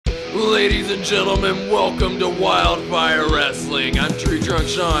Ladies and gentlemen, welcome to WildFire Wrestling. I'm Tree Trunk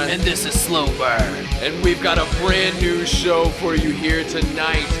Shawn. And this is Slow Burn. And we've got a brand new show for you here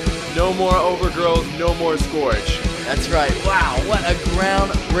tonight. No more Overgrowth, no more Scorch. That's right. Wow, what a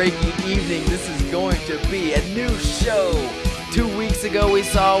groundbreaking evening this is going to be. A new show. 2 weeks ago we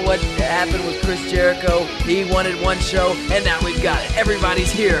saw what happened with Chris Jericho. He wanted one show, and now we've got it.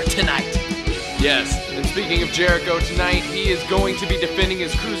 Everybody's here tonight. Yes, and speaking of Jericho, tonight he is going to be defending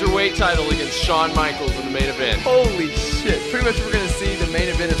his Cruiserweight title against Shawn Michaels in the main event. Holy shit. Pretty much we're going to see the main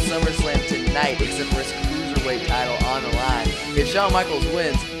event of Summerslam tonight, except for his Cruiserweight title on the line. If Shawn Michaels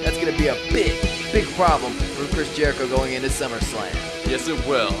wins, that's going to be a big problem for Chris Jericho going into SummerSlam. Yes, it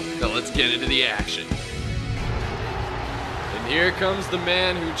will. Now let's get into the action. And here comes the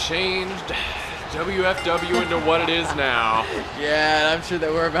man who changed WFW into what it is now. Yeah, and I'm sure that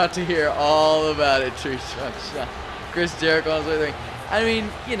we're about to hear all about it, Tree Trunk Shawn. Chris Jericho on his way to the ring. I mean,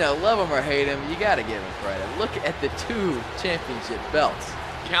 you know, love him or hate him, you gotta give him credit. Look at the 2 championship belts.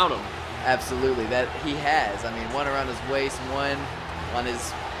 Count them. Absolutely, that he has. I mean, one around his waist, one on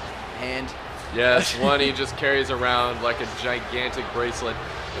his hand. Yes, one he just carries around like a gigantic bracelet.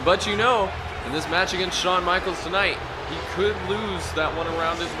 But you know, in this match against Shawn Michaels tonight, he could lose that one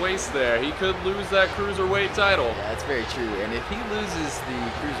around his waist there. He could lose that Cruiserweight title. Yeah, that's very true. And if he loses the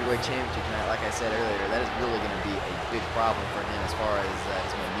Cruiserweight Championship tonight, like I said earlier, that is really going to be a big problem for him as far as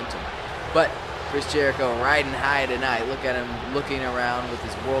his momentum. But Chris Jericho riding high tonight. Look at him looking around with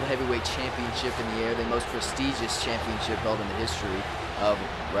his World Heavyweight Championship in the air, the most prestigious championship belt in the history of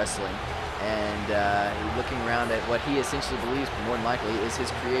wrestling. And he's looking around at what he essentially believes, more than likely, is his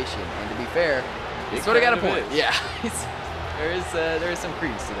creation. And to be fair, he's sort of got a point. Yeah, there is some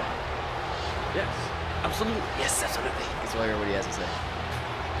credence to that. Yes, absolutely. Yes, absolutely. Let's hear what he has to say.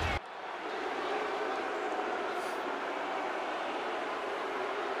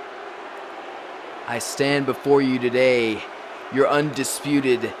 I stand before you today, your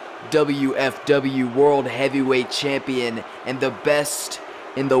undisputed WFW World Heavyweight Champion and the best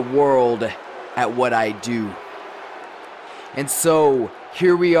in the world at what I do. And so,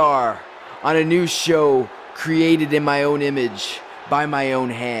 here we are on a new show created in my own image by my own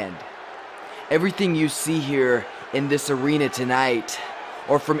hand. Everything you see here in this arena tonight,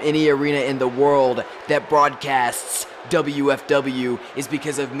 or from any arena in the world that broadcasts WFW, is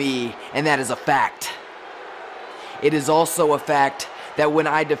because of me, and that is a fact. It is also a fact that when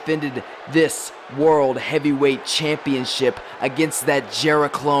I defended this World Heavyweight Championship against that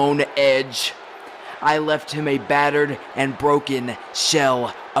Jericho Edge, I left him a battered and broken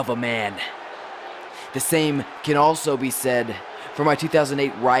shell of a man. The same can also be said for my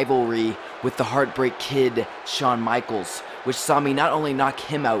 2008 rivalry with the Heartbreak Kid, Shawn Michaels, which saw me not only knock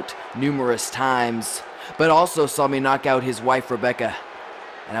him out numerous times, but also saw me knock out his wife, Rebecca,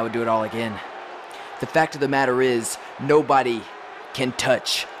 and I would do it all again. The fact of the matter is, nobody can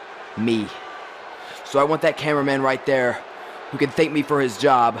touch me. So I want that cameraman right there, who can thank me for his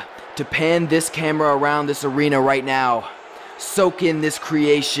job, to pan this camera around this arena right now. Soak in this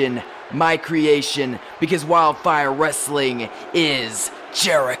creation, my creation, because WildFire Wrestling is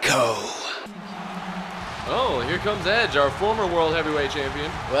Jericho. Oh, here comes Edge, our former World Heavyweight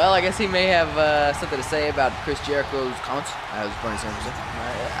Champion. Well, I guess he may have something to say about Chris Jericho's comments. I was Bernie Sanders.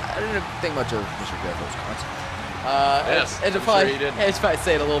 I didn't think much of Mr. Jericho's comments. Yes, Edge sure he did. Edge might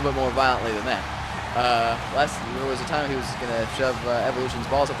say it a little bit more violently than that. There was a time he was going to shove Evolution's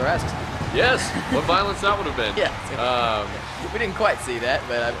balls up their asses. Yes, what violence that would have been. Yeah. We didn't quite see that,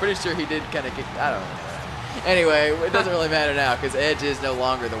 but I'm pretty sure he did kind of kick. I don't know. Anyway, it doesn't really matter now because Edge is no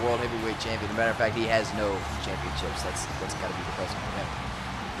longer the World Heavyweight Champion. As a matter of fact, he has no championships. That's got to be depressing for him.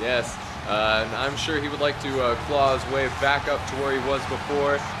 Yes, and I'm sure he would like to claw his way back up to where he was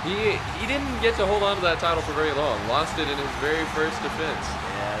before. He didn't get to hold on to that title for very long. Lost it in his very first defense.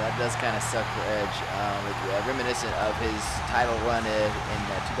 Yeah, that does kind of suck for Edge. Reminiscent of his title run in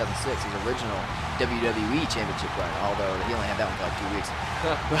 2006, his original WWE Championship run, although he only had that one for like 2 weeks.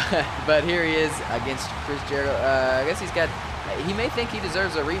 but here he is against Chris Jericho. I guess he may think he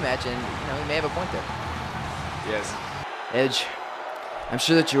deserves a rematch, and he may have a point there. Yes. Edge, I'm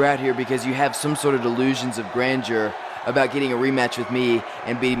sure that you're out here because you have some sort of delusions of grandeur about getting a rematch with me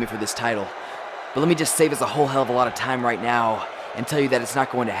and beating me for this title. But let me just save us a whole hell of a lot of time right now and tell you that it's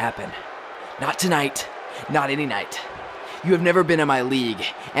not going to happen. Not tonight. Not any night. You have never been in my league,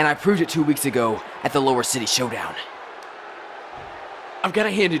 and I proved it 2 weeks ago at the Lower City Showdown. I've got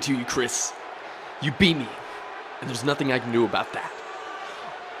to hand it to you, Chris. You beat me, and there's nothing I can do about that.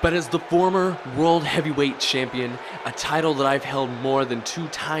 But as the former World Heavyweight Champion, a title that I've held more than 2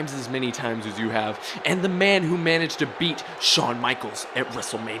 times as many times as you have, and the man who managed to beat Shawn Michaels at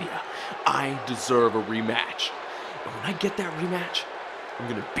WrestleMania, I deserve a rematch. And when I get that rematch, I'm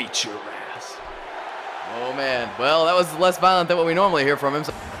gonna beat your ass. Oh man, well that was less violent than what we normally hear from him.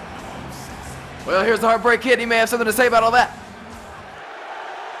 So. Well, here's the Heartbreak Kid. He may have something to say about all that.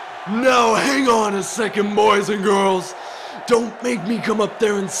 Now hang on a second, boys and girls. Don't make me come up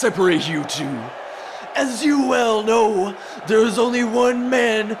there and separate you two. As you well know, there is only one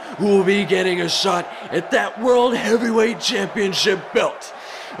man who will be getting a shot at that World Heavyweight Championship belt.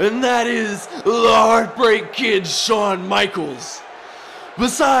 And that is the Heartbreak Kid, Shawn Michaels.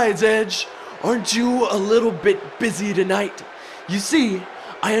 Besides, Edge, aren't you a little bit busy tonight? You see,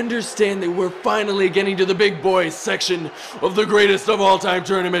 I understand that we're finally getting to the big boys section of the greatest of all time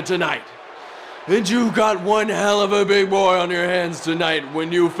tournament tonight. And you got one hell of a big boy on your hands tonight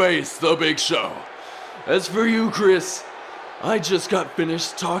when you face the Big Show. As for you, Chris, I just got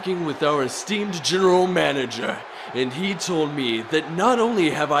finished talking with our esteemed general manager, and he told me that not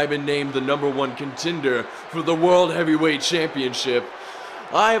only have I been named the #1 contender for the World Heavyweight Championship,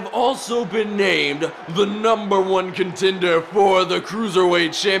 I've also been named the #1 contender for the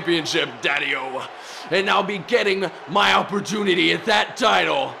Cruiserweight Championship, Daddy-O. And I'll be getting my opportunity at that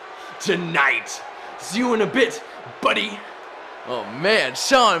title tonight. See you in a bit, buddy. Oh man,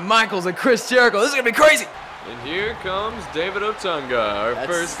 Shawn Michaels and Chris Jericho. This is gonna be crazy. And here comes David Otunga, our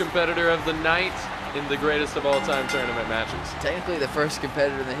first competitor of the night in the greatest of all time tournament matches. Technically the first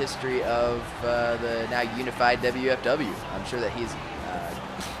competitor in the history of the now unified WFW. I'm sure that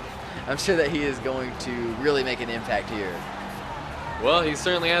he is going to really make an impact here. Well, he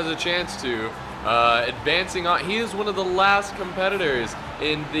certainly has a chance to. Advancing on, he is one of the last competitors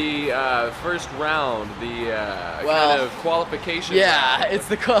in the first round, the kind of qualification. Yeah, round.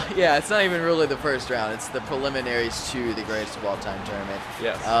 it's not even really the first round. It's the preliminaries to the greatest of all time tournament.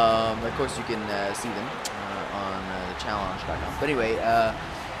 Yes. Of course, you can see them on the challenge.com. But anyway,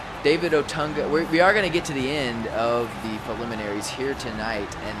 David Otunga, we are going to get to the end of the preliminaries here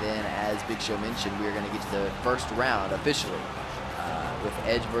tonight, and then, as Big Show mentioned, we are going to get to the first round officially. With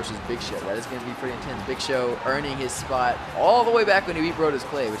Edge versus Big Show. That is going to be pretty intense. Big Show earning his spot all the way back when he beat Brodus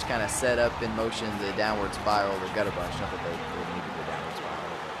Clay, which kind of set up in motion the downward spiral or gutter bunch. Not that they need to go downward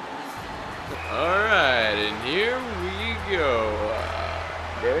spiral. All right, and here we go.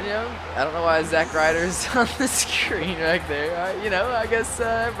 Darren Young? I don't know why Zack Ryder's on the screen right there. You know, I guess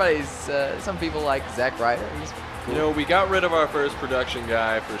everybody's, some people like Zack Ryder. He's cool. You know, we got rid of our first production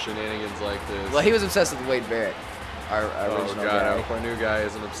guy for shenanigans like this. Well, he was obsessed with Wade Barrett. Our oh original God, guy. I hope our new guy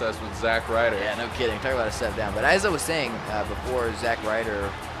isn't obsessed with Zack Ryder. Yeah, no kidding. Talk about a step down. But as I was saying before Zack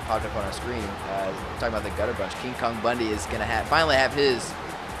Ryder popped up on our screen, talking about the gutter bunch, King Kong Bundy is going to finally have his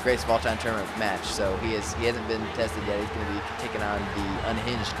greatest of all time tournament match. So he hasn't been tested yet. He's going to be taking on the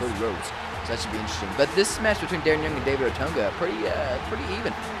unhinged Cody Rhodes. So that should be interesting. But this match between Darren Young and David Otunga, pretty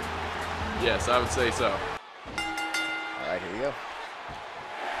even. Yes, I would say so. All right, here we go.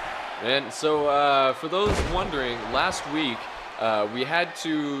 And so, for those wondering, last week we had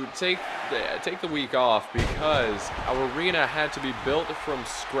to take the week off because our arena had to be built from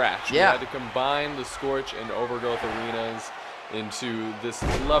scratch. Yeah. We had to combine the Scorch and Overgrowth arenas into this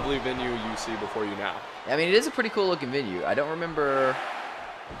lovely venue you see before you now. I mean, it is a pretty cool looking venue. I don't remember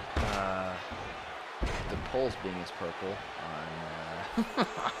the poles being as purple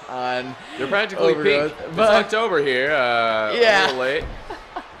on They're practically Overgrowth, pink. but It's October here. Yeah. A little late.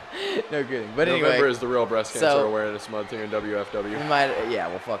 No kidding. But November anyway, is the real breast cancer awareness month here in WFW. we might, yeah,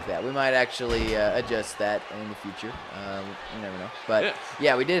 well, fuck that. We might actually adjust that in the future. You never know. But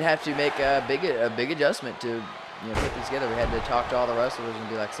yeah, we did have to make a big adjustment to put this together. We had to talk to all the wrestlers and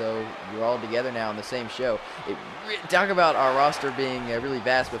be like, so you're all together now on the same show. Talk about our roster being really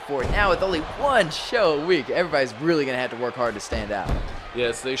vast before. Now with only one show a week, everybody's really gonna have to work hard to stand out.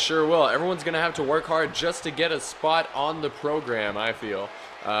 Yes, they sure will. Everyone's gonna have to work hard just to get a spot on the program, I feel.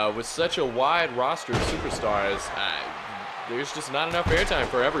 With such a wide roster of superstars, there's just not enough airtime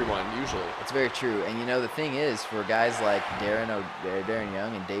for everyone, usually. It's very true. And the thing is, for guys like Darren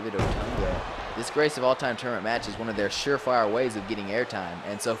Young and David Otunga, this greatest of all time tournament match is one of their surefire ways of getting airtime.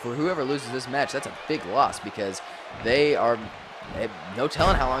 And so for whoever loses this match, that's a big loss because they have no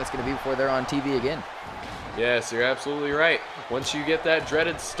telling how long it's going to be before they're on TV again. Yes, you're absolutely right. Once you get that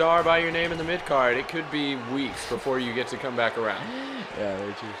dreaded star by your name in the mid-card, it could be weeks before you get to come back around. Yeah,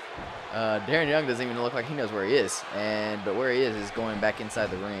 very true. Darren Young doesn't even look like he knows where he is, but where he is going back inside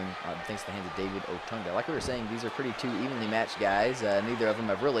the ring thanks to the hands of David Otunga. Like we were saying, these are two evenly matched guys. Neither of them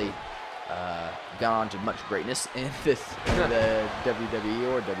have really gone on to much greatness in the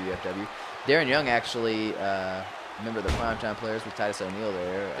WWE or WFW. Darren Young actually, remember the Primetime Players with Titus O'Neil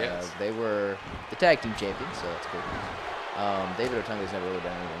there. Yes. They were the tag team champions, so that's cool. David Otunga's never really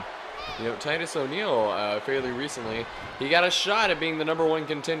done anything. You know, Titus O'Neil, fairly recently, he got a shot at being the #1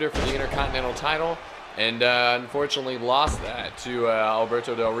 contender for the Intercontinental title, and unfortunately lost that to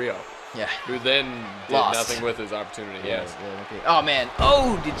Alberto Del Rio. Yeah. Who then did nothing with his opportunity. Yes. Yeah, okay. Oh, man.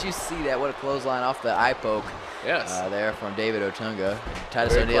 Oh, did you see that? What a clothesline off the eye poke. Yes. There from David Otunga.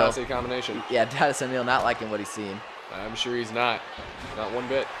 Titus Very O'Neil. classy combination. Yeah, Titus O'Neil not liking what he's seeing. I'm sure he's not. Not one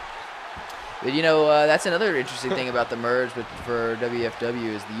bit. But, you know, that's another interesting thing about the merge for WFW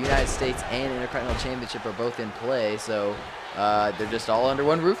is the United States and Intercontinental Championship are both in play, so they're just all under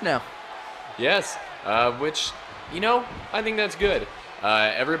one roof now. Yes, which, you know, I think that's good.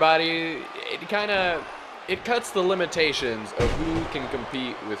 Everybody, it cuts the limitations of who can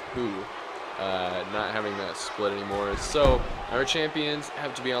compete with who, not having that split anymore. So our champions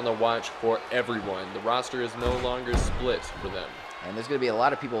have to be on the watch for everyone. The roster is no longer split for them. And there's going to be a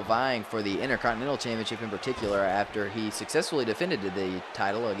lot of people vying for the Intercontinental Championship in particular after he successfully defended the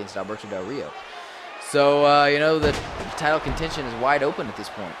title against Alberto Del Rio. So, you know, the title contention is wide open at this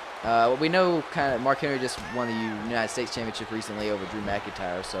point. We know kind of Mark Henry just won the United States Championship recently over Drew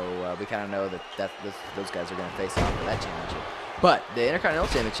McIntyre, so we kind of know that those guys are going to face off for that championship. But the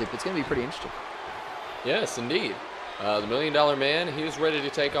Intercontinental Championship, it's going to be pretty interesting. Yes, indeed. The $1 Million Man, he is ready to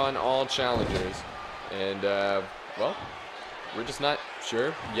take on all challengers. And, well, we're just not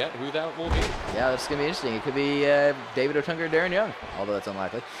sure yet who that will be. Yeah, that's going to be interesting. It could be David Otunga or Darren Young, although that's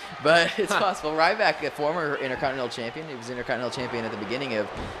unlikely. But it's possible. Ryback, a former Intercontinental Champion. He was Intercontinental Champion at the beginning of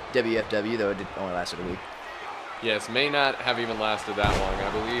WFW, though it only lasted a week. Yes, may not have even lasted that long.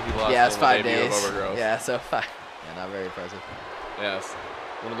 I believe he lost it's on 5 the debut days. of Overgrowth. Yeah, so 5. Yeah, not very impressive. Yes.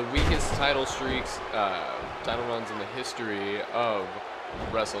 One of the weakest title streaks, title runs in the history of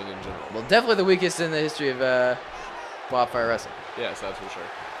wrestling in general. Well, definitely the weakest in the history of WildFire Wrestling. Yes, that's for sure.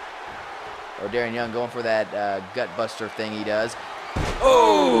 Or Darren Young going for that gut buster thing he does.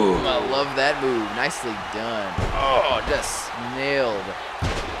 Oh, I love that move. Nicely done. Oh, just nailed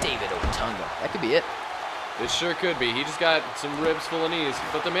David Otunga. That could be it. It sure could be. He just got some ribs full of knees,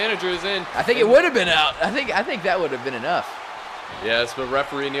 but the manager is in. I think it would have been out. I think that would have been enough. Yes, but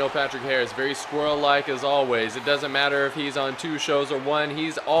referee Neil Patrick Harris, very squirrel-like as always. It doesn't matter if he's on 2 shows or 1.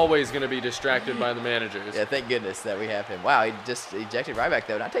 He's always going to be distracted by the managers. Yeah, thank goodness that we have him. Wow, he just ejected Ryback,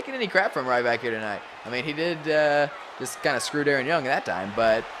 though. Not taking any crap from Ryback here tonight. I mean, he did just kind of screw Darren Young that time,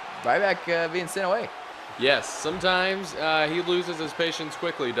 but Ryback being sent away. Yes, sometimes he loses his patience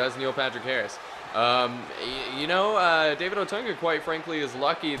quickly, does Neil Patrick Harris. You know, David Otunga, quite frankly, is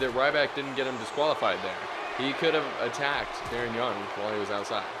lucky that Ryback didn't get him disqualified there. He could have attacked Darren Young while he was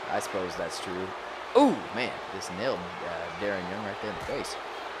outside. I suppose that's true. Oh, man, just nailed Darren Young right there in the face.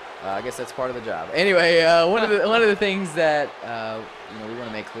 I guess that's part of the job. Anyway, one of the things that you know, we want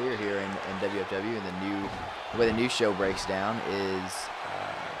to make clear here in WFW and the way the new show breaks down is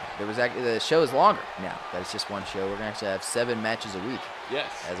the show is longer now. That it's just one show. We're gonna actually have 7 matches a week. Yes.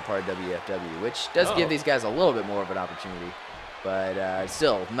 As a part of WFW, which does give these guys a little bit more of an opportunity, but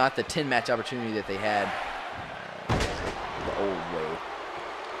still not the 10-match opportunity that they had the old way.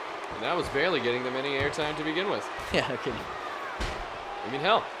 And that was barely getting them any airtime to begin with. Yeah, no kidding. I mean,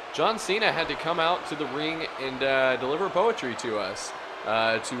 hell, John Cena had to come out to the ring and deliver poetry to us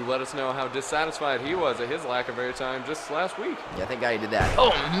to let us know how dissatisfied he was at his lack of airtime just last week. Yeah, thank God he did that.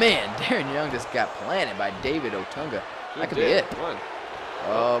 Oh, man, Darren Young just got planted by David Otunga. That could be it. One.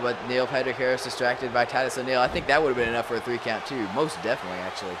 Oh, but Neil Patrick Harris distracted by Titus O'Neil. I think that would have been enough for a 3 count, too. Most definitely,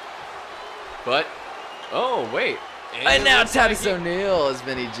 actually. But, oh, wait. And now Titus O'Neil has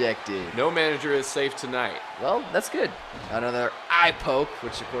been ejected. No manager is safe tonight. Well, that's good. Another eye poke,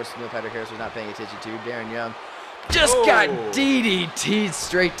 which, of course, Neil Patrick Harris was not paying attention to. Darren Young just got DDT'd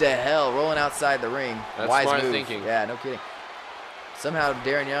straight to hell, rolling outside the ring. That's Wise smart move. thinking. Yeah, no kidding. Somehow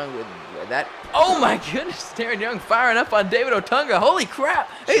Darren Young with that. Oh my goodness, Darren Young firing up on David Otunga. Holy crap.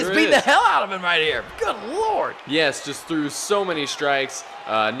 He's beating the hell out of him right here. Good Lord. Yes, just threw so many strikes,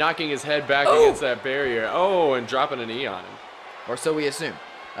 knocking his head back against that barrier. Oh, and dropping a knee on him. Or so we assume.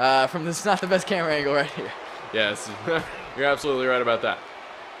 From this not the best camera angle right here. Yes, you're absolutely right about that.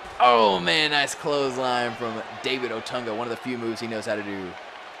 Oh man, nice clothesline from David Otunga. One of the few moves he knows how to do.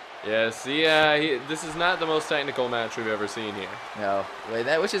 Yes, this is not the most technical match we've ever seen here. No,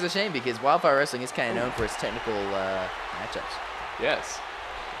 which is a shame because WildFire Wrestling is kind of known for its technical matchups. Yes,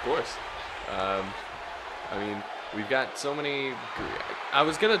 of course. I mean, we've got so many I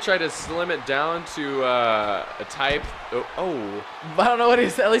was gonna try to slim it down to a type. Oh. I don't know what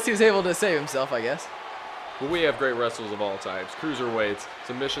he's. At least he was able to save himself, I guess. Well, we have great wrestlers of all types: cruiserweights,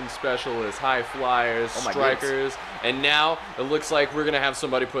 submission specialists, high flyers, strikers, and now it looks like we're gonna have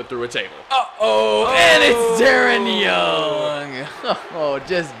somebody put through a table. Oh, and it's Darren Young. Oh,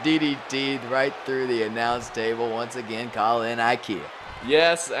 just DDT'd right through the announce table once again. Call in IKEA.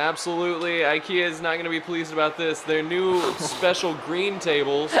 Yes, absolutely. IKEA is not going to be pleased about this. Their new special green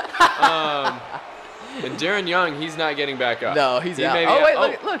tables. And Darren Young, he's not getting back up. No, he's out. Oh, wait,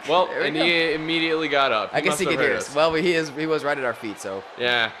 look. Well, and he immediately got up. I guess he could hear us. Well, he was right at our feet, so.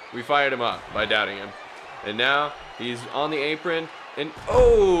 Yeah, we fired him up by doubting him. And now he's on the apron. And,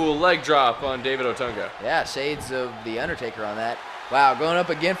 oh, leg drop on David Otunga. Yeah, shades of The Undertaker on that. Wow, going up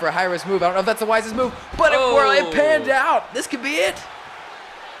again for a high-risk move. I don't know if that's the wisest move, but it panned out. This could be it.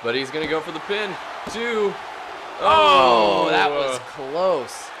 But he's going to go for the pin. 2. Oh, that was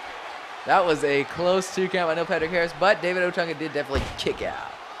close. That was a close 2 count by Neil Patrick Harris, but David Otunga did definitely kick out.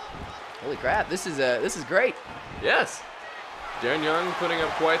 Holy crap, this is great. Yes. Darren Young putting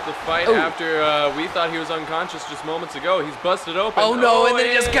up quite the fight after we thought he was unconscious just moments ago. He's busted open. Oh, no, and then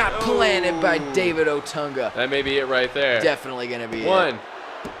he just got planted by David Otunga. That may be it right there. Definitely going to be 1,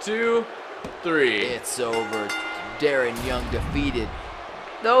 2, 3. It's over. Darren Young defeated.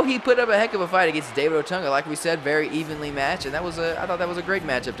 Though he put up a heck of a fight against David Otunga, like we said, very evenly matched, and I thought that was a great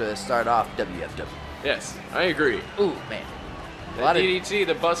matchup to start off WFW. Yes, I agree. Ooh, man. That DDT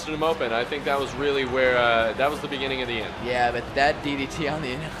that busted him open, I think that was really where, that was the beginning of the end. Yeah, but that DDT on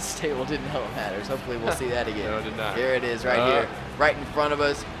the announce table didn't help matters. Hopefully we'll see that again. No, it did not. Here it is, right here, right in front of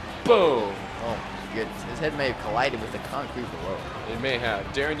us. Boom. Oh, my goodness. His head may have collided with the concrete below. It may have.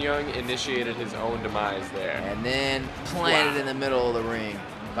 Darren Young initiated his own demise there. And then planted in the middle of the ring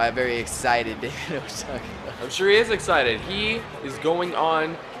by a very excited David Otunga. I'm sure he is excited. He is going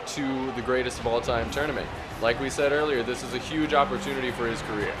on to the greatest of all time tournament. Like we said earlier, this is a huge opportunity for his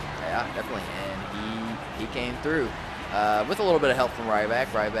career. Yeah, definitely. And he came through with a little bit of help from Ryback.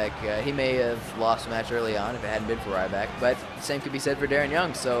 Ryback, he may have lost the match early on if it hadn't been for Ryback, but the same could be said for Darren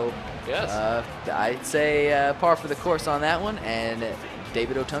Young. So yes, I'd say par for the course on that one, and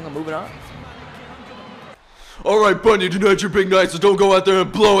David Otunga moving on. All right, Bundy, tonight's your big night, so don't go out there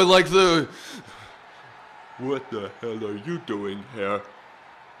and blow it like the... What the hell are you doing here?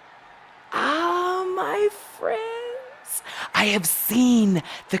 My friends, I have seen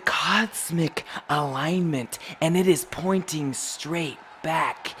the cosmic alignment, and it is pointing straight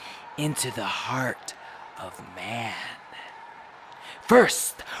back into the heart of man.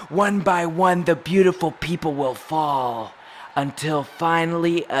 First, one by one, the beautiful people will fall, until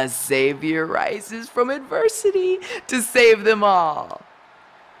finally a savior rises from adversity to save them all.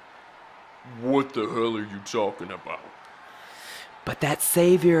 What the hell are you talking about? But that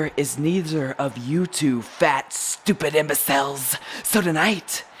savior is neither of you two fat, stupid imbeciles. So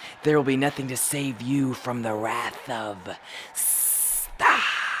tonight, there will be nothing to save you from the wrath of Stardust.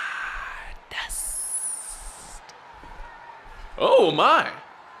 Oh my!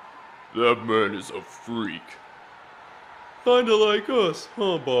 That man is a freak. Kinda like us,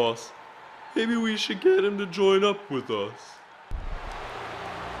 huh, boss? Maybe we should get him to join up with us.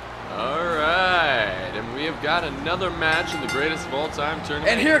 Alright, and we have got another match in the greatest of all time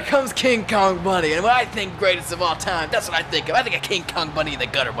tournament. And here comes King Kong Bundy. And when I think greatest of all time, that's what I think of. I think of King Kong Bundy and the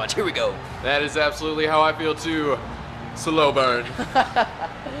Gutter Bunch. Here we go. That is absolutely how I feel too. Slow burn.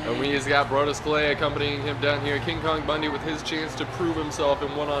 And we has got Brodus Clay accompanying him down here. King Kong Bundy with his chance to prove himself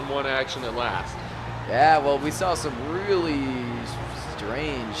in one-on-one action at last. Yeah, well, we saw some really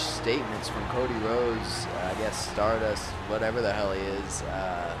strange statements from Cody Rhodes, I guess Stardust, whatever the hell he is,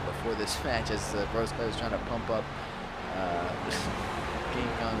 before this match as Brodus Clay was trying to pump up King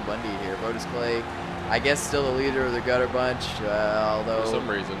Kong Bundy here. Brodus Clay, I guess, still the leader of the Gutter Bunch, although... For some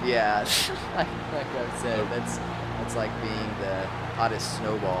reason. Yeah, like I've said, that's like being the hottest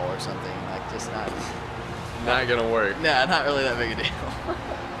snowball or something, like just not... Not gonna work. Nah, not really that big a deal.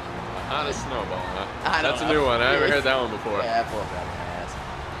 Hottest snowball, huh? That's a new one. I haven't heard that one before. Yeah, I pulled that one.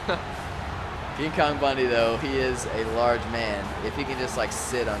 King Kong Bundy, though, he is a large man. If he can just like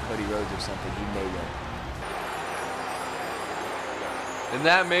sit on Cody Rhodes or something, he may win. And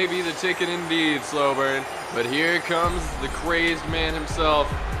that may be the ticket indeed, Slowburn. But here comes the crazed man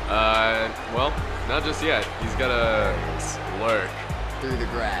himself. Well, not just yet. He's got a lurk through the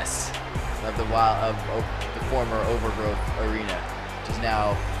grass of the the former Overgrowth Arena, which is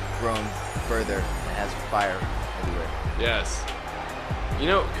now grown further and has fire everywhere. Yes. You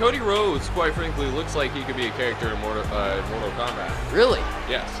know, Cody Rhodes, quite frankly, looks like he could be a character in Mortal Kombat. Really?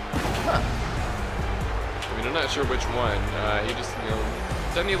 Yes. Huh. I mean, I'm not sure which one. He just, you know,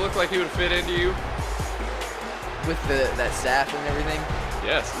 doesn't he look like he would fit into you? With that staff and everything?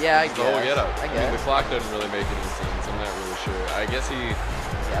 Yes. Yeah, I guess. The whole getup. I mean, guess. the clock doesn't really make any sense. I'm not really sure. I guess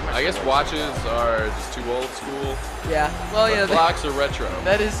I guess sure watches are just too old school. Yeah. Well, But yeah. clocks are retro.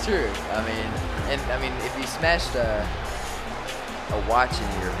 That is true. I mean, if you smashed a watch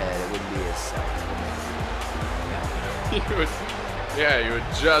into your head, it wouldn't be as. You would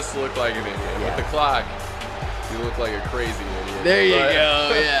just look like an idiot. Yeah. With the clock, you look like a crazy idiot. There you But-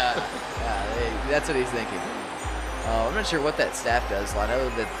 go. Yeah. That's what he's thinking. I'm not sure what that staff does. I know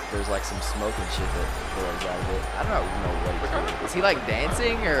that there's like some smoke and shit that blows out of it. I don't know what he's doing. Is he like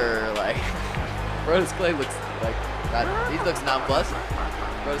dancing or like? Brodus Clay looks like he looks nonplussed.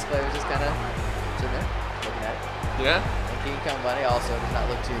 Brodus Clay was just kind of sitting there looking at it. Yeah. And King Kong Bunny also does not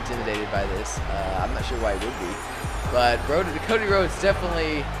look too intimidated by this. I'm not sure why he would be, but Cody Rhodes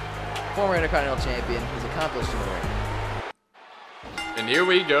definitely former Intercontinental Champion. He's accomplished in the ring. And here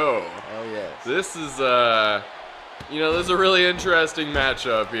we go. Oh yes. This is you know, this is a really interesting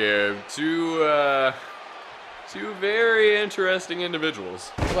matchup here. Two very interesting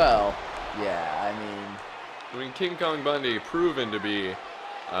individuals. Well, yeah. I mean, King Kong Bundy proven to be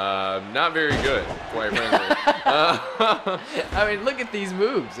not very good, quite frankly. I mean, look at these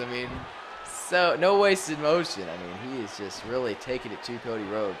moves. I mean, so no wasted motion. I mean, he is just really taking it to Cody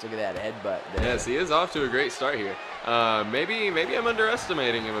Rhodes. Look at that headbutt there. Yes, he is off to a great start here. Maybe I'm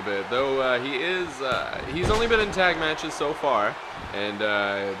underestimating him a bit, though. He's only been in tag matches so far, and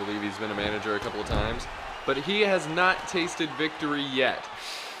I believe he's been a manager a couple of times, but he has not tasted victory yet.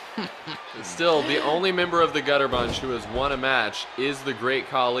 Still, the only member of the Gutter Bunch who has won a match is the Great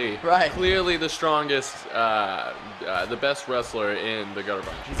Khali. Right. Clearly the strongest, the best wrestler in the Gutter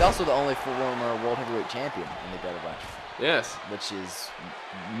Bunch. He's also the only former World Heavyweight Champion in the Gutter Bunch. Yes. Which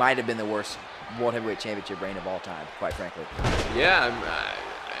might have been the worst World Heavyweight Championship reign of all time, quite frankly. Yeah,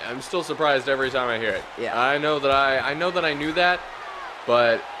 I'm still surprised every time I hear it. Yeah. I know that I knew that,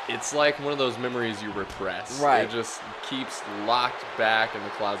 but it's like one of those memories you repress. Right. It just keeps locked back in the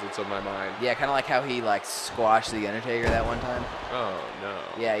closets of my mind. Yeah, kind of like how he like squashed the Undertaker that one time. Oh no.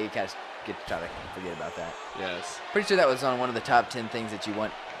 Yeah, you kind of get to try to forget about that. Yes. Pretty sure that was on one of the top 10 things that you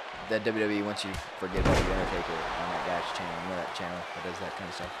want, that WWE wants you to forget about the Undertaker on that guy's channel. You know that channel that does that kind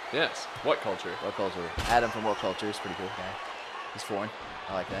of stuff? Yes. What culture? What Culture. Adam from What Culture is pretty cool guy. He's foreign.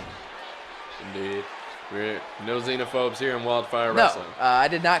 I like that. Indeed. We're no xenophobes here in WildFire No, Wrestling. I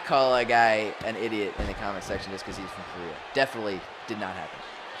did not call a guy an idiot in the comment section just because he's from Korea. Definitely did not happen.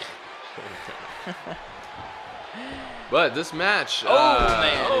 But this match,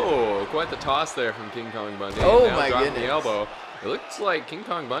 man. Oh, quite the toss there from King Kong Bundy. Oh, Now my dropping goodness. the elbow. It looks like King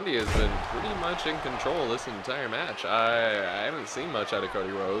Kong Bundy has been pretty much in control this entire match. I haven't seen much out of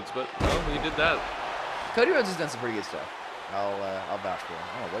Cody Rhodes, but well, he did that. Cody Rhodes has done some pretty good stuff. I'll vouch for him.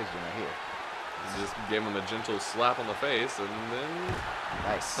 I don't know what he's doing right here. He just gave him a gentle slap on the face, and then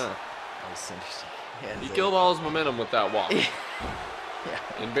Nice. Huh. That's interesting. Yeah, he so- killed all his momentum with that walk. Yeah.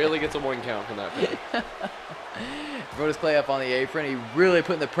 And barely gets a 1 count from that pin. Brodus Clay up on the apron. He really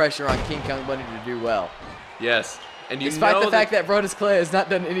putting the pressure on King Kong Bundy to do well. Yes. And you Despite know the fact that Brodus Clay has not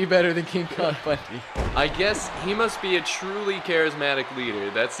done any better than King Kong Bundy. I guess he must be a truly charismatic leader.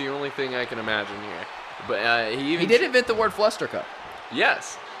 That's the only thing I can imagine here. But he He did invent the word Fluster Cup.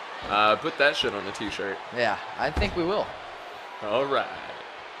 Yes. Put that shit on a t-shirt. Yeah, I think we will. All right.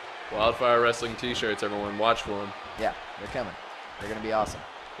 WildFire Wrestling t-shirts, everyone. Watch for them. Yeah, they're coming. They're going to be awesome.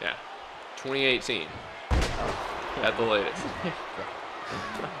 Yeah. 2018. At the latest.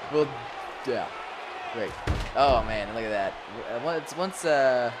 Well, yeah. Great. Oh, man, look at that. Once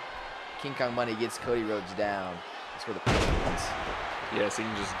King Kong Bundy gets Cody Rhodes down, that's where the pain is. Yes, he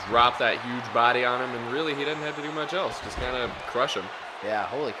can just drop that huge body on him, and really he doesn't have to do much else. Just kind of crush him. Yeah,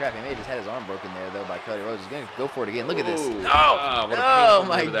 holy crap. He may have just had his arm broken there, though, by Cody Rhodes. He's going to go for it again. Look at this. Ooh. No! Ah, what a Oh,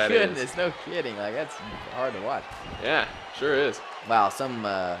 painful my move that is. goodness. No kidding. Like, that's hard to watch. Yeah, sure is. Wow, some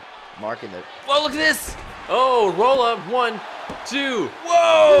mark in the... Whoa, look at this! Oh, roll up. 1, 2.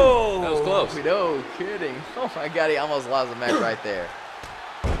 Whoa! That was close. No kidding. Oh, my God. He almost lost the match right there.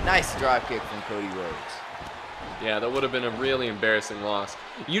 Nice drop kick from Cody Rhodes. Yeah, that would have been a really embarrassing loss.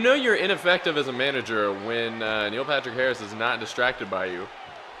 You know you're ineffective as a manager when Neil Patrick Harris is not distracted by you.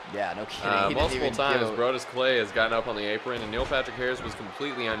 Yeah, no kidding. He didn't Multiple even times, give a- Brodus Clay has gotten up on the apron, and Neil Patrick Harris was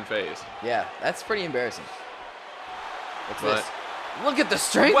completely unfazed. Yeah, that's pretty embarrassing. What's But- this? Look at the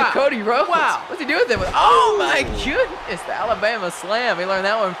strength Wow. of Cody Rhodes. Wow. What's he doing with him? Oh, my goodness. The Alabama Slam. He learned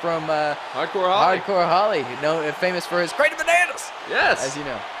that one from Hardcore Holly. Hardcore Holly, famous for his crazy bananas, Yes. as you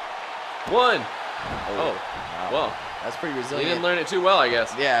know. 1. Wow. Oh, well, That's pretty He resilient. didn't learn it too well, I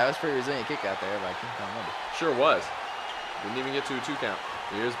guess. Yeah, that was pretty resilient kick out there by King Kong Bundy. Sure was. Didn't even get to a 2 count.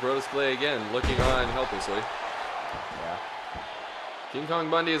 Here's Brodus Clay again, looking on helplessly. Yeah. King Kong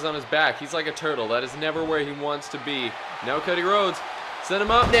Bundy is on his back. He's like a turtle. That is never where he wants to be. Now Cody Rhodes. Set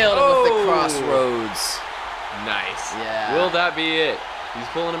him up. Nailed him with the crossroads. Nice. Yeah. Will that be it? He's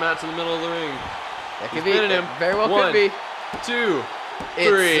pulling him out to the middle of the ring. That could He's be. pinning him. Very well 1, could be. 2, 3.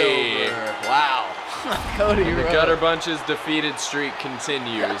 It's over. Wow. Cody The Rhodes Gutter Bunch's defeated streak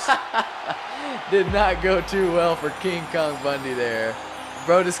continues. did not go too well for King Kong Bundy there.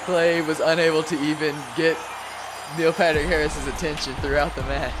 Brodus Clay was unable to even get Neil Patrick Harris's attention throughout the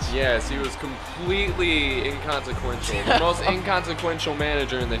match. Yes, he was completely inconsequential. The most inconsequential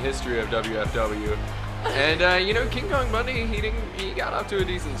manager in the history of WFW. And you know, King Kong Bundy, he got off to a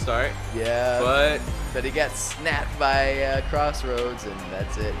decent start. Yeah. But he got snapped by Crossroads, and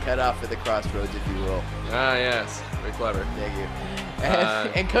that's it. Cut off at the Crossroads, if you will. Ah, yes, very clever. Thank you.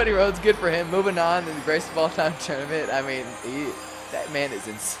 And Cody Rhodes, good for him. Moving on in the Greatest of All Time tournament. I mean, that man is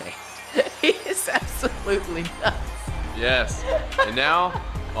insane. He is absolutely nuts. Yes, and now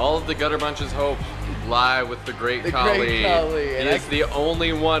all of the Gutter Bunch's hope lie with the Great Khali. Great Khali. He is the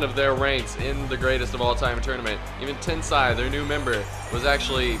only one of their ranks in the Greatest of All Time tournament. Even Tensai, their new member, was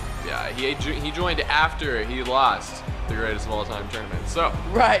actually, he joined after he lost the Greatest of All Time tournament. So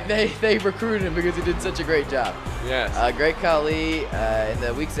Right, they recruited him because he did such a great job. yes, Great Khali, in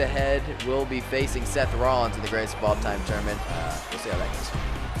the weeks ahead, will be facing Seth Rollins in the Greatest of All Time tournament. We'll see how that goes.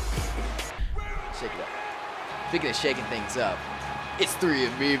 Shake it up. Speaking of shaking things up, it's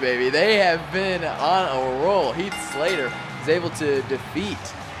 3&B, baby. They have been on a roll. Heath Slater is able to defeat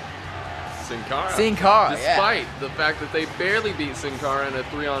Sin Cara, despite the fact that they barely beat Sin Cara in a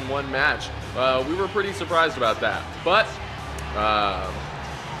 3-on-1 match. We were pretty surprised about that. But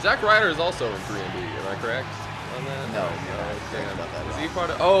Zack Ryder is also in 3&B. Am I correct on that? No, Damn. about that at Is all. he part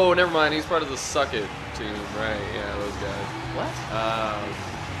of? Oh, never mind. He's part of the Suck It team, right? Yeah, those guys. What?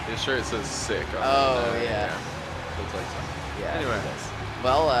 His shirt says sick. On Oh, it. yeah. Looks like something. Yeah. Anyway. he does.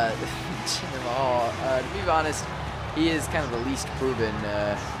 Well, Jinder Mahal, to be honest, he is kind of the least proven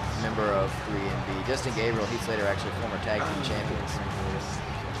member of 3&B. Justin Gabriel, Heath Slater, actually former tag team champions.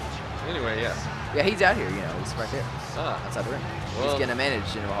 Anyway, yes. Yeah, he's out here, you know, he's right there. Ah. Outside the ring. Well- He's getting to manage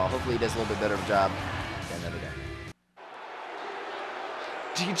Jinder Mahal. Hopefully he does a little bit better of a job than the other guy.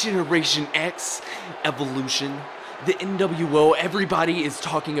 Degeneration X, Evolution, the NWO, everybody is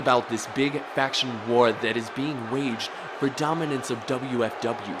talking about this big faction war that is being waged for dominance of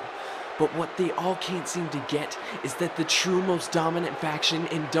WFW. But what they all can't seem to get is that the true most dominant faction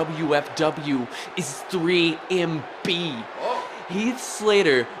in WFW is 3MB. Heath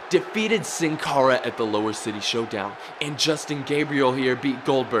Slater defeated Sin Cara at the Lower City Showdown, and Justin Gabriel here beat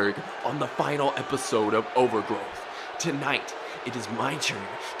Goldberg on the final episode of Overgrowth. Tonight, it is my turn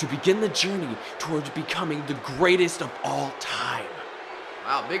to begin the journey towards becoming the greatest of all time.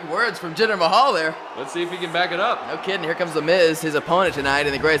 Wow, big words from Jinder Mahal there. Let's see if he can back it up. No kidding, here comes The Miz, his opponent tonight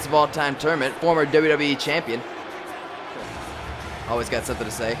in the Greatest of All Time tournament, former WWE champion. Always got something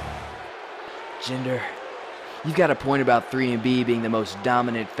to say. Jinder, you've got a point about 3&B being the most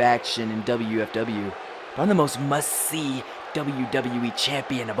dominant faction in WFW, but I'm the most must-see WWE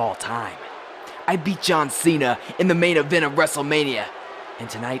champion of all time. I beat John Cena in the main event of WrestleMania, and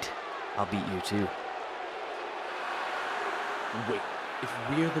tonight, I'll beat you too. Wait, if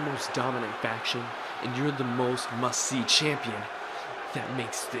we're the most dominant faction and you're the most must-see champion, that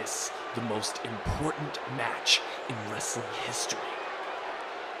makes this the most important match in wrestling history.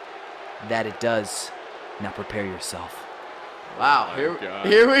 That it does. Now prepare yourself. Wow, my here God.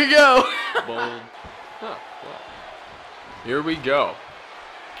 we go. Bold. Huh, well. Here we go.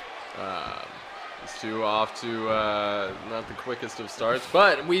 These two off to not the quickest of starts,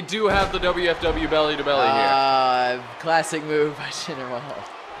 but we do have the WFW belly to belly here. Classic move by Jinder Mahal.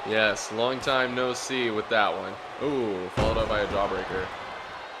 Yes, long time no see with that one. Ooh, followed up by a jawbreaker.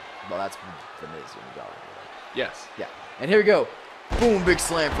 Well, that's The Miz when you go. Yes. Yeah, and here we go. Boom, big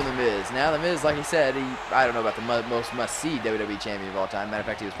slam from The Miz. Now, The Miz, like he said, I don't know about the most must-see WWE champion of all time. Matter of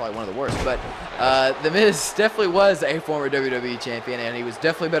fact, he was probably one of the worst. But The Miz definitely was a former WWE champion, and he was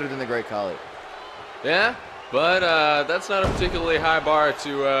definitely better than the Great Khali. Yeah, but that's not a particularly high bar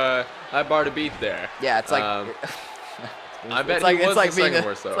to beat there. Yeah, it's like... I bet he was the second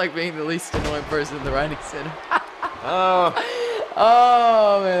worst, though. It's like being the least annoying person in the writing center. Oh.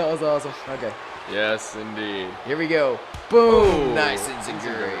 Oh, man, that was awesome. Okay. Yes, indeed. Here we go. Boom! Ooh, Nice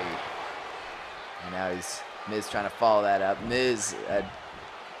enziguri. And now Miz trying to follow that up. Miz, a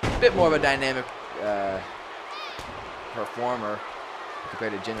bit more of a dynamic performer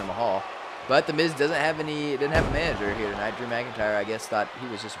compared to Jinder Mahal. But The Miz didn't have a manager here tonight. Drew McIntyre, I guess, thought he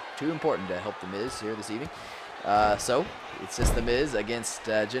was just too important to help The Miz here this evening. So it's just The Miz against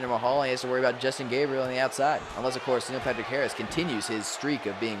Jinder Mahal. He has to worry about Justin Gabriel on the outside. Unless, of course, Neil Patrick Harris continues his streak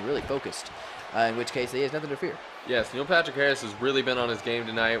of being really focused, in which case he has nothing to fear. Yes, Neil Patrick Harris has really been on his game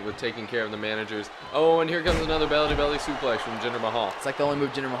tonight with taking care of the managers. Oh, and here comes another belly-to-belly suplex from Jinder Mahal. It's like the only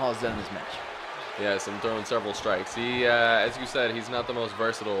move Jinder Mahal has done in this match. Yes, and throwing several strikes. He, as you said, he's not the most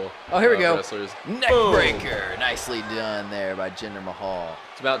versatile here we go. wrestlers. Neckbreaker. Nicely done there by Jinder Mahal.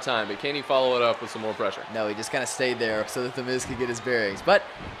 It's about time, but can he follow it up with some more pressure? No, he just kind of stayed there so that The Miz could get his bearings. But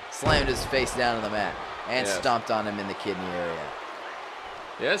slammed his face down on the mat and stomped on him in the kidney area.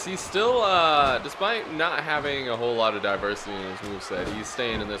 Yes, he's still, despite not having a whole lot of diversity in his moveset, he's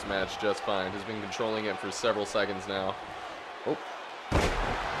staying in this match just fine. He's been controlling it for several seconds now. Oh.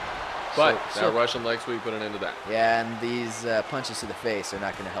 But that Russian leg sweep put an end to that. Yeah, and these punches to the face are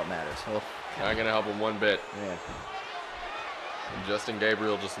not going to help matters. Oh. Not going to help him one bit. Yeah. And Justin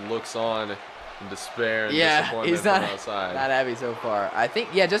Gabriel just looks on in despair and disappointment he's from outside. Not happy so far. I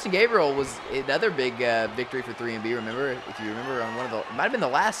think, Justin Gabriel was another big victory for 3MB. Remember, if you remember on it might have been the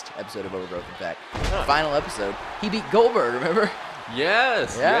last episode of Overgrowth, in fact. The final episode. He beat Goldberg, remember?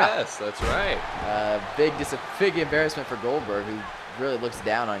 Yes, yes, that's right. Big embarrassment for Goldberg, who really looks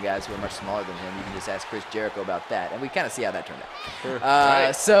down on guys who are much smaller than him. You can just ask Chris Jericho about that, and we kind of see how that turned out.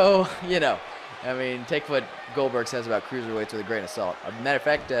 Right. So, I mean, take what Goldberg says about cruiserweights with a grain of salt. As a matter of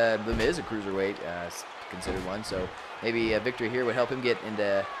fact, The Miz is a cruiserweight, considered one, so maybe a victory here would help him get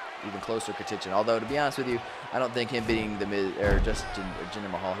into even closer contention. Although, to be honest with you, I don't think him beating The Miz, or just Jinder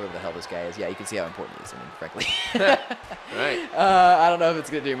Mahal, whoever the hell this guy is, you can see how important he is, I mean, frankly. Right. I don't know if it's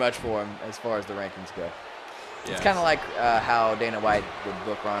going to do much for him as far as the rankings go. It's kind of like how Dana White would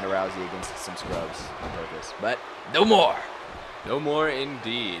book Ronda Rousey against some scrubs on purpose. But no more. No more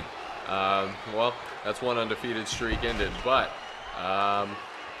indeed. Well, that's one undefeated streak ended, but some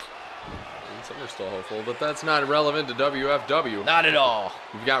are still hopeful, but that's not relevant to WFW. Not at all.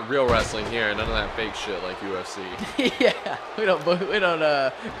 We've got real wrestling here, none of that fake shit like UFC. Yeah, we don't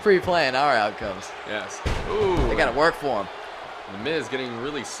pre-plan our outcomes. Yes. Ooh. They got to work for him. The Miz getting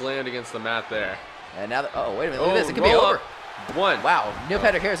really slammed against the mat there. And now, wait a minute, look at this, it could be over. One. Wow, Neil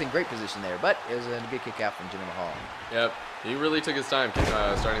Patrick Harris in great position there, but it was a good kick out from Jinder Mahal. Yep, he really took his time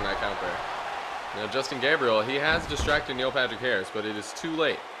starting that count there. Now, Justin Gabriel, he has distracted Neil Patrick Harris, but it is too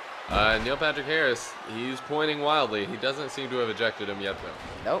late. Neil Patrick Harris, he's pointing wildly. He doesn't seem to have ejected him yet,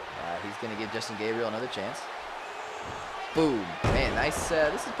 though. Nope, he's going to give Justin Gabriel another chance. Boom. Man, nice.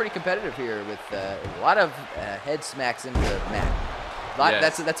 This is pretty competitive here with a lot of head smacks into the mat.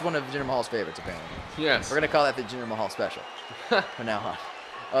 Yes. That's one of Jinder Mahal's favorites, apparently. Yes. We're going to call that the Jinder Mahal special from now on.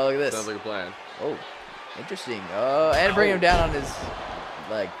 Oh, look at this. Sounds like a plan. Oh, interesting. Oh, and bring him down on his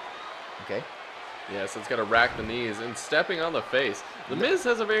leg. Okay. Yes, it's got to rack the knees and stepping on the face. The Miz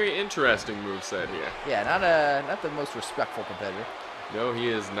has a very interesting moveset here. Yeah, not the most respectful competitor. No, he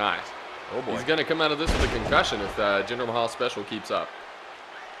is not. Oh, boy. He's going to come out of this with a concussion if Jinder Mahal's special keeps up.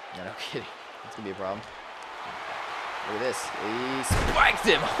 Yeah, no kidding. That's going to be a problem. Look at this. He spiked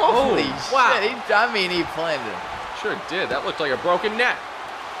him. Holy shit. Wow. He planned him. Sure did. That looked like a broken neck.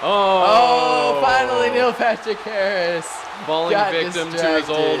 Oh, finally Neil Patrick Harris. Falling victim to his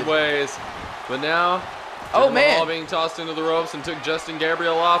old ways. But now, Jinder Mahal being tossed into the ropes and took Justin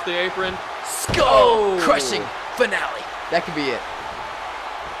Gabriel off the apron. Skull crushing finale. That could be it.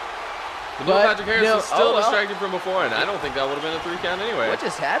 But Neil Patrick Harris is still distracted from before, and I don't think that would have been a 3 count anyway. What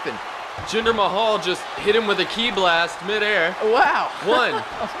just happened? Jinder Mahal just hit him with a key blast midair. Wow. One.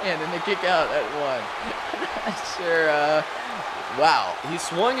 Oh, man, and they kick out at one. Sure, wow. He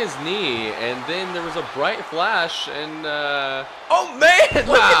swung his knee, and then there was a bright flash, and, oh, man,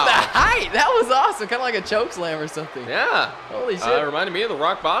 look at the height. That was awesome. Kind of like a choke slam or something. Yeah. Holy shit. Reminded me of the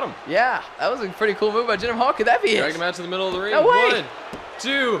rock bottom. Yeah, that was a pretty cool move by Jinder Mahal. Could that be it? Dragged him out to the middle of the ring. No way. 1,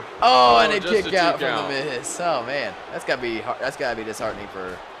 2. Oh, and a kick just a out 2 from count. the Miz. Oh, man. That's got to be disheartening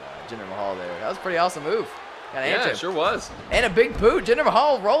for Jinder Mahal there. That was a pretty awesome move. Yeah, it sure was. And a big boot. Jinder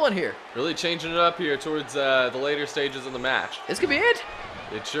Mahal rolling here. Really changing it up here towards the later stages of the match. This could be it.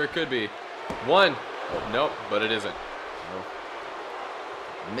 It sure could be. 1. Nope, but it isn't.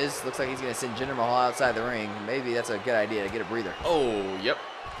 Miz looks like he's going to send Jinder Mahal outside the ring. Maybe that's a good idea to get a breather. Oh, yep.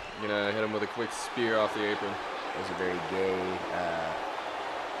 Gonna hit him with a quick spear off the apron. That was a very gay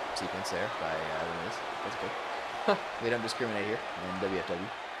sequence there by the Miz. That's good. We don't discriminate here in WFW.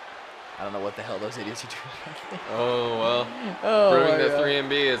 I don't know what the hell those idiots are doing. Oh, well. Proving that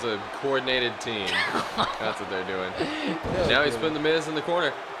 3MB is a coordinated team. That's what they're doing. Now he's putting the Miz in the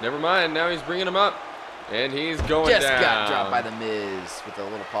corner. Never mind. Now he's bringing him up. And he's going Just down. got dropped by The Miz with a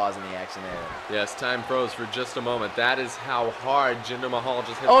little pause in the action there. Yes, time froze for just a moment. That is how hard Jinder Mahal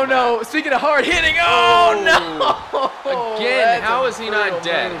just hit Oh the no, mat. speaking of hard hitting, oh no! Again, That's how a is he not brutal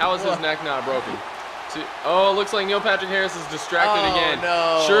dead? move. How is his neck not broken? Oh, looks like Neil Patrick Harris is distracted Oh, again.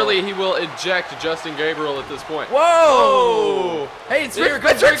 no. Surely he will eject Justin Gabriel at this point. Whoa! Hey, it's Here Ric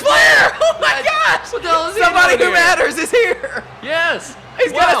comes Flair! Ric Flair! Oh my gosh! What the hell is he Somebody doing who here? matters is here! Yes!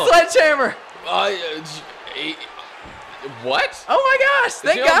 He's got a sledgehammer! What? Oh my gosh! Is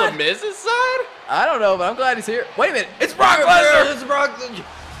Thank he God! on the Miz's side? I don't know, but I'm glad he's here. Wait a minute! It's Brock Lesnar! It's Brock Lesnar.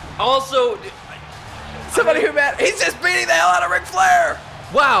 Also, Somebody who matters. He's just beating the hell out of Ric Flair!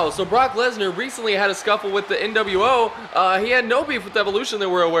 wow, so Brock Lesnar recently had a scuffle with the NWO. He had no beef with Evolution that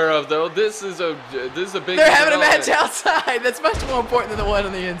we're aware of, though. This is a big. They're having a match development. outside. That's much more important than the one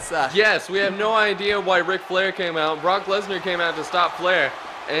on the inside. Yes, we have no idea why Ric Flair came out. Brock Lesnar came out to stop Flair,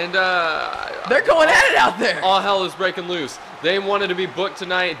 and They're going at it out there. all hell is breaking loose. They wanted to be booked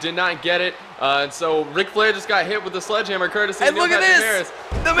tonight, did not get it, and so Ric Flair just got hit with the sledgehammer, courtesy And of Neil look at Patrick this. Harris.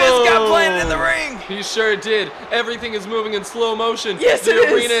 The Miz got Boom. planted in the ring. He sure did. Everything is moving in slow motion. Yes, the it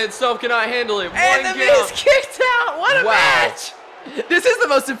is. arena itself cannot handle it. And One the Miz count. kicked out. What a Wow. match! This is the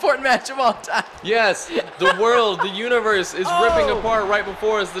most important match of all time. Yes, the world, the universe is ripping Oh. apart right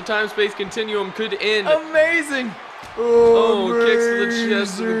before us. The time-space continuum could end. Amazing. Oh, kicks to the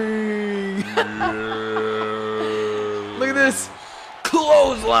chest. Look at this.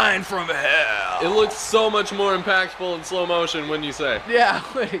 Clothesline from hell. It looks so much more impactful in slow motion, wouldn't you say? Yeah,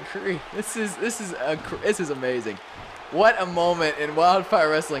 I would agree. This is amazing. What a moment in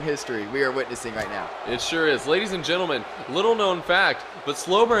WildFire Wrestling history we are witnessing right now. It sure is. Ladies and gentlemen, little known fact, but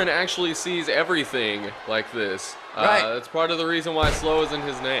Slowburn actually sees everything like this. Right. That's part of the reason why Slow is in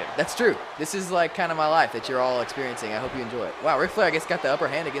his name. That's true. This is like kind of my life that you're all experiencing. I hope you enjoy it. Wow, Ric Flair I guess got the upper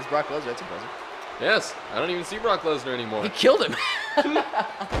hand against Brock Lesnar. That's impressive. Yes, I don't even see Brock Lesnar anymore. He killed him.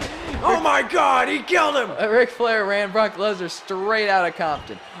 Oh my God, he killed him! Ric Flair ran Brock Lesnar straight out of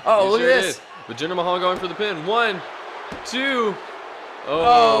Compton. Oh, He look sure at this. did. But Jinder Mahal going for the pin. 1, 2.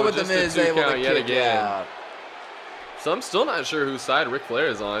 Oh, but the just a Miz 2 able to count yet kick again. out. So I'm still not sure whose side Ric Flair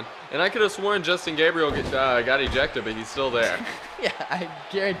is on. And I could have sworn Justin Gabriel got ejected, but he's still there. Yeah, I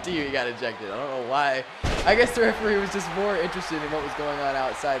guarantee you he got ejected. I don't know why. I guess the referee was just more interested in what was going on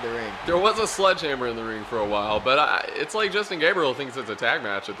outside the ring. There was a sledgehammer in the ring for a while, but it's like Justin Gabriel thinks it's a tag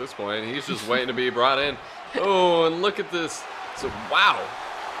match at this point. He's just waiting to be brought in. Oh, and look at this. So, wow.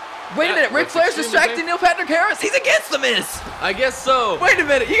 Wait a That minute, Ric looks Flair's extremely distracting Neil Patrick Harris. He's against the Miz. I guess so. Wait a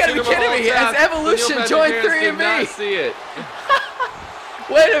minute, you gotta be Jinder kidding Mahal me. As tapped, but Neil Evolution Patrick joined Harris 3 did and not B. see it.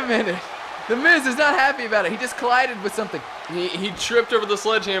 Wait a minute. The Miz is not happy about it. He just collided with something. He tripped over the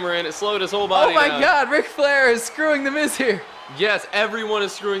sledgehammer and it slowed his whole body Oh my down. God, Ric Flair is screwing the Miz here. Yes, everyone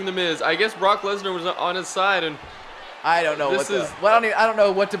is screwing the Miz. I guess Brock Lesnar was on his side, and I don't know This what the, is- well, I don't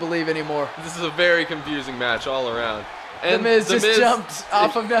know what to believe anymore. this is a very confusing match all around. And The Miz just jumped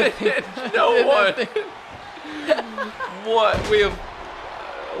off of nothing. No Did one. nothing. What? We have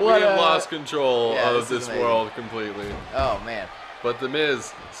What a- lost control Yeah, of this is this amazing. world completely. Oh man. But the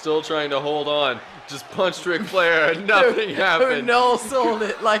Miz still trying to hold on. Just punched Ric Flair and nothing Who happened. no sold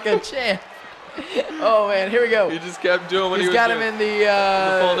it like a champ. Oh man, here we go. He just kept doing what He's he was got doing. him in the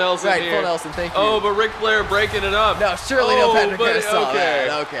full Nelson right, here. full Nelson. Thank you. Oh, but Ric Flair breaking it up. no, surely Oh, Neil Patrick but- Harris saw okay.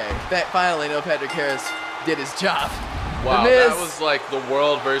 that. Okay, finally Neil Patrick Harris did his job. Wow, the Miz, that was like the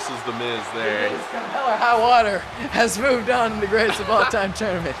world versus the Miz there. From Hell or High Water has moved on in the greatest of all time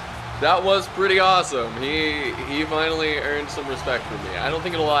tournament. That was pretty awesome. He finally earned some respect from me. I don't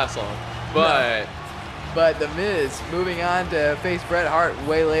think it'll last long, but But the Miz moving on to face Bret Hart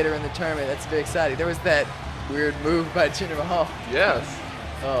way later in the tournament. That's very exciting. There was that weird move by Jinder Mahal. yes.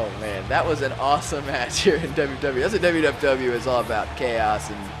 Oh man, that was an awesome match here in WWE. That's what WFW is all about: chaos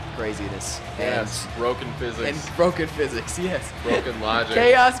and craziness Yes, broken physics, and broken physics. Yes, broken logic.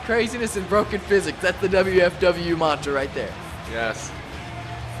 chaos, craziness, and broken physics. That's the WFW mantra right there. Yes.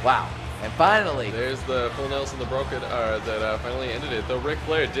 Wow. And finally, There's the full Nelson, the broken, that finally ended it. Though Ric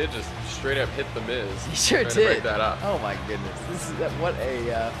Flair did just straight up hit the Miz. he sure trying to did. break that up. Oh my goodness, this is what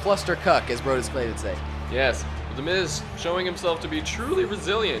a fluster cuck, as Brodus Clay would say. Yes, but the Miz showing himself to be truly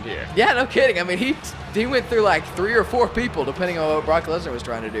resilient here. Yeah, no kidding. I mean, he went through like 3 or 4 people, depending on what Brock Lesnar was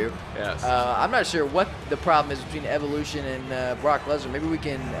trying to do. Yes. I'm not sure what the problem is between Evolution and Brock Lesnar. Maybe we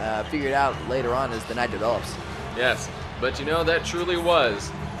can figure it out later on as the night develops. Yes, but you know, that truly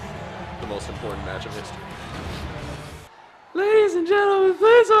was the most important match of history. Ladies and gentlemen,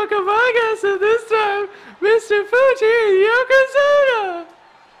 please welcome our guest at this time, Mr. Fuji Yokozuna.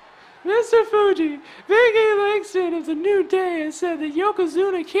 Mr. Fuji, Big E Langston of the New Day has said that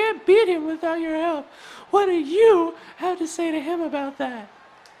Yokozuna can't beat him without your help. What do you have to say to him about that?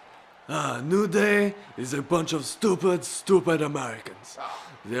 New Day is a bunch of stupid Americans.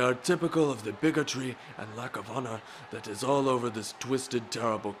 They are typical of the bigotry and lack of honor that is all over this twisted,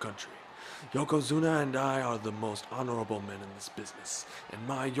 terrible country. Yokozuna and I are the most honorable men in this business, and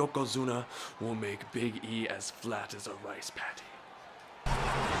my Yokozuna will make Big E as flat as a rice patty.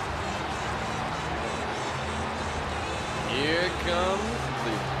 Here comes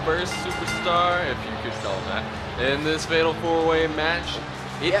the first superstar, if you could call him that, in this Fatal 4-Way match.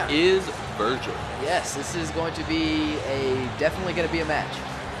 It is Virgil. Yes, this is going to be definitely going to be a match.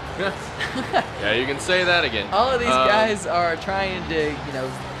 Yeah, you can say that again. All of these guys are trying to,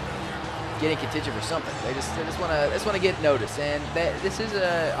 get in contention for something. They just want to get noticed, and this is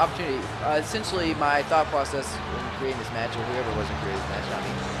an opportunity. Essentially, my thought process in creating this match, or whoever was in creating this match, not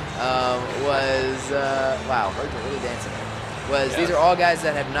me, was wow, Virgil really dancing. These are all guys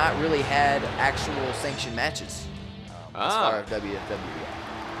that have not really had actual sanctioned matches as far as WWE.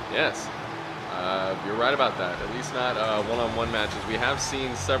 Yes. You're right about that. At least not one-on-one matches. We have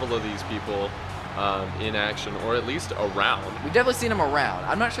seen several of these people in action, or at least around. We've definitely seen them around.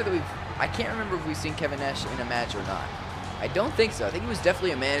 I'm not sure that I can't remember if we've seen Kevin Nash in a match or not. I don't think so. I think he was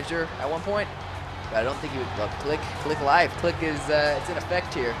definitely a manager at one point, but I don't think he would. Well, Click Live. Click is it's in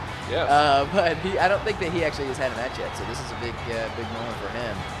effect here. Yeah. But I don't think that he actually has had a match yet. So this is a big moment for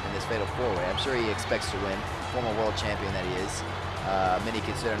him in this Fatal 4-Way. I'm sure he expects to win. Former world champion that he is. Many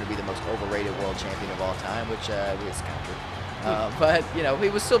consider him to be the most overrated world champion of all time, which is kind of true. But he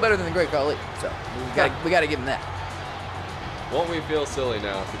was still better than the Great Khali, so we got to give him that. Won't we feel silly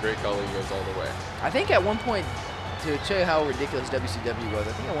now if the Great Khali goes all the way? I think at one point, to show you how ridiculous WCW was,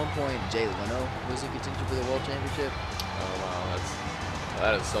 I think at one point Jay Leno was in contention for the world championship. Oh wow,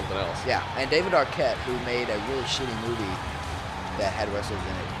 that is something else. Yeah, and David Arquette, who made a really shitty movie that had wrestlers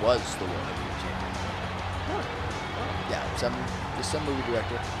in it, was the world heavyweight champion. Yeah, some movie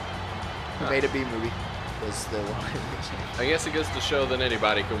director who made a B movie was the world heavyweight champion. I guess it goes to show that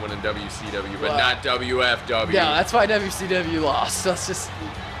anybody can win in WCW, but not WFW. Yeah, that's why WCW lost. Let's just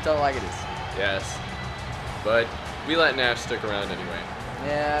tell it like it is. Yes, but we let Nash stick around anyway.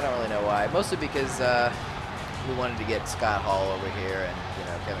 Yeah, I don't really know why. Mostly because we wanted to get Scott Hall over here, and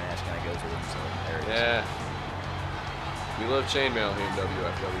Kevin Nash kind of goes with him. So there it is. Yeah, we love chainmail here in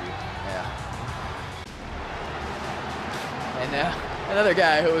WFW. Yeah. And now, another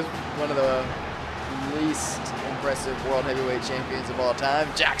guy who was one of the least impressive world heavyweight champions of all time,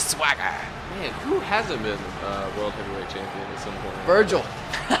 Jack Swagger. Man, who hasn't been world heavyweight champion at some point? Virgil.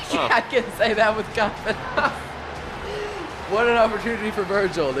 I can say that with confidence. What an opportunity for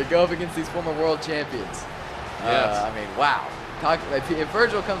Virgil to go up against these former world champions. Yes. I mean, wow. If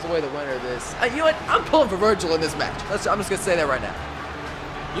Virgil comes away the winner of this, you know what? I'm pulling for Virgil in this match. I'm just going to say that right now.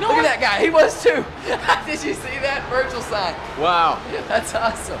 Look at that guy. He was too. Did you see that Virgil sign? Wow. That's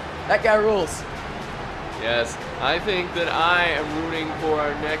awesome. That guy rules. Yes, I think that I am rooting for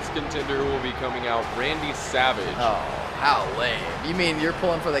our next contender who will be coming out, Randy Savage. Oh, how lame. You mean you're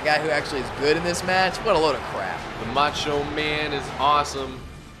pulling for the guy who actually is good in this match? What a load of crap. The Macho Man is awesome.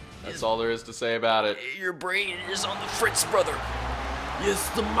 That's all there is to say about it. Your brain is on the fritz, brother. Yes,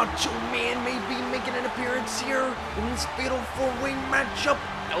 the Macho Man may be making an appearance here in this Fatal 4-Way matchup.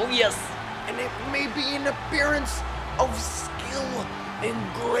 Oh, yes. And it may be an appearance of skill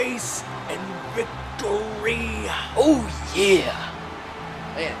and grace and victory. Oh, yeah.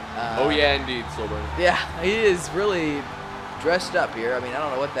 Man. Oh, yeah, indeed, Silver. Yeah, he is really dressed up here. I mean, I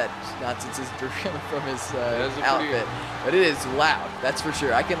don't know what that nonsense is coming from his outfit, but it is loud, that's for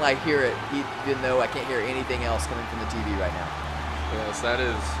sure. I can, hear it, even though I can't hear anything else coming from the TV right now. Yes, that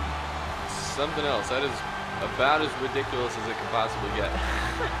is something else. That is about as ridiculous as it can possibly get.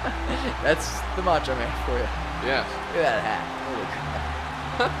 That's the Macho Man for you. Yes. Look at that hat. Holy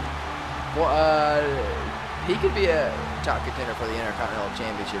crap. Well, he could be a top contender for the Intercontinental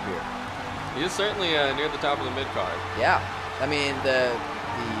Championship here. He is certainly near the top of the mid-card. Yeah. I mean, the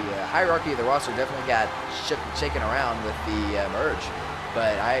hierarchy of the roster definitely got shaken around with the merge.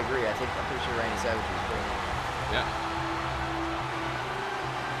 But I agree. I'm pretty sure Randy Savage was pretty good. Yeah.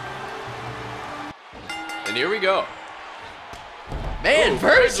 And here we go. Man, Ooh,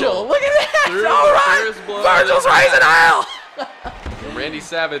 Virgil, look at that! Through All right, Virgil's raising hell! Randy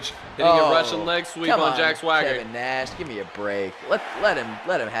Savage hitting a Russian leg sweep on Jack Swagger. Kevin Nash, give me a break. Let him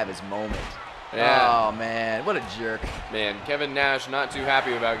have his moment. Yeah. Oh, man. What a jerk. Man, Kevin Nash not too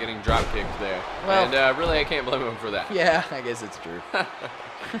happy about getting drop kicked there. Well- and really, I can't blame him for that. Yeah, I guess it's true.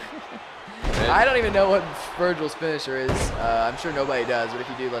 I don't even know what Virgil's finisher is. I'm sure nobody does, but if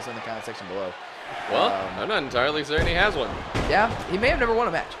you do, let us know in the comment section below. Well, I'm not entirely certain he has one. Yeah, he may have never won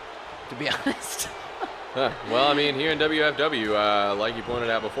a match, to be honest. Well, I mean, here in WFW, like you pointed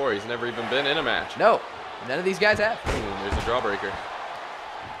out before, he's never even been in a match. No, none of these guys have. There's a jawbreaker.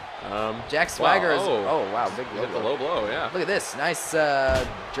 Jack Swagger is. Wow, Oh, wow, big He low hit the blow. low blow, yeah. Look at this. Nice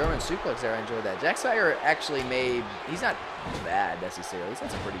German suplex there. I enjoyed that. Jack Swagger actually made. He's not bad necessarily. He's had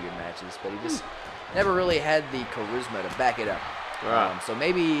some pretty good matches, but he just never really had the charisma to back it up. Right. So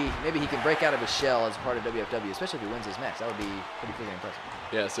maybe he can break out of his shell as a part of WFW, especially if he wins this match. That would be pretty freaking impressive.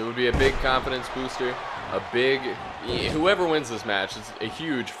 Yes, it would be a big confidence booster. Whoever wins this match is a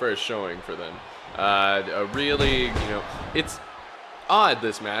huge first showing for them. A really, it's odd,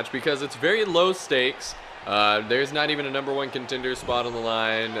 this match, because it's very low stakes. There's not even a #1 contender spot on the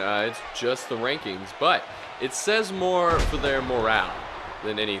line. It's just the rankings, but it says more for their morale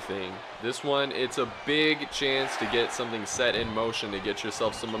than anything. This one, it's a big chance to get something set in motion, to get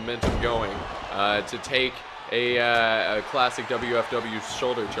yourself some momentum going, to take a classic WFW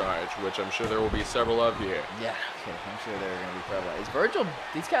shoulder charge, which I'm sure there will be several of here. Yeah, okay, I'm sure they're going to be prevalent. Is Virgil?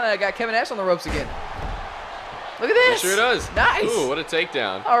 He's kind of got Kevin Nash on the ropes again. Look at this. It sure does. Nice. Ooh, what a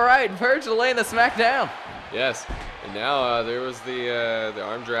takedown. All right, Virgil laying the smack down. Yes. And now there was the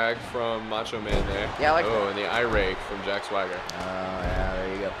arm drag from Macho Man there. Yeah, I like that. that. And the eye rake from Jack Swagger. Oh, yeah,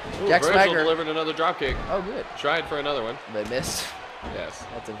 there you go. Ooh, Jack Virgil Swagger. delivered another dropkick. Oh, good. Tried for another one. They missed. Yes.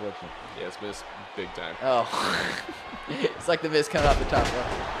 That's unfortunate. Yes, missed big time. Oh. It's like the miss coming off the top rope.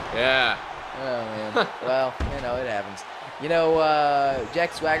 Yeah. Oh, man. Well, it happens.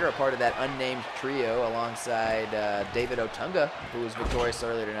 Jack Swagger, a part of that unnamed trio alongside David Otunga, who was victorious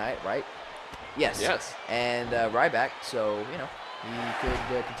earlier tonight, right? Yes. Yes. And Ryback, so, he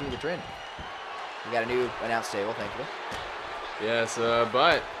could continue the trend. We got a new announce table, thankfully. Yes,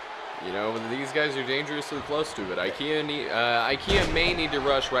 but these guys are dangerously close to it. IKEA may need to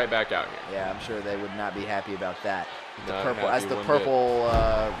rush right back out here. Yeah, I'm sure they would not be happy about that. The Not purple, happy as the one purple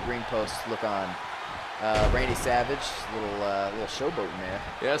ring posts look on. Randy Savage, little showboating there.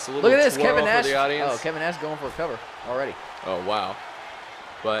 Yes, a little Look at this, twirl Kevin Nash. for the audience. Oh, Kevin Nash going for a cover already. Oh, wow.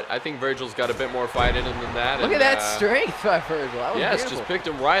 But I think Virgil's got a bit more fight in him than that. Look at that strength by Virgil. That was Yes, beautiful. just picked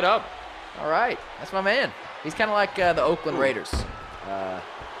him right up. All right, that's my man. He's kind of like the Oakland Raiders.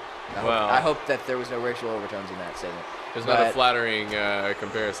 I hope that there was no racial overtones in that statement. There's not a flattering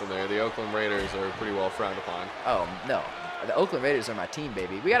comparison there. The Oakland Raiders are pretty well frowned upon. Oh, no. The Oakland Raiders are my team,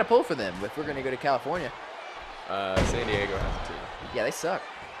 baby. We got to pull for them if we're going to go to California. San Diego has a team. Yeah, they suck.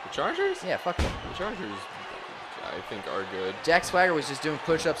 The Chargers? Yeah, fuck them. The Chargers, I think, are good. Jack Swagger was just doing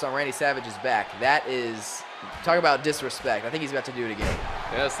push-ups on Randy Savage's back. That is, talk about disrespect. I think he's about to do it again.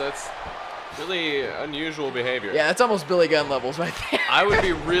 Yes, that's really unusual behavior. Yeah, that's almost Billy Gunn levels right there. I would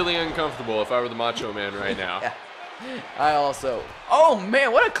be really uncomfortable if I were the Macho Man right now. Yeah. I also. Oh,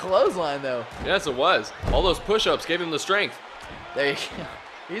 man, what a clothesline, though. Yes, it was. All those push-ups gave him the strength. There you go.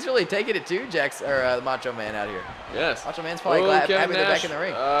 He's really taking it too, the Macho Man out here. Yes. Macho Man's probably happy Kevin they're Nash, back in the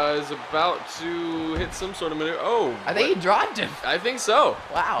ring. Is about to hit some sort of maneuver. Oh. I think he dropped him. I think so.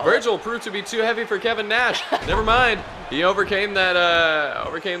 Wow. Virgil proved to be too heavy for Kevin Nash. Never mind. He overcame that. Hey,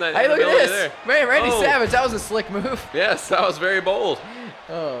 look at inability this. there. Man, Randy Oh. Savage, that was a slick move. Yes, that was very bold.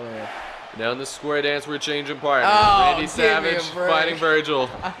 Oh, man. Now in the square dance, we're changing partners. Oh, Randy give me a Savage break. fighting Virgil.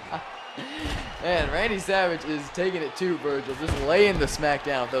 Man, Randy Savage is taking it too, Virgil. Just laying the smack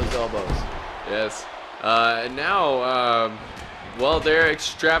down with those elbows. Yes. And now, they're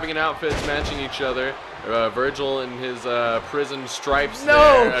extravagant outfits matching each other. Virgil in his prison stripes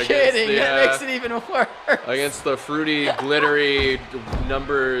No there kidding. against That makes it even worse. against the fruity, glittery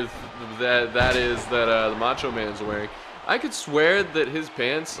numbers that the Macho Man's wearing. I could swear that his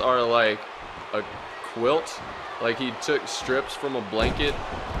pants are like a quilt. Like he took strips from a blanket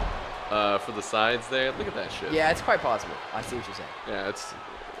for the sides there. Look at that shit. Yeah, it's quite possible. I see what you're saying. Yeah, it's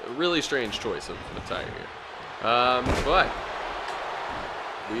a really strange choice of attire here. But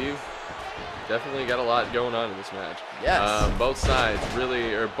we've definitely got a lot going on in this match. Yes. Both sides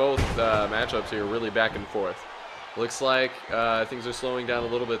both matchups here really back and forth. Looks like things are slowing down a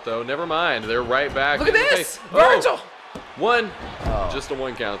little bit though. Never mind, they're right back. Look at in the this! face. Virgil! One. Oh. Just a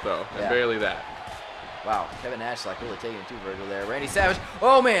one count though, and Yeah. barely that. Wow, Kevin Nash like really taking it to Virgil there. Randy Savage.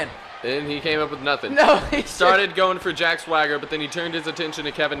 Oh, man. And he came up with nothing. No, he Started going for Jack Swagger, but then he turned his attention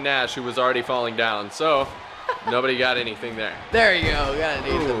to Kevin Nash, who was already falling down. So nobody got anything there. There you go. Got a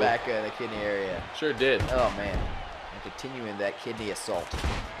knee to the Ooh. back of the kidney area. Sure did. Oh, man. And continuing that kidney assault.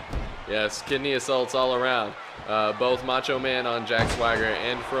 Yes, kidney assaults all around. Both Macho Man on Jack Swagger,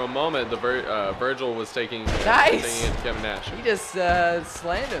 and for a moment, the Virgil was taking Nice. it to Kevin Nash. He just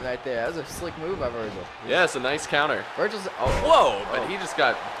slammed him right there. That was a slick move by Virgil. Yes, a nice counter. Virgil's. Whoa! But he just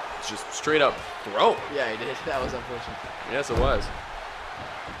got straight up thrown. Yeah, he did. That was unfortunate. Yes, it was.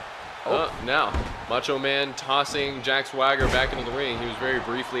 Now, Macho Man tossing Jack Swagger back into the ring. He was very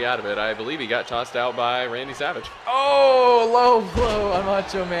briefly out of it. I believe he got tossed out by Randy Savage. Oh, low blow on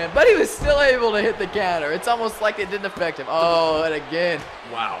Macho Man. But he was still able to hit the counter. It's almost like it didn't affect him. Oh, and again.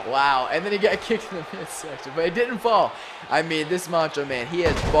 Wow. Wow. And then he got kicked in the midsection. But he didn't fall. I mean, this Macho Man, he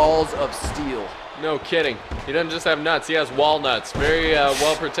has balls of steel. No kidding. He doesn't just have nuts. He has walnuts. Very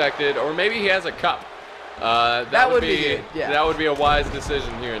well protected. Or maybe he has a cup. That would be good. Yeah. That would be a wise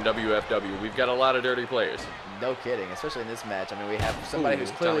decision here in WFW. We've got a lot of dirty players. No kidding, especially in this match. I mean, we have somebody who's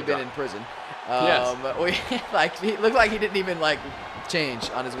clearly been in prison. Yes. He looked like he didn't even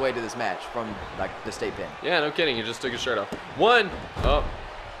change on his way to this match from the state pin. Yeah, no kidding. He just took his shirt off. One. Oh,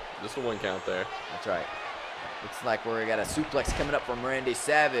 just a 1 count there. That's right. Looks like we got a suplex coming up from Randy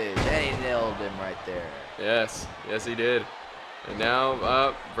Savage, and he nailed him right there. Yes, yes he did. And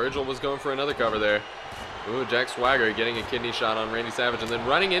now Virgil was going for another cover there. Ooh, Jack Swagger getting a kidney shot on Randy Savage and then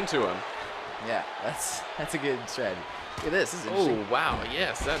running into him. Yeah, that's a good strategy. Look at this. This is interesting. Oh, wow.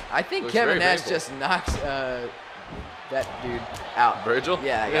 Yes. I think Kevin Nash just knocked that dude out. Virgil?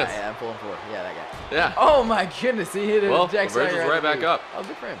 Yeah, that guy. Yeah, I'm pulling forward. Yeah, that guy. Yeah. Oh, my goodness. He hit well, Jack Swagger. Virgil's right back up. Oh,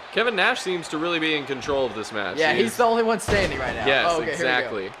 good for him. Kevin Nash seems to really be in control of this match. Yeah, he's the only one standing right now. Yes, okay,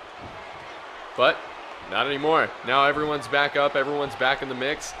 exactly. But not anymore. Now everyone's back up. Everyone's back in the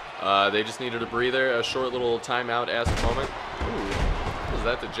mix. They just needed a breather, a short little timeout-esque moment. Ooh, what was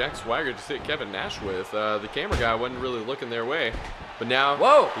that that Jack Swagger just hit Kevin Nash with? The camera guy wasn't really looking their way. But now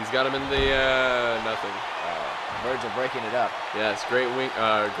he's got him in the nothing. Virgil breaking it up. Yes, great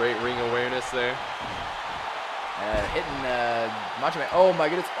ring awareness there. Hitting Macho Man. Oh my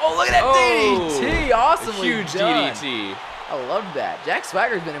goodness. Oh, look at that DDT. Awesomely huge done. DDT. I love that. Jack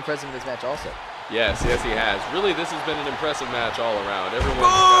Swagger's been impressive in this match also. Yes, yes he has. Really, this has been an impressive match all around. Everyone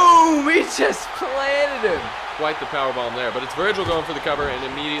boom! He just planted him. Quite the powerbomb there. But it's Virgil going for the cover and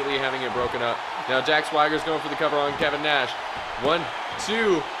immediately having it broken up. Now Jack Swagger's going for the cover on Kevin Nash. 1,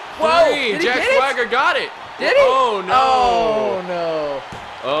 2, 3. Jack Swagger got it. Did he? Oh, no. Oh, no.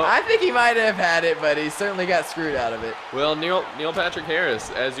 Oh. I think he might have had it, but he certainly got screwed out of it. Well, Neil Patrick Harris,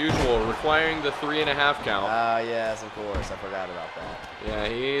 as usual, requiring the 3.5 count. Yes, of course. I forgot about that. Yeah,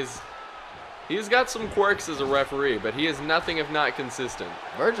 he's got some quirks as a referee, but he is nothing if not consistent.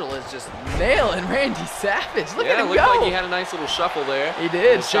 Virgil is just nailing Randy Savage. Look at him go. Yeah, looked like he had a nice little shuffle there. He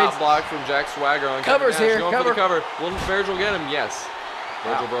did. A shot block from Jack Swagger on Covers Kevin Nash. here. Going for the cover. Will Virgil get him? Yes.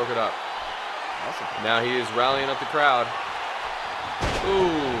 Virgil broke it up. Awesome. Now he is rallying up the crowd. Ooh.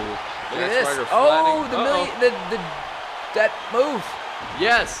 Look at this. Oh, that move.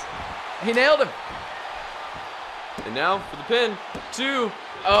 Yes. He nailed him. And now for the pin. 2.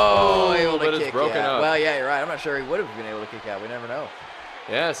 Oh, able to but kick it's broken out. up. Well, yeah, you're right. I'm not sure he would have been able to kick out. We never know.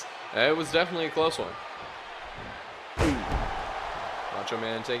 Yes, it was definitely a close one. Macho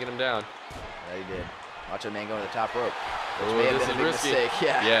Man taking him down. Yeah, he did. Macho Man going to the top rope. Which Oh, may have this been a is big risky. mistake.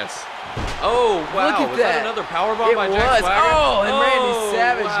 Yeah. Yes. Oh, wow. Look at was that. another powerbomb by It Jack was. Swagger? Oh, and Randy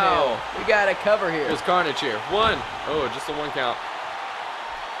Savage wow. nailed. We got a cover here. There's carnage here. 1. Oh, just a 1 count.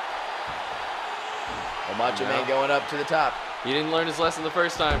 Well, Macho Man going up to the top. He didn't learn his lesson the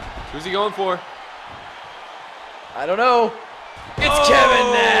first time. Who's he going for? I don't know. It's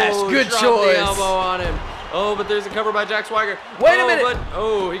Kevin Nash. Good dropped choice. The elbow on him. Oh, but there's a cover by Jack Swagger. Wait a minute.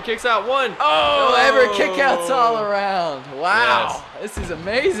 But, he kicks out 1. Oh, ever kickouts all around. Wow. Yes. This is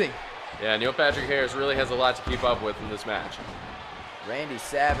amazing. Yeah, Neil Patrick Harris really has a lot to keep up with in this match. Randy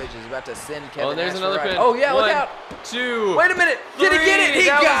Savage is about to send Kevin Oh, there's Nash another right. pin. Oh, yeah, 1, look out. 2. Wait a minute. Did he get it? He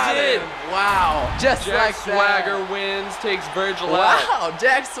That got was it. Wow. Just Jack like that. Swagger wins, takes Virgil out. Wow.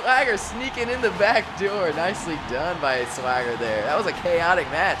 Jack Swagger sneaking in the back door. Nicely done by Swagger there. That was a chaotic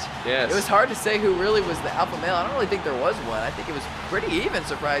match. Yes. It was hard to say who really was the alpha male. I don't really think there was one. I think it was pretty even,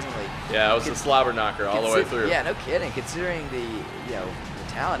 surprisingly. Yeah, it was a slobber knocker all the way through. Yeah, no kidding. Considering the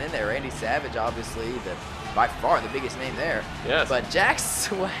talent in there, Randy Savage, obviously by far the biggest name there. Yes. But Jack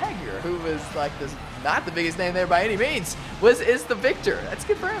Swagger, who was not the biggest name there by any means, is the victor. That's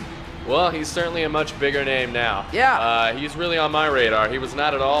good for him. Well, he's certainly a much bigger name now. Yeah. He's really on my radar. He was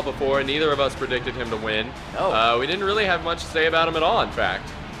not at all before. Neither of us predicted him to win. No. We didn't really have much to say about him at all, in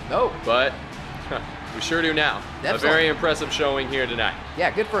fact. No. But we sure do now. Definitely. A very impressive showing here tonight. Yeah,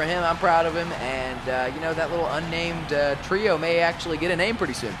 good for him. I'm proud of him. And, that little unnamed trio may actually get a name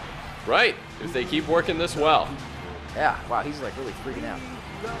pretty soon. Right, if they keep working this well. Yeah, wow, he's really freaking out.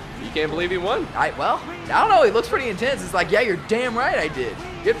 He can't believe he won. Well, I don't know. He looks pretty intense. It's like, yeah, you're damn right I did.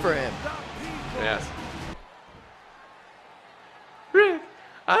 Good for him. Yes. Rick,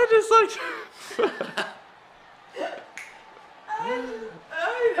 I just like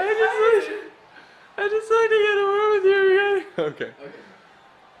I just like to get a word with you again. Okay.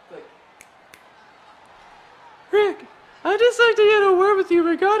 Rick, I'd just like to get a word with you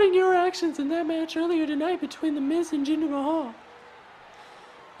regarding your actions in that match earlier tonight between The Miz and Jinder Mahal.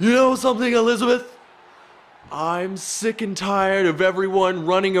 You know something, Elizabeth? I'm sick and tired of everyone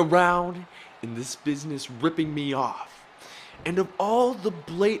running around in this business ripping me off. And of all the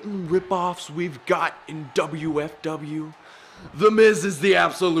blatant rip-offs we've got in WFW, The Miz is the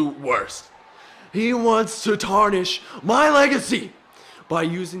absolute worst. He wants to tarnish my legacy by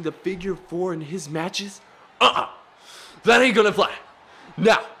using the figure 4 in his matches. That ain't gonna fly.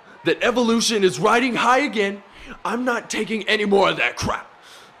 Now that Evolution is riding high again, I'm not taking any more of that crap.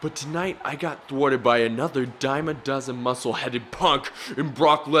 But tonight I got thwarted by another dime a dozen muscle-headed punk in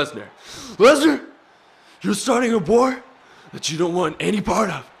Brock Lesnar. Lesnar, you're starting a war that you don't want any part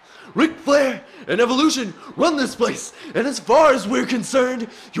of. Ric Flair and Evolution run this place, and as far as we're concerned,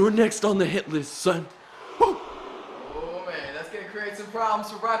 you're next on the hit list, son. Woo. Oh, man, that's going to create some problems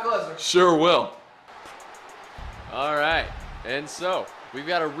for Brock Lesnar. Sure will. All right, and so we've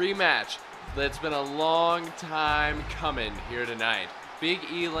got a rematch that's been a long time coming here tonight. Big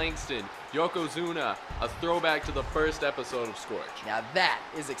E Langston, Yokozuna, a throwback to the first episode of Scorch. Now that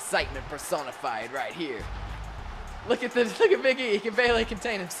is excitement personified right here. Look at Big E. He can barely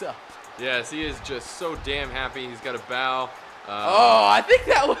contain himself. Yes, he is just so damn happy. He's got a bow. Oh, I think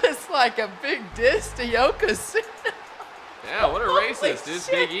that was like a big diss to Yokozuna. Yeah, what a racist is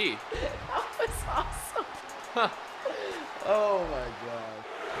shit. Big E. That was awesome. Huh. Oh my God.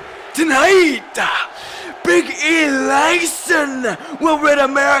 Tonight, Big E Langston will rid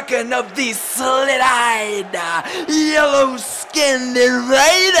America of these slit-eyed, yellow-skinned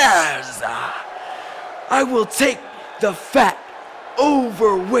invaders. I will take the fat,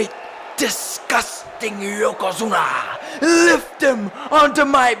 overweight, disgusting Yokozuna, lift him onto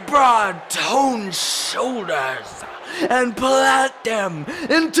my broad-toned shoulders, and plant him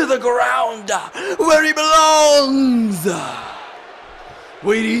into the ground where he belongs.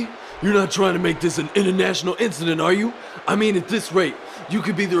 Waity, you're not trying to make this an international incident, are you? I mean, at this rate, you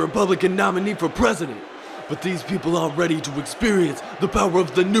could be the Republican nominee for president. But these people aren't ready to experience the power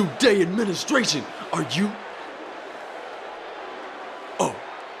of the New Day administration, are you? Oh,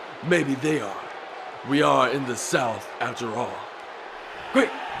 maybe they are. We are in the South, after all. Great,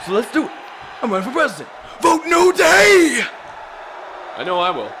 so let's do it. I'm running for president. Vote New Day! I know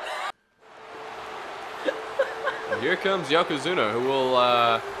I will. And here comes Yokozuna, who will,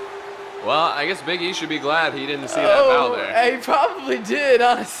 well, I guess Big E should be glad he didn't see that bow there. He probably did,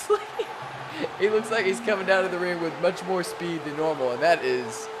 honestly. He looks like he's coming down to the ring with much more speed than normal, and that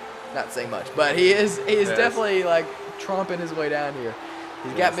is not saying much, but he is definitely like tromping his way down here.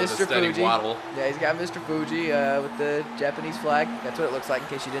 He's got Mr. Fuji. Waddle. Yeah, he's got Mr. Fuji with the Japanese flag. That's what it looks like, in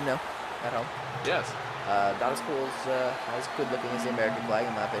case you didn't know at home. Yes. Not as cool as good looking as the American flag,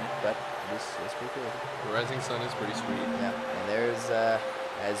 in my opinion, but it's pretty cool. The rising sun is pretty sweet. Yeah, and there's,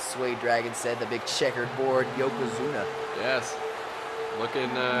 as Sway Dragon said, the big checkered board Yokozuna. Yes. Looking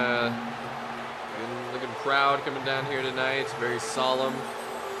proud coming down here tonight. It's very solemn.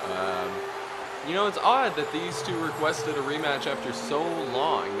 You know, it's odd that these two requested a rematch after so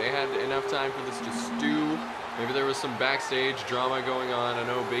long. They had enough time for this to stew. Maybe there was some backstage drama going on. I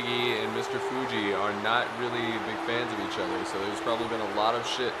know Big E and Mr. Fuji are not really big fans of each other, so there's probably been a lot of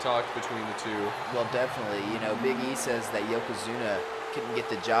shit talked between the two. Well, definitely. You know, Big E says that Yokozuna couldn't get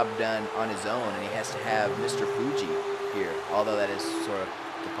the job done on his own, and he has to have Mr. Fuji here, although that is sort of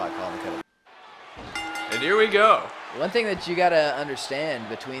the pot calling the kettle. And here we go. One thing that you gotta understand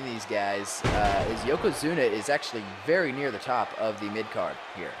between these guys is Yokozuna is actually very near the top of the mid card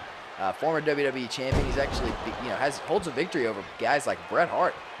here. Former WWE champion, he's actually holds a victory over guys like Bret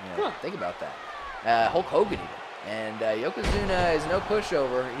Hart. You know, think about that. Hulk Hogan even. And Yokozuna is no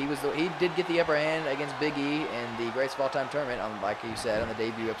pushover. He did get the upper hand against Big E in the Greatest of All Time tournament, like you said, on the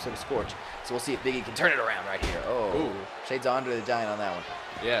debut episode of Scorch. So we'll see if Big E can turn it around right here. Oh, ooh. Shades of Andre the Giant on that one.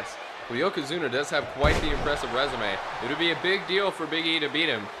 Yes. Well, Yokozuna does have quite the impressive resume. It would be a big deal for Big E to beat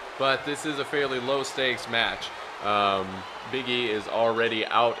him, but this is a fairly low-stakes match. Big E is already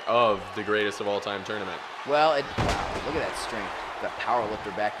out of the Greatest of All Time tournament. Well, wow, look at that strength. That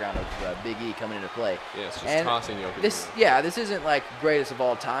powerlifter background of Big E coming into play. Yeah, it's just tossing Yokozuna. This isn't like Greatest of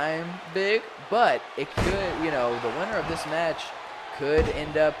All Time big, but it could, the winner of this match could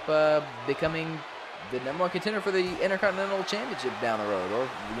end up becoming the #1 contender for the Intercontinental Championship down the road, or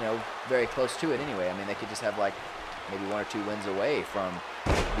very close to it anyway. I mean, they could just have like maybe 1 or 2 wins away from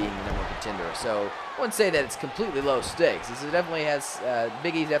being the #1 contender. So I wouldn't say that it's completely low stakes. This definitely has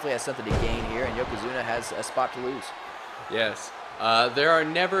Big E definitely has something to gain here, and Yokozuna has a spot to lose. Yes. There are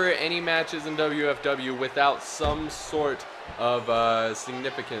never any matches in WFW without some sort of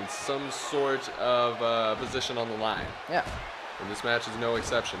significance, some sort of position on the line. Yeah. And this match is no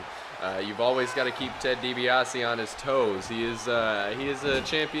exception. You've always got to keep Ted DiBiase on his toes. He is a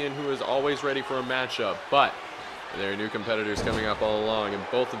champion who is always ready for a matchup, but there are new competitors coming up all along, and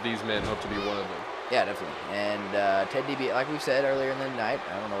both of these men hope to be one of them. Yeah, definitely. And Ted DiBiase, like we said earlier in the night,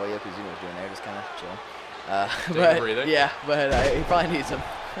 I don't know what Yokozuna was doing there, just kind of chilling. Take a breather. Yeah, but he probably needs him.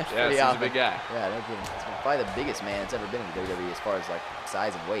 Yeah, he's a big guy. Yeah, no kidding. He's probably the biggest man that's ever been in WWE as far as like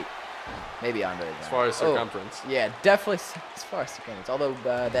size and weight. Maybe Andre. As far as circumference. Yeah, definitely as far as circumference. Although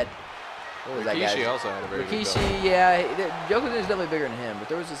what was that guy? Rikishi also had a very good Rikishi, build. yeah, Yokozuna's definitely bigger than him. But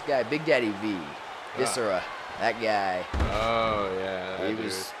there was this guy, Big Daddy V, Viscera. That guy. Oh yeah, He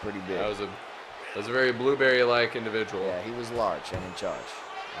was pretty big. That was a very blueberry-like individual. Yeah, he was large and in charge.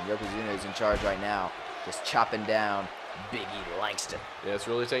 And Yokozuna is in charge right now, just chopping down Big E Langston. Yeah, it's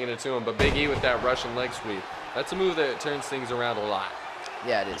really taking it to him. But Big E with that Russian leg sweep, that's a move that turns things around a lot.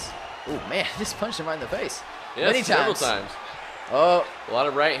 Yeah, it is. Oh man, just punched him right in the face. Yes, Many several times. times. Oh, A lot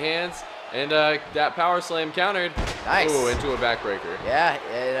of right hands, and that power slam countered. Nice. Ooh, into a backbreaker. yeah,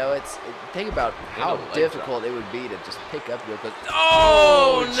 think about how a leg difficult it would be to just pick up Yokozuna.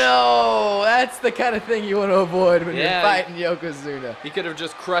 Oh, Oh no, that's the kind of thing you want to avoid when Yeah. you're fighting Yokozuna. He could have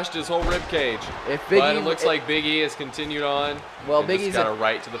just crushed his whole rib cage. If Big But E it looks like Big E has continued on. Well, and Big just E's got a- a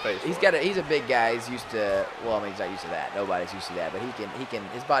right to the face. He's for it. he's a big guy. He's used to, well, I mean, he's not used to that. Nobody's used to that, but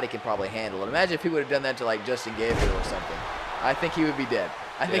his body can probably handle it. Imagine if he would have done that to like Justin Gabriel or something. I think he would be dead.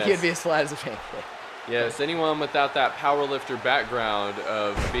 I think he Yes. would be as flat as a pancake. Yes, anyone without that powerlifter background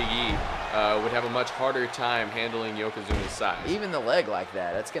of Big E would have a much harder time handling Yokozuna's size. Even the leg like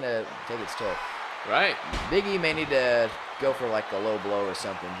that, that's going to take its toll. Right. Big E may need to go for like a low blow or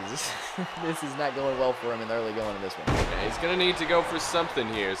something, because this is not going well for him in the early going of this one. Yeah, he's going to need to go for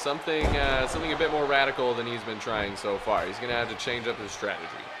something here, something a bit more radical than he's been trying so far. He's going to have to change up his strategy.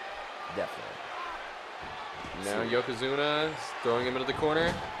 Definitely. Now Yokozuna is throwing him into the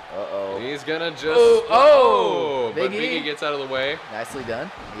corner. Uh-oh. He's going to just... Oh! But Big Big E E gets out of the way. Nicely done.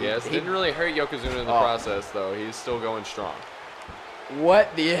 Yes, didn't really hurt Yokozuna in the Oh. process, though. He's still going strong.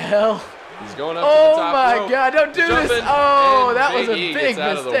 What the hell? He's going up to Oh the top my rope. God, don't do this. Jumping, Oh, and that was a Big E big gets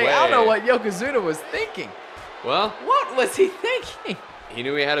out of the mistake. I don't know way. what Yokozuna was thinking. Well, What was he thinking? he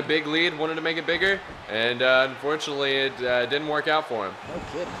knew he had a big lead, wanted to make it bigger, and unfortunately it didn't work out for him. No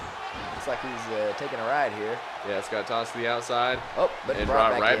kidding. Looks like he's taking a ride here. Yes, got tossed to the outside Oh, but and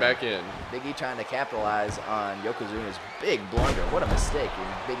brought brought right back in. Big E trying to capitalize on Yokozuna's big blunder. What a mistake. And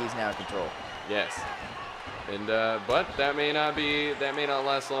Big E's now in control. Yes. And but that may not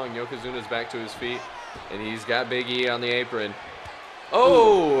last long. Yokozuna's back to his feet, and he's got Big E on the apron.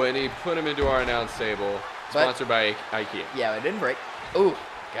 Oh, and he put him into our announce table, sponsored by IKEA. Yeah, it didn't break. Ooh,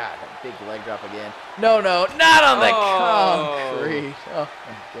 God, that big leg drop again. No, not on the Oh. concrete. Oh,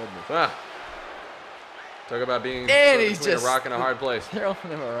 my goodness. Ah. Talk about being And he's between just a rock and a hard place. throwing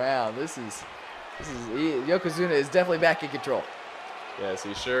him around. Yokozuna is definitely back in control. Yes,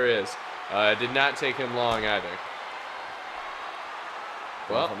 he sure is. Did not take him long either.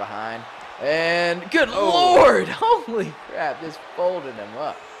 Well, Well, from behind. And good Oh. Lord, holy crap, just folded him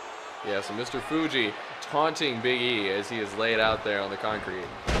up. yeah, so Mr. Fuji taunting Big E as he is laid out there on the concrete.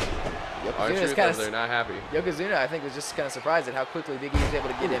 Yokozuna's R-Truth, they're not happy. Yokozuna, I think, was just kind of surprised at how quickly Big E was able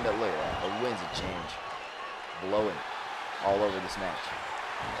to get him. But look at that, the winds of change, blowing all over this match.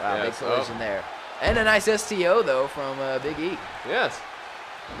 Wow, big Yes, collision there. And a nice STO though from Big E. Yes.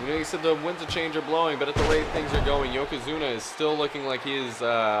 You know, you said the winds of change are blowing, but at the rate things are going, Yokozuna is still looking like he is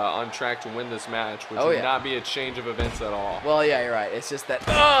on track to win this match, which Oh, would yeah. not be a change of events at all. Well, yeah, you're right. It's just that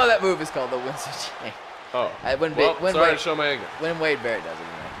that move is called the winds of change. Oh, When well, when sorry Wade- to show my ignorance. When Wade Barrett does it,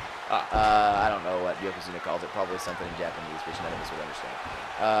 anyway. Ah. I don't know what Yokozuna calls it. Probably something in Japanese, which none of us would understand.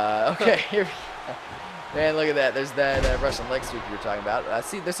 Okay, here we go. Man, look at that. There's that Russian leg sweep you were talking about. I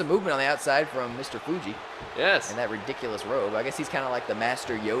see there's some movement on the outside from Mr. Fuji Yes. in that ridiculous robe. I guess he's kind of like the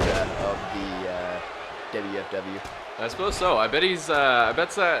Master Yoda of the WFW. I suppose so. I bet he's. I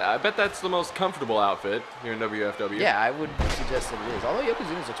bet that's the most comfortable outfit here in WFW. Yeah, I would suggest that it is. Although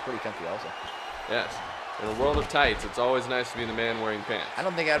Yokozuna's looks pretty comfy also. Yes. In a world of tights, it's always nice to be the man wearing pants. I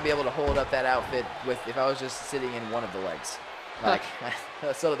don't think I'd be able to hold up that outfit if I was just sitting in one of the legs. Like,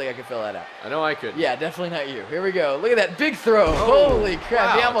 I still don't think I can fill that out. I know I could. Yeah, definitely not you. Here we go. Look at that big throw. Oh, Holy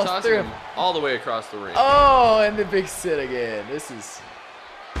crap. wow, He almost tossing threw him. all the way across the ring. Oh, and the big sit again. This is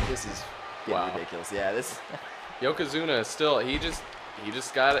getting Wow. ridiculous. Yeah, this. Yokozuna still, he just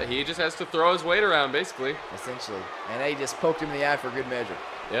has to throw his weight around, basically. Essentially. And he just poked him in the eye for good measure.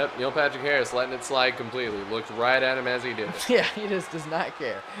 Yep, Neil Patrick Harris letting it slide completely. Looked right at him as he did it. Yeah, he just does not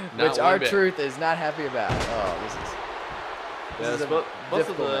care. Not which one bit. R-Truth is not happy about. Oh, this is a Both of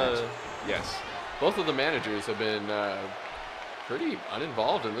difficult match. both of the managers have been pretty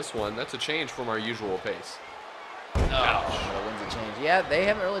uninvolved in this one. That's a change from our usual pace. Oh, wins a change. Yeah, they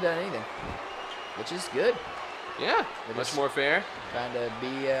haven't really done anything, which is good. Yeah, They're much just more fair. Trying to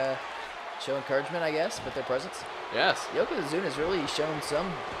be show encouragement, I guess, with their presence. Yes. Yokozuna's really shown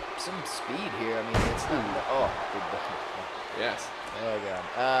some speed here. I mean, it's not. Oh, big bump. Yes. Oh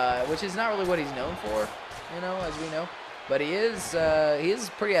god. Which is not really what he's known for, you know, as we know. But he is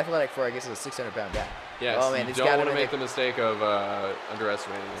pretty athletic for, I guess, a 600-pound guy. Yes. Oh man, you he's don't got want him to in make the mistake of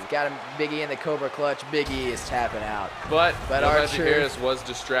underestimating him. Got him, Big E in the Cobra Clutch. Big E is tapping out. But Neil Patrick R-Truth, Harris was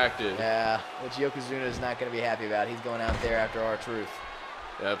distracted. yeah, which Yokozuna is not going to be happy about. He's going out there after R-Truth.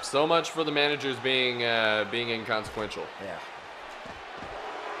 Yep. So much for the managers being inconsequential. Yeah.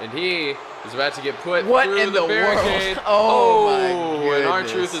 And he is about to get put What through in the the barricade. world? Oh, my And goodness.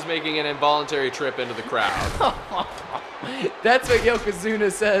 R-Truth is making an involuntary trip into the crowd. That's what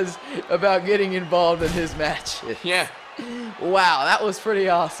Yokozuna says about getting involved in his matches. Yeah. Wow, that was pretty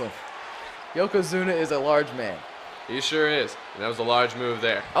awesome. Yokozuna is a large man. He sure is. And that was a large move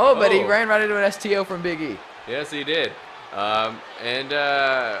there. Oh, but he ran right into an STO from Big E. Yes, he did. And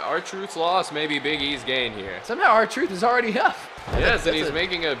R-Truth's loss may be Big E's gain here. Somehow R-Truth is already up. Yes, and That's he's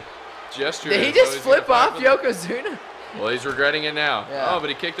making a gesture. Did he as though just he's gonna flip fight off for the- Yokozuna? Well, he's regretting it now. Yeah. Oh, but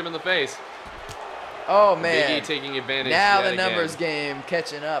he kicked him in the face. Oh, man. Big E taking advantage Now yet the numbers again. game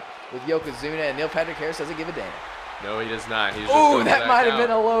catching up with Yokozuna, and Neil Patrick Harris doesn't give a damn. No, he does not. He's just Oh, going that back might have out.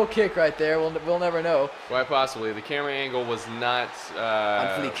 been a low kick right there. We'll never know. Quite possibly. The camera angle was not On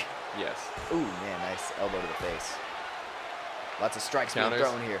fleek. Yes. Ooh, man, nice elbow to the face. Lots of strikes being Counters.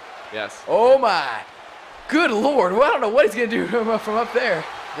 thrown here. Yes. Oh, my. Good Lord. Well, I don't know what he's going to do from up there.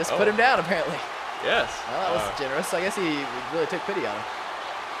 Just put Oh. him down, apparently. Yes. Well, that was generous. I guess he really took pity on him.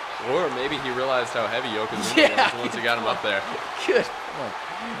 Or maybe he realized how heavy Yokozuna Yeah. was once he got him up there. Good.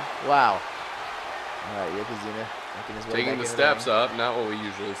 Wow. All right, Yokozuna making his way Taking back the into steps ring. up, not what we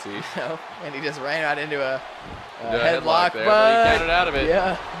usually see. No, and he just ran out into a Yeah, headlock, there, but he counted out of it.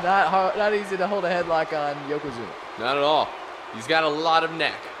 Yeah, not hard, not easy to hold a headlock on Yokozuna. Not at all. He's got a lot of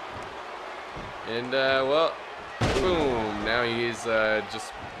neck. And, well, boom. Now he's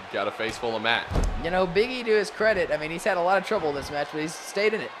just got a face full of mat. You know, Big E, to his credit, I mean, he's had a lot of trouble in this match, but he's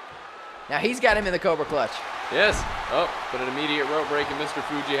stayed in it. Now he's got him in the Cobra Clutch. Yes. Oh, but an immediate rope break, and Mr.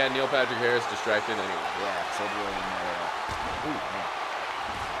 Fuji had Neil Patrick Harris distracted anyway. Yeah, so it really didn't matter at all. Ooh, man.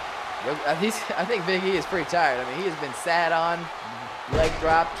 I think Big E is pretty tired. I mean, he has been sat on, leg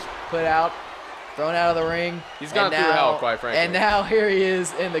dropped, put out, thrown out of the ring. He's gone and through now- hell, quite frankly. And now here he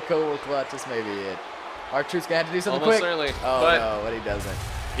is in the Cobra Clutch. This may be it. R-Truth's going to have to do something Almost quick. certainly, Oh, but- no, but he doesn't.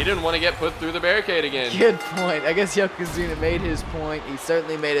 He didn't want to get put through the barricade again. Good point. I guess Yokozuna made his point. He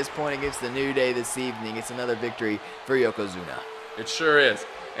certainly made his point against the New Day this evening. It's another victory for Yokozuna. It sure is.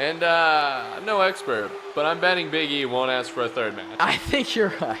 And I'm no expert, but I'm betting Big E won't ask for a third match. I think you're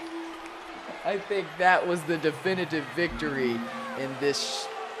right. I think that was the definitive victory in this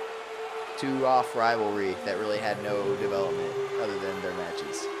two-off rivalry that really had no development other than their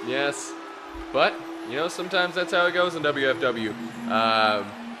matches. Yes, but, you know, sometimes that's how it goes in WFW.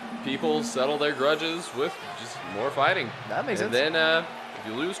 People settle their grudges with just more fighting. That makes and sense. then if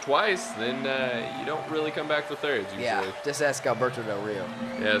you lose twice, then you don't really come back for thirds usually. Yeah, just ask Alberto Del Rio.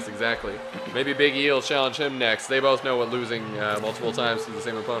 Yes, exactly. Maybe Big E will challenge him next. They both know what losing multiple times to the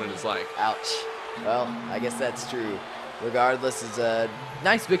same opponent is like. Ouch. Well, I guess that's true. Regardless, it's a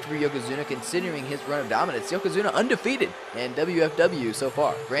nice victory for Yokozuna considering his run of dominance. Yokozuna undefeated in WFW so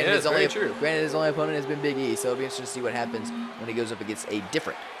far. Granted, Yeah, it's very true. Granted, his only opponent has been Big E, so it'll be interesting to see what happens when he goes up against a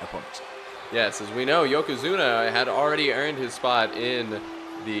different opponent. Yes, as we know, Yokozuna had already earned his spot in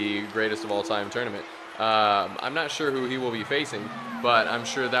the greatest of all time tournament. I'm not sure who he will be facing, but I'm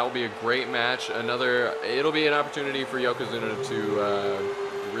sure that will be a great match. It'll be an opportunity for Yokozuna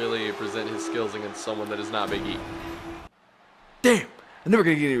to really present his skills against someone that is not Big E. Damn, I'm never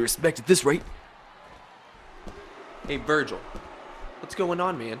gonna get any respect at this rate. Hey, Virgil, what's going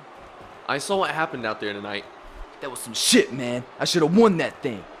on, man? I saw what happened out there tonight. That was some shit, man. I should have won that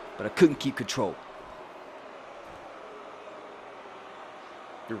thing, but I couldn't keep control.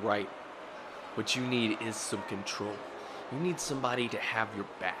 You're right. What you need is some control. You need somebody to have your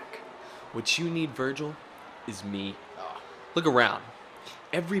back. What you need, Virgil, is me. Look around.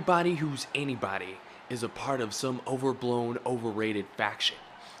 Everybody who's anybody is a part of some overblown, overrated faction.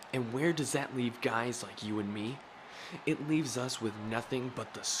 And where does that leave guys like you and me? It leaves us with nothing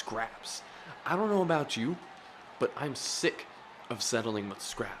but the scraps. I don't know about you, but I'm sick of settling with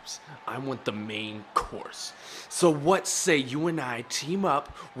scraps. I want the main course. So what say you and I team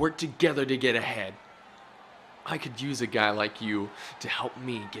up, work together to get ahead? I could use a guy like you to help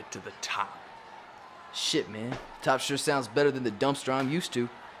me get to the top. Shit, man. Top sure sounds better than the dumpster I'm used to.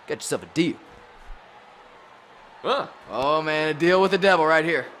 Got yourself a deal. Huh. Oh, man, a deal with the devil right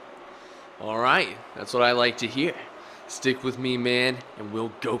here. All right, that's what I like to hear. Stick with me, man, and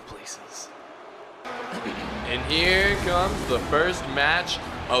we'll go places. And here comes the first match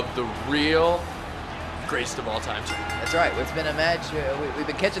of the real greatest of all time. That's right. It's been a match. We've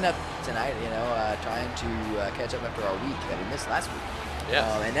been catching up tonight, trying to catch up after our week that we missed last week.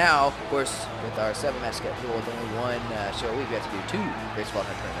 Yeah. And now, of course, with our 7-match schedule, with only one show a week, we have to do 2 greatest of all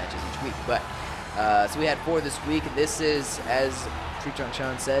time tournament matches each week. But so we had 4 this week, and this is, as Tree Trunk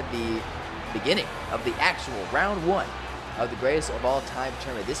Sean said, the beginning of the actual round 1 of the greatest of all time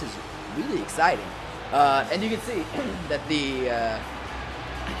tournament. This is really exciting, and you can see that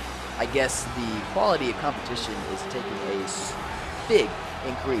I guess the quality of competition is taking a big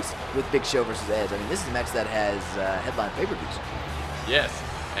increase with Big Show versus Edge. I mean, this is a match that has headline pay-per-views. Yes,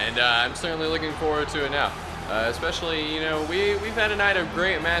 and I'm certainly looking forward to it now. Especially, we've had a night of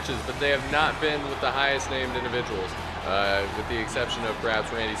great matches, but they have not been with the highest named individuals, with the exception of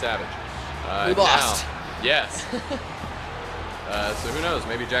perhaps Randy Savage. We lost. Now, yes. So who knows?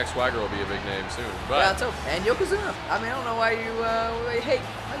 Maybe Jack Swagger will be a big name soon. But Yeah, let's hope. And Yokozuna. I mean, I don't know why you hate.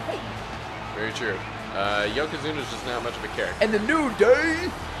 very true. Yokozuna's just not much of a character. And the New Day.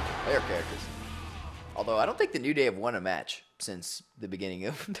 They're characters. Although I don't think the New Day have won a match since the beginning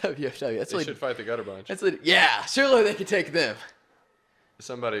of WFW. That's They should fight the Gutter Bunch. yeah, surely they could take them.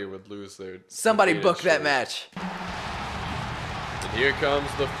 Somebody would lose their... Somebody defeated book that streak. match. And here comes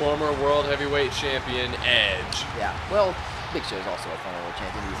the former World Heavyweight Champion, Edge. Yeah, well, Big Show is also a former world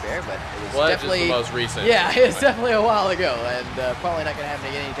champion, to be fair, but it was Well, Edge definitely is the most recent. Yeah, it's definitely a while ago, and probably not going to happen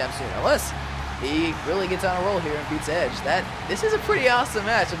again anytime soon, unless he really gets on a roll here and beats Edge. This is a pretty awesome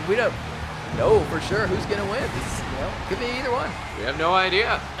match, and we don't know for sure who's going to win. This, could be either one. We have no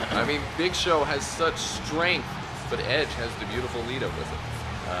idea. I mean, Big Show has such strength, but Edge has the beautiful lead up with it.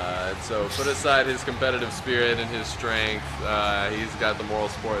 So put aside his competitive spirit and his strength, he's got the moral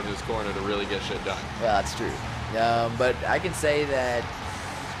support in his corner to really get shit done. Yeah, that's true. But I can say that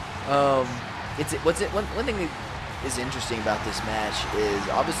one thing that is interesting about this match is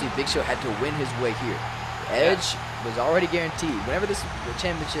obviously Big Show had to win his way here. Edge was already guaranteed. Whenever this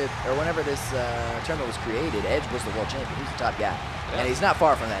championship or whenever this tournament was created, Edge was the world champion. He was the top guy, and he's not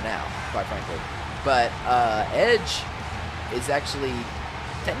far from that now, quite frankly. But Edge is actually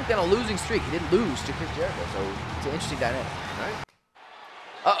technically on a losing streak. He did lose to Chris Jericho, so it's an interesting dynamic. Right.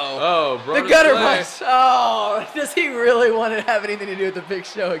 Uh-oh. Oh, The Gutter Bunch. Oh, does he really want to have anything to do with the Big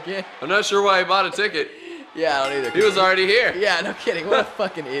Show again? I'm not sure why he bought a ticket. Yeah, I don't either. He was already here. Yeah, no kidding. What a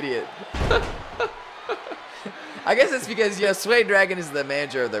fucking idiot. I guess it's because, Suede Dragon is the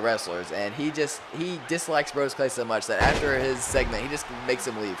manager of the wrestlers, and he dislikes Brodus Clay so much that after his segment, he just makes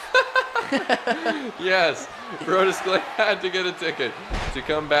him leave. Yes, Brodus Clay had to get a ticket to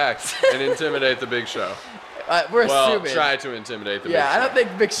come back and intimidate the Big Show. We're Well, assuming. try to intimidate the Big Show. Yeah, I don't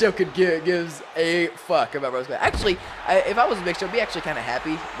think Big Show could gives a fuck about Brodus Clay. Actually, if I was a Big Show, I'd be actually kind of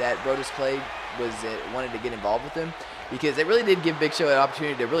happy that Brodus Clay wanted to get involved with him, because it really did give Big Show an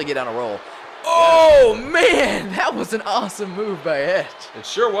opportunity to really get on a roll. Oh, man, that was an awesome move by Edge. It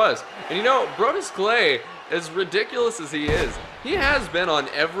sure was. And Brodus Clay, as ridiculous as he is, he has been on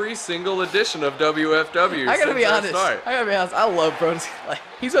every single edition of WFW. I gotta be since honest. their start. I love Brodus Clay.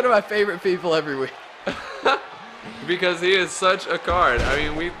 He's one of my favorite people every week. Because he is such a card. I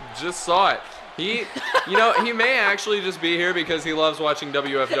mean, we just saw it. He may actually just be here because he loves watching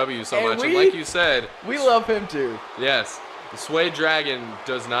WFW so much. And like you said, we love him too. Yes. The Suede Dragon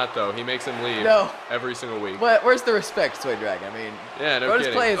does not, though. He makes him leave every single week. But where's the respect, Suede Dragon? I mean, yeah, no Brodus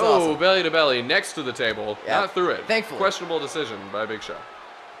kidding. Clay is oh, awesome. belly to belly, next to the table, not through it. Thankfully. Questionable decision by Big Show.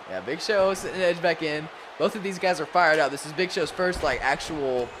 Yeah, Big Show sitting Edge back in. Both of these guys are fired up. This is Big Show's first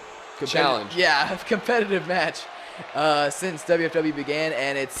actual challenge. Yeah, competitive match since WFW began,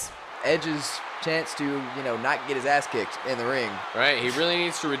 and it's Edge's chance to not get his ass kicked in the ring. Right, he really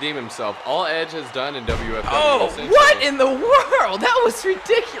needs to redeem himself. All Edge has done in WFW. Oh, what in the world? That was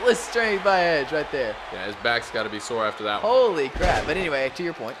ridiculous strength by Edge right there. Yeah, his back's got to be sore after that one. Holy crap! But anyway, to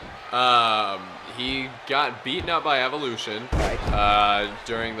your point. he got beaten up by Evolution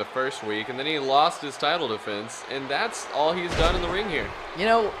during the first week, and then he lost his title defense, and that's all he's done in the ring here. You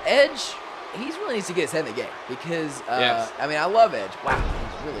know, Edge, he's really needs to get his head in the game because, Yes. I mean, I love Edge. Wow,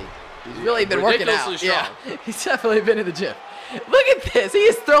 he's really been working out. Ridiculously Yeah, strong. he's definitely been in the gym. Look at this. He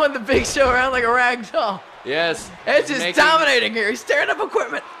is throwing the Big Show around like a rag doll. Yes. Edge is dominating here. He's tearing up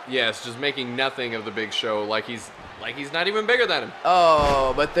equipment. Yes, just making nothing of the Big Show, like he's not even bigger than him.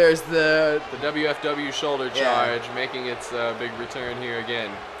 Oh, but there's the The WFW shoulder charge making its big return here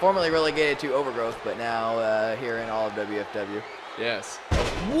again. formerly relegated to Overgrowth, but now here in all of WFW. Yes.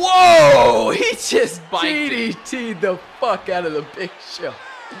 Whoa! He just Spiked it. DDT'd the fuck out of the Big Show.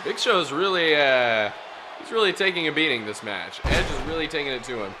 Big Show's really he's really taking a beating this match. Edge is really taking it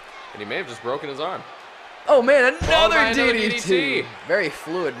to him, and he may have just broken his arm. Oh man, Followed by another another DDT. DDT. Very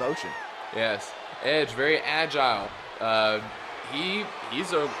fluid motion. Yes, Edge, very agile.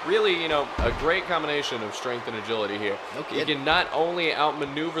 He's a really, a great combination of strength and agility here. No He kidding. can not only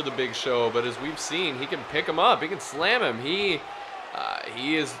outmaneuver the Big Show, but as we've seen, he can pick him up. He can slam him. He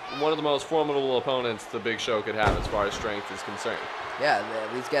is one of the most formidable opponents the Big Show could have as far as strength is concerned. Yeah,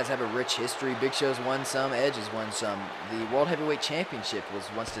 these guys have a rich history. Big Show's won some, Edge has won some. The World Heavyweight Championship was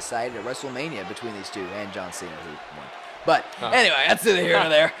once decided at WrestleMania between these two and John Cena, who won. But anyway, that's neither here nor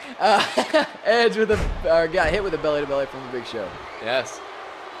there. Edge got hit with a belly-to-belly from the Big Show. Yes.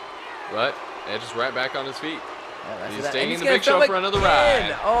 But Edge is right back on his feet. Yeah, that's He's it. taking And the gonna Big Show throw for another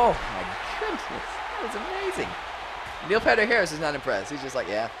again. ride. Oh my goodness, that was amazing. Neil Patrick Harris is not impressed. He's just like,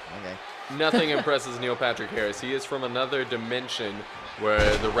 yeah, okay. Nothing impresses Neil Patrick Harris. He is from another dimension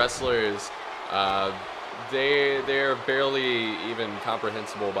where the wrestlers, they're barely even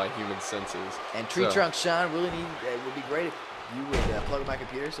comprehensible by human senses. And Tree So- Trunk Sean really it would be great if you would plug in my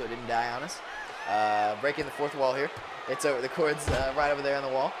computer so it didn't die on us. Breaking the fourth wall here. It's over. The cord's right over there on the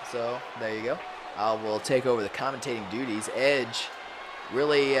wall. So there you go. I will take over the commentating duties. Edge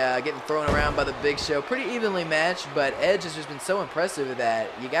really getting thrown around by the Big Show. Pretty evenly matched, but Edge has just been so impressive that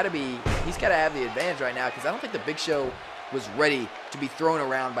he's got to have the advantage right now because I don't think the Big Show was ready to be thrown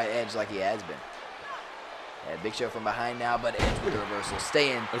around by Edge like he has been. Yeah, Big Show from behind now, but Edge with a reversal,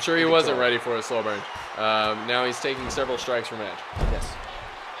 staying. I'm sure he wasn't ready for a slow burn. Now he's taking several strikes from Edge. Yes.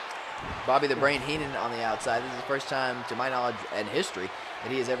 Bobby the Brain Heenan on the outside. This is the first time, to my knowledge and history,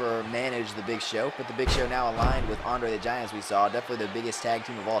 that he has ever managed the Big Show. But the Big Show now aligned with Andre the Giant, as we saw. Definitely the biggest tag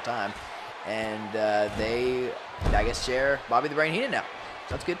team of all time. And they, I guess, share Bobby the Brain Heenan now.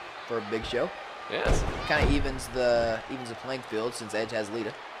 That's good for a Big Show. Yes. Kind of evens the playing field since Edge has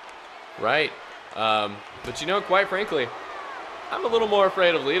Lita. Right. But quite frankly, I'm a little more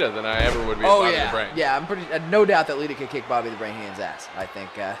afraid of Lita than I ever would be of Bobby the Brain. Yeah, I'm pretty. No doubt that Lita could kick Bobby the Brain Heenan's ass. I think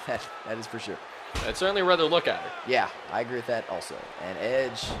that is for sure. I'd certainly rather look at her. Yeah, I agree with that also. And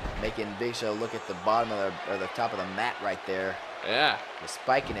Edge making Big Show look at the bottom of the top of the mat right there. Yeah. The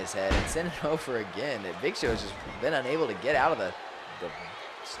spike in his head and send it over again. And Big Show has just been unable to get out of the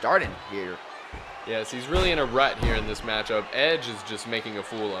starting here. Yes, he's really in a rut here in this matchup. Edge is just making a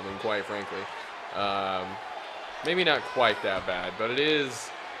fool of him, quite frankly. Maybe not quite that bad, but it is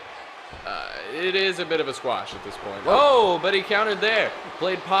a bit of a squash at this point. Oh, but he countered there.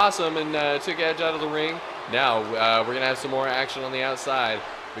 Played possum and took Edge out of the ring. Now we're going to have some more action on the outside.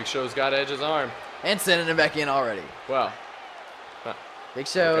 Big Show's got Edge's arm. And sending him back in already. Well. Big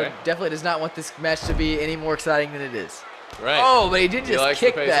Show Okay. definitely does not want this match to be any more exciting than it is. Right. Oh, but he did He just likes the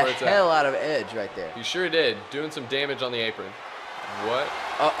kick the pace where it's at. hell out of Edge right there. He sure did. Doing some damage on the apron. What?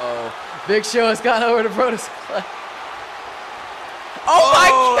 Uh-oh. Big Show has gone over to Brodus Clay. Oh, my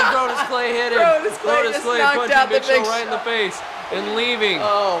God! Brodus Clay hit him. Brodus Clay just knocked punching out the Big Show Big right in the Show. face and leaving.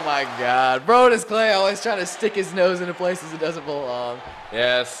 Oh, my God. Brodus Clay always trying to stick his nose into places it doesn't belong.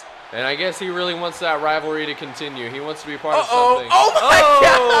 Yes. And I guess he really wants that rivalry to continue. He wants to be part of something. Oh, my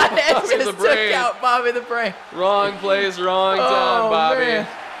God! Edge Bobby just the took Brain. out Bobby the Brain. Wrong place, wrong time, Bobby. Man.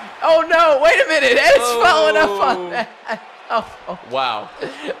 Oh, no. Wait a minute. Edge following up on that. Oh. Wow.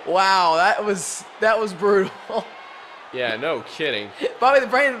 Wow, that was brutal. Yeah, no kidding. Bobby the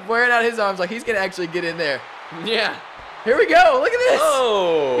Brain wearing out his arms like he's going to actually get in there. Yeah. Here we go. Look at this.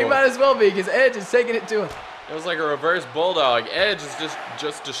 Oh. He might as well be because Edge is taking it to him. It was like a reverse bulldog. Edge is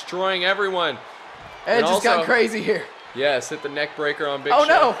just destroying everyone. Edge has also- gone crazy here. Yes, hit the neck breaker on Big Oh, Show.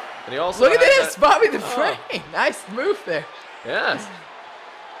 no. And he also Look at had this. that- Bobby the Oh. Brain. Nice move there. Yes.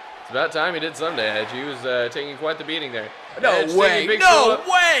 It's about time he did someday, Edge. He was taking quite the beating there. No Edge way. taking Big Show No up.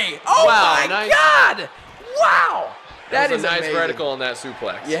 way. Oh, Wow, my nice. God. Wow. That That was is a nice amazing. vertical on that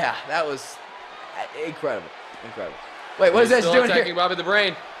suplex. Yeah, that was incredible. Incredible. Wait, what is He's Edge still doing attacking here? Bobby the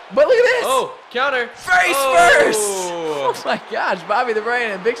Brain. But look at this. Oh, counter. Face Oh. first. Oh, my gosh. Bobby the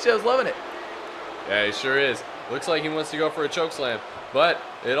Brain and Big Show's loving it. Yeah, he sure is. Looks like he wants to go for a chokeslam, but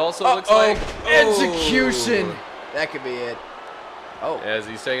it also looks like execution. That could be it. Oh, as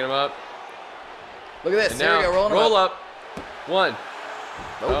he's taking him up. Look at this. And There we now, go. Rolling roll up. up. One.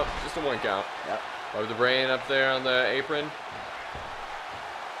 Nope. Oh, just a 1 count. Yep. Over the brain up there on the apron.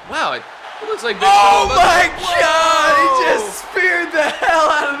 Wow, it looks like Big Oh Show. my God! He Whoa! just speared the hell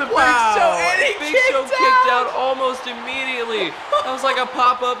out of the Big Show, and he Big kicked Show out. kicked out almost immediately. That was like a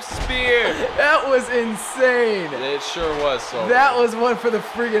pop-up spear. That was insane. It sure was. So That was one for the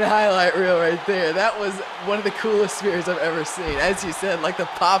freaking highlight reel right there. That was one of the coolest spears I've ever seen. As you said, like the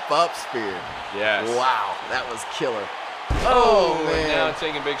pop-up spear. Yes. Wow, that was killer. Oh, Oh, and now man.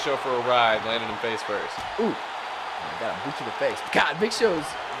 taking Big Show for a ride, landing him face first. Ooh. I got a boot to the face. God, Big Show's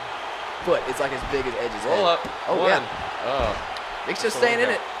foot is like as big as Edge's Roll head. up. Oh, One. yeah. Oh. Big Show's staying in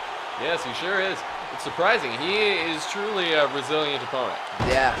it. Yes, he sure is. It's surprising. He is truly a resilient opponent.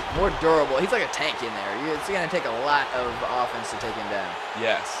 Yeah, more durable. He's like a tank in there. It's going to take a lot of offense to take him down.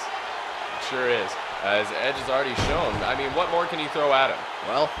 Yes, it sure is. As Edge has already shown. I mean, what more can he throw at him?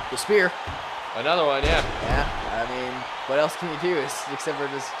 Well, the spear. Another one, yeah. Yeah, I mean, what else can you do except for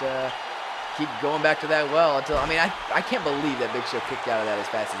just keep going back to that well until, I mean, I can't believe that Big Show kicked out of that as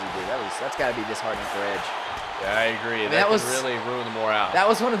fast as he did. That's got to be disheartening for Edge. Yeah, I agree. mean, that that could was- really ruin the morale. That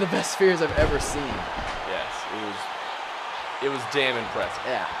was one of the best spears I've ever seen. Yes, it was damn impressive.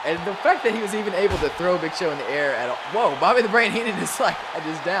 Yeah, and the fact that he was even able to throw Big Show in the air at all. Whoa, Bobby the Brain Heenan is like,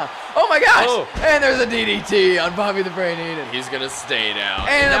 just down. Oh my gosh! Oh. And there's a DDT on Bobby the Brain Heenan. He's gonna stay down.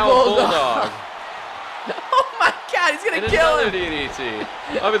 And a now bulldog. Oh my God, he's gonna And kill another him.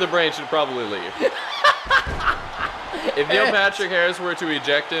 DDT. Bobby the Brain should probably leave. If Neil Patrick Harris were to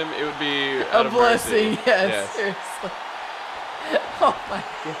eject him, it would be out A of blessing, mercy. yes. Seriously. Oh my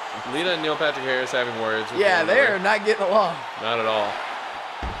God. Lita and Neil Patrick Harris having words. With Yeah, one they're another. not getting along. Not at all.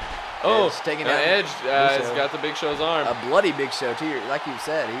 Oh, Edge taking down Edge Big has Show. got the Big Show's arm. A bloody Big Show too. Like you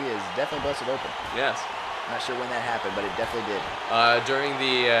said, he is definitely busted open. Yes. Not sure when that happened, but it definitely did. During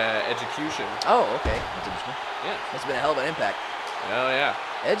the execution. Oh, okay. That's interesting. Yeah. Must have been a hell of an impact. Oh, yeah.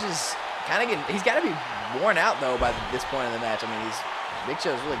 Edge is kind of getting. He's got to be worn out though by this point in the match. I mean, Big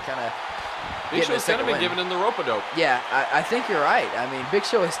Show's really kind of. Big Show's kind of been giving him the rope-a-dope. Yeah, I think you're right. I mean, Big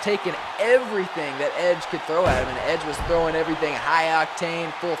Show has taken everything that Edge could throw at him, and Edge was throwing everything high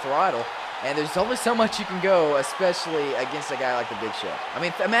octane, full throttle. And there's only so much you can go, especially against a guy like the Big Show. I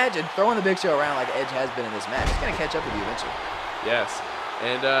mean, imagine throwing the Big Show around like Edge has been in this match. He's going to catch up with you eventually. Yes.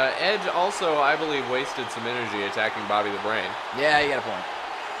 And Edge also, I believe, wasted some energy attacking Bobby the Brain. Yeah, you got a point.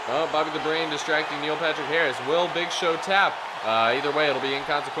 Oh, Bobby the Brain distracting Neil Patrick Harris. Will Big Show tap? Either way, it'll be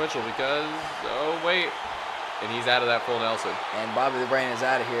inconsequential because, oh, wait. And he's out of that full Nelson. And Bobby the Brain is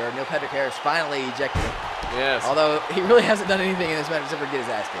out of here. Neil Patrick Harris finally ejected him. Yes. Although he really hasn't done anything in this match except for get his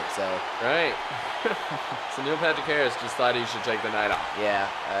ass kicked, so. Right. So Neil Patrick Harris just thought he should take the night off. Yeah,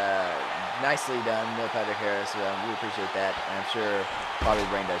 nicely done, Neil Patrick Harris. We appreciate that, and I'm sure Bobby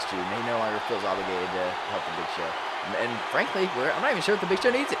the Brain does too. And he no longer feels obligated to help the Big Show. And frankly, I'm not even sure if the Big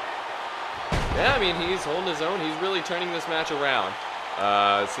Show needs it. Yeah, I mean, he's holding his own. He's really turning this match around.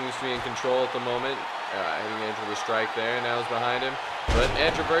 Seems to be in control at the moment. Heading into the strike there. Now he's behind him. But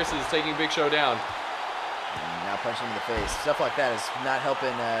Edge reverses, taking Big Show down. And now punching him in the face. Stuff like that is not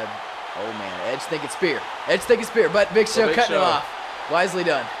helping. Oh man, Edge thinking spear. Edge thinking spear, but Big Show Big cutting him Show. off. Wisely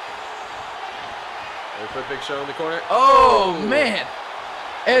done. They put Big Show in the corner. Oh man,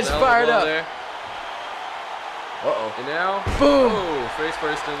 Edge Another fired blow up. there. Uh-oh. And now, Boom. oh, face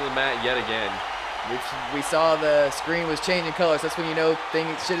first into the mat yet again. We saw the screen was changing colors. That's when you know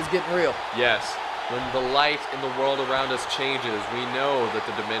shit is getting real. Yes, when the light in the world around us changes, we know that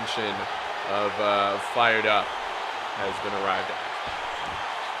the dimension of fired up has been arrived at.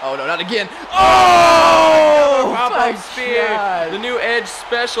 Oh no, not again. Oh! Pop-up my spear, God. the new Edge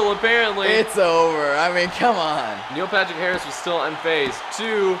special apparently. It's over. I mean, come on. Neil Patrick Harris was still unfazed.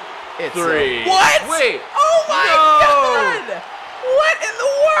 2, It's 3. What? Wait. Oh my No! God! What in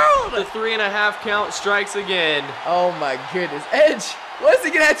the The world? 3.5 count strikes again. Oh my goodness, Edge. What's he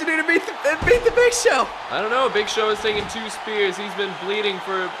gonna have to do to beat the Big Show? I don't know. Big Show has taken 2 spears. He's been bleeding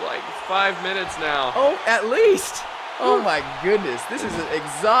for like 5 minutes now. Oh, at least. Oh my goodness, this is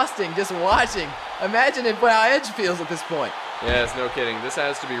exhausting just watching. Imagine how Edge feels at this point. Yes, no kidding. This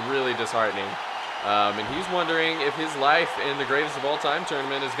has to be really disheartening. And he's wondering if his life in the greatest of all time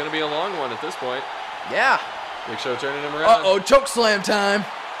tournament is going to be a long one at this point. Yeah. Big Show turning him around. Uh-oh, choke slam time.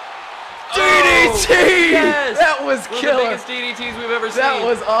 Oh, DDT! yes! That was One killer. of the biggest DDTs we've ever seen. That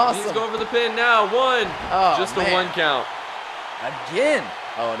was awesome. He's going for the pin now. 1. Oh, Just man. a 1 count. Again.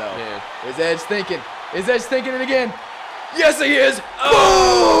 Oh no. Man. Is Edge thinking? Is Edge thinking it again? Yes, he is.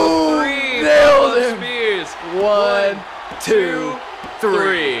 Oh, 3. Nailed pop-up him. spears. 1, 2, 3.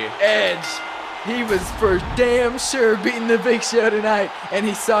 3. Edge. He was for damn sure beating the Big Show tonight, and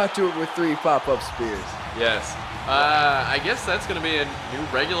he saw to it with 3 pop-up spears. Yes. I guess that's going to be a new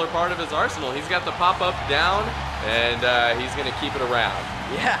regular part of his arsenal. He's got the pop-up down, and he's going to keep it around.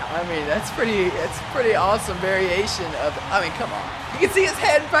 Yeah, I mean, that's pretty awesome variation of, I mean, come on. You can see his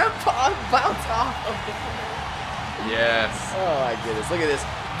head bounce off of the... Yes. Oh my goodness, look at this.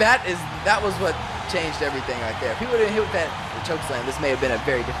 That was what changed everything right there. If he would have hit with that chokeslam, this may have been a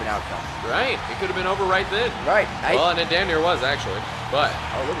very different outcome. Right. It could have been over right then. Right. Well, and it damn near was, actually. But...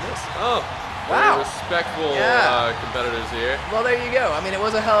 Oh, look at this. Oh. Wow. Very respectful competitors here. Well, there you go. I mean, it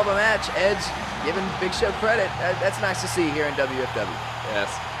was a hell of a match. Edge giving Big Show credit. That's nice to see here in WFW.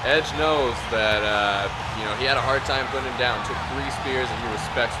 Yes. Edge knows that, he had a hard time putting him down. Took 3 spears, and he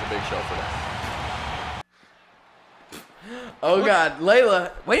respects the Big Show for that. Oh, God.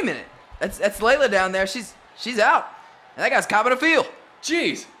 Layla. Wait a minute. That's Layla down there. She's out. And that guy's copping a feel.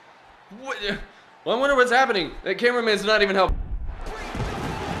 Jeez. What? Well, I wonder what's happening. That cameraman's not even helping.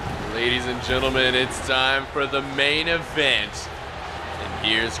 Ladies and gentlemen, it's time for the main event. And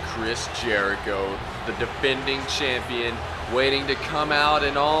here's Chris Jericho, the defending champion, waiting to come out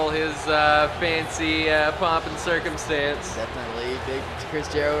in all his fancy pomp and circumstance. Definitely big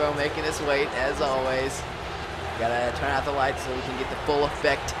Chris Jericho making his weight, as always. Gotta turn out the lights so we can get the full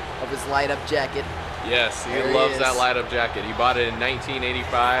effect of his light-up jacket. Yes, he loves that light-up jacket. He bought it in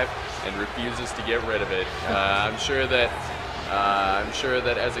 1985 and refuses to get rid of it. I'm sure that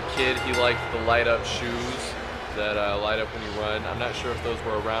as a kid he liked the light-up shoes that light up when you run. I'm not sure if those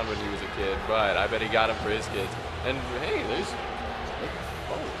were around when he was a kid, but I bet he got them for his kids. And hey, there's...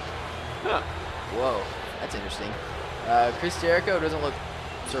 Huh. Whoa, that's interesting. Chris Jericho doesn't look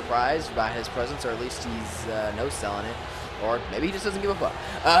surprised by his presence, or at least he's no-selling it. Or maybe he just doesn't give a fuck.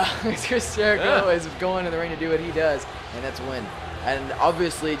 Chris Jericho is going in the ring to do what he does, and that's win. And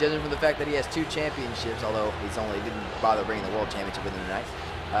obviously, judging from the fact that he has 2 championships, although he didn't bother bringing the World Championship with him tonight,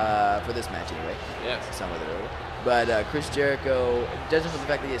 for this match anyway. Yes. Some of it earlier. But Chris Jericho, judging from the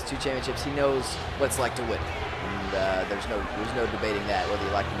fact that he has 2 championships, he knows what it's like to win. And there's no debating that, whether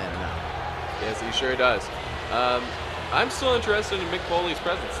you like the man or not. Yes, he sure does. I'm still interested in Mick Foley's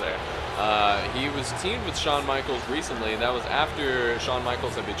presence there. He was teamed with Shawn Michaels recently, and that was after Shawn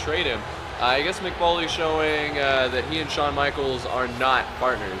Michaels had betrayed him. I guess Mick Foley's showing that he and Shawn Michaels are not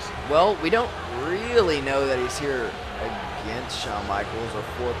partners. Well, we don't really know that he's here against Shawn Michaels or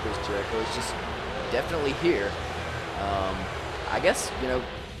for Chris Jericho. He's just definitely here. I guess,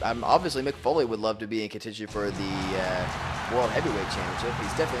 obviously Mick Foley would love to be in contention for the World Heavyweight Championship.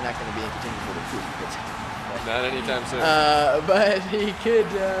 He's definitely not going to be in contention for the Cruiserweight. Not anytime soon. But he could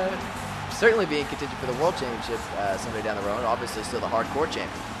certainly be in contention for the World Championship someday down the road. Obviously still the hardcore champion.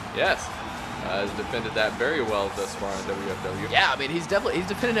 Yes. Has defended that very well thus far in WFW. Yeah, I mean, he's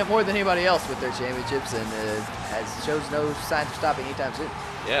defended it more than anybody else with their championships, and shows no signs of stopping anytime soon.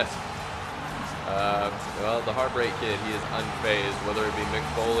 Yes. Well, the Heartbreak Kid, he is unfazed, whether it be Mick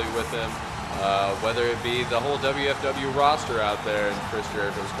Foley with him, whether it be the whole WFW roster out there in Chris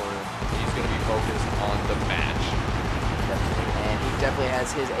Jericho's corner. He's going to be focused on the match. Definitely. And he definitely has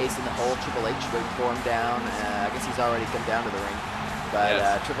his ace in the hole, Triple H, waiting for him down. I guess he's already come down to the ring. But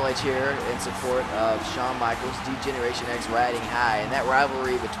yes. Triple H here in support of Shawn Michaels, D-Generation X riding high. And that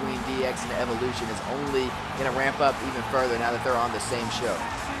rivalry between DX and Evolution is only going to ramp up even further now that they're on the same show.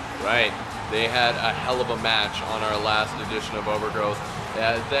 Right. They had a hell of a match on our last edition of Overgrowth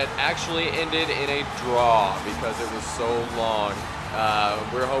that actually ended in a draw because it was so long.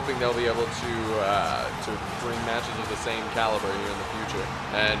 We're hoping they'll be able to bring matches of the same caliber here in the future.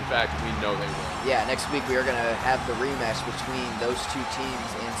 And in fact, we know they will. Yeah, next week we are going to have the rematch between those 2 teams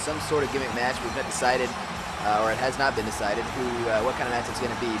in some sort of gimmick match. We've not decided, or it has not been decided, what kind of match it's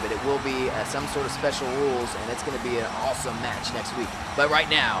going to be. But it will be some sort of special rules, and it's going to be an awesome match next week. But right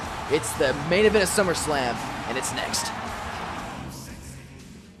now, it's the main event of SummerSlam, and it's next.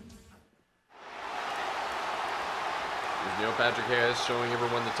 Neil Patrick Harris showing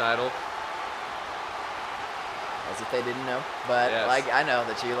everyone the title. As if they didn't know, but yes. I know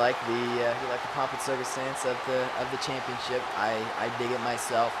that you like the pomp and circumstance of the championship. I dig it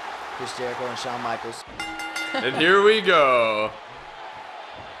myself. Chris Jericho and Shawn Michaels. And here we go.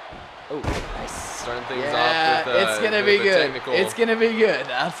 Oh, nice. Starting things off with it's gonna be good. Technical. It's gonna be good.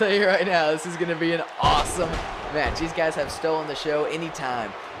 I'll tell you right now, this is gonna be an awesome match. These guys have stolen the show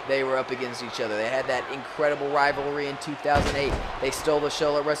anytime they were up against each other. They had that incredible rivalry in 2008. They stole the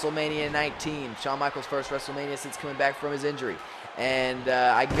show at WrestleMania 19. Shawn Michaels' first WrestleMania since coming back from his injury. And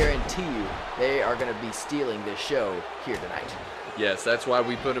I guarantee you, they are going to be stealing this show here tonight. Yes, that's why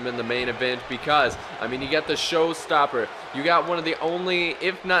we put him in the main event because, I mean, you got the showstopper. You got one of the only,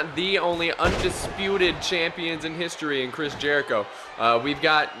 if not the only, undisputed champions in history in Chris Jericho. We've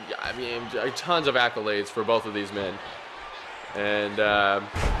got, I mean, tons of accolades for both of these men. And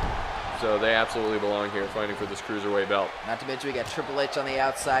so they absolutely belong here fighting for this Cruiserweight belt. Not to mention we got Triple H on the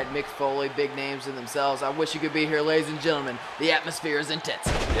outside, Mick Foley, big names in themselves. I wish you could be here, ladies and gentlemen. The atmosphere is intense.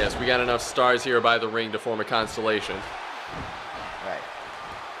 Yes, we got enough stars here by the ring to form a constellation. Right.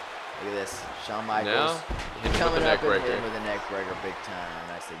 Look at this. Shawn Michaels Now, coming up and hitting with a neck breaker big time.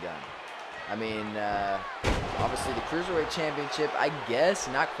 Nicely done. I mean, obviously the Cruiserweight Championship, I guess,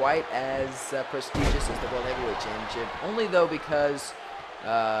 not quite as prestigious as the World Heavyweight Championship. Only, though, because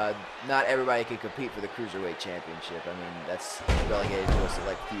not everybody can compete for the Cruiserweight Championship. I mean, that's relegated to a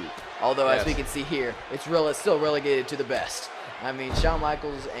select few. Although, as we can see here, it's still relegated to the best. I mean, Shawn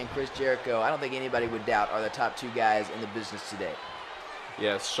Michaels and Chris Jericho, I don't think anybody would doubt, are the top 2 guys in the business today.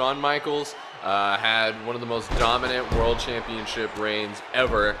 Yes, Shawn Michaels had one of the most dominant world championship reigns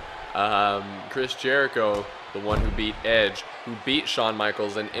ever. Chris Jericho, the one who beat Edge, who beat Shawn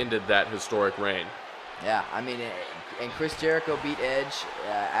Michaels and ended that historic reign. Yeah, I mean, and Chris Jericho beat Edge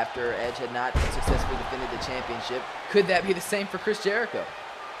after Edge had not successfully defended the championship. Could that be the same for Chris Jericho?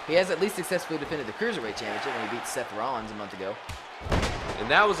 He has at least successfully defended the Cruiserweight Championship when he beat Seth Rollins a month ago. And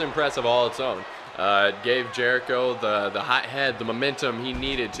that was impressive all its own. It gave Jericho the hot head, the momentum he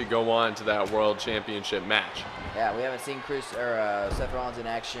needed to go on to that World Championship match. Yeah, we haven't seen Seth Rollins in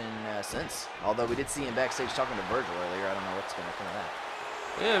action since. Although we did see him backstage talking to Virgil earlier. I don't know what's going to come of that.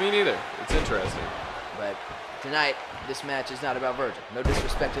 Yeah, me neither. It's interesting. But tonight, this match is not about Virgil. No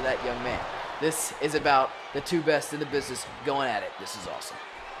disrespect to that young man. This is about the 2 best in the business going at it. This is awesome.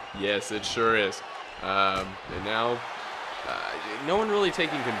 Yes, it sure is. And now, no one really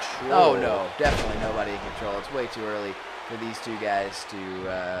taking control. Oh, no. Definitely nobody in control. It's way too early for these 2 guys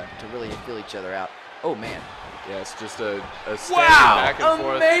to really feel each other out. Oh, man. Yes, just a steady back and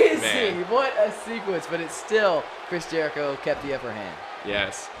forth. Amazing! Man. What a sequence. But it's still Chris Jericho kept the upper hand.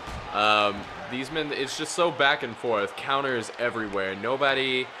 Yes. These men, it's just so back and forth. Counters everywhere.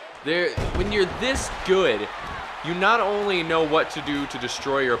 Nobody... When you're this good, you not only know what to do to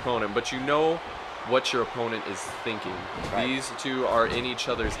destroy your opponent, but you know what your opponent is thinking. Right. These 2 are in each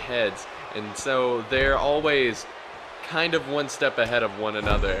other's heads, and so they're always kind of one step ahead of one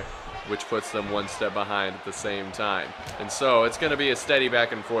another, which puts them one step behind at the same time. And so it's going to be a steady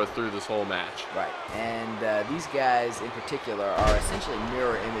back and forth through this whole match. Right, and these guys in particular are essentially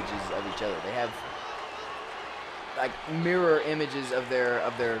mirror images of each other. They have like mirror images of their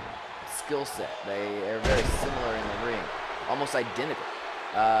skill set. They are very similar in the ring, almost identical.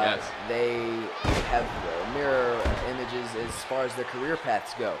 Yes. They have mirror images as far as their career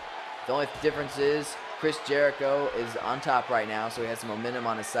paths go. The only difference is Chris Jericho is on top right now, so he has some momentum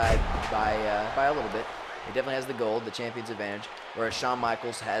on his side by a little bit. He definitely has the gold, the champion's advantage, whereas Shawn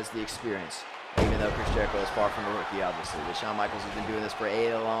Michaels has the experience. Even though Chris Jericho is far from a rookie, obviously. But Shawn Michaels has been doing this for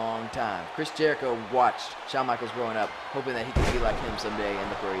a long time. Chris Jericho watched Shawn Michaels growing up, hoping that he could be like him someday, and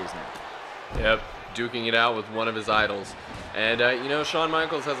look where he is now. Yep, duking it out with one of his idols. And, you know, Shawn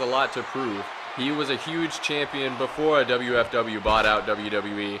Michaels has a lot to prove. He was a huge champion before WFW bought out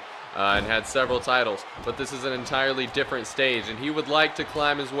WWE and had several titles. But this is an entirely different stage, and he would like to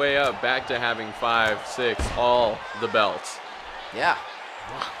climb his way up back to having 5, 6, all the belts. Yeah.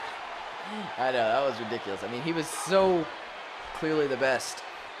 I know, that was ridiculous. I mean, he was so clearly the best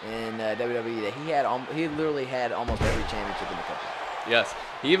in WWE that he literally had almost every championship in the company. Yes,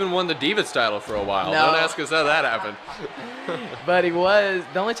 he even won the Divas title for a while. No. Don't ask us how that happened. But he was,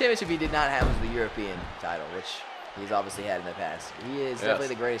 the only championship he did not have was the European title, which he's obviously had in the past. He is definitely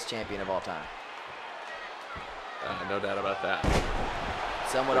the greatest champion of all time. No doubt about that.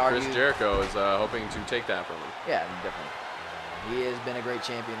 Some would But argue. Chris Jericho is hoping to take that from him. Yeah, definitely. He has been a great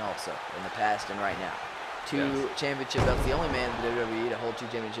champion also in the past and right now. 2 championship belts. The only man in the WWE to hold 2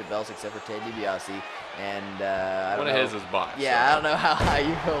 championship belts except for Ted DiBiase. And I don't know. One of his is bought. Yeah, so. I don't know how high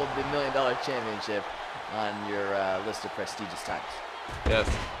you hold the $1 Million Championship on your list of prestigious titles. Yes.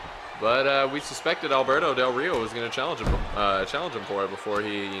 But we suspected Alberto Del Rio was going to challenge him for it before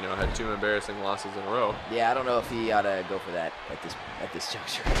he, you know, had 2 embarrassing losses in a row. Yeah, I don't know if he ought to go for that at this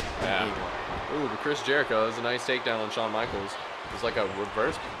juncture. Yeah. Ooh, but Chris Jericho, that was a nice takedown on Shawn Michaels. It was like a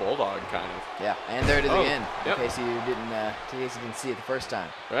reverse bulldog kind of. Yeah, and there it is again. Yep. In case you didn't see it the first time.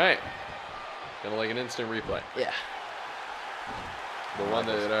 Right. Kind of like an instant replay. Yeah. The one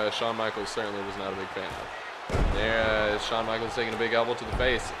that Shawn Michaels certainly was not a big fan of. There, Shawn Michaels taking a big elbow to the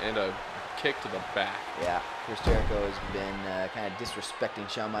face and a kick to the back. Yeah. Chris Jericho has been kind of disrespecting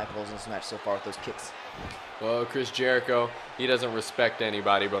Shawn Michaels in this match so far with those kicks. Well, Chris Jericho, he doesn't respect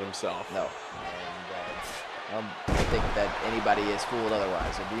anybody but himself. No. And I don't think that anybody is fooled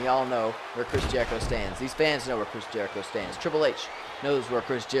otherwise. And we all know where Chris Jericho stands. These fans know where Chris Jericho stands. Triple H knows where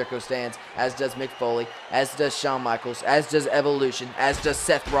Chris Jericho stands, as does Mick Foley, as does Shawn Michaels, as does Evolution, as does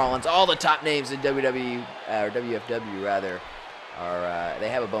Seth Rollins. All the top names in WWE, or WFW rather, they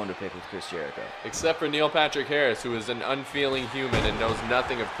have a bone to pick with Chris Jericho. Except for Neil Patrick Harris, who is an unfeeling human and knows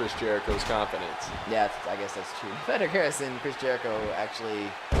nothing of Chris Jericho's confidence. Yeah, I guess that's true. Patrick Harris and Chris Jericho actually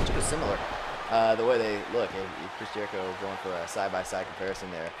are similar. The way they look, Chris Jericho going for a side-by-side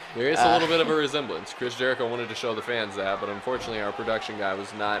comparison there. There is a little bit of a resemblance. Chris Jericho wanted to show the fans that, but unfortunately our production guy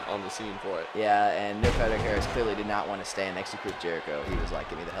was not on the scene for it. Yeah, and Neil Patrick Harris clearly did not want to stand next to Chris Jericho. He was like,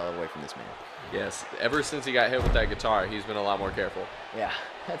 get me the hell away from this man. Yes, ever since he got hit with that guitar, he's been a lot more careful. Yeah,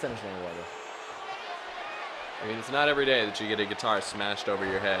 that's understandable. I mean, it's not every day that you get a guitar smashed over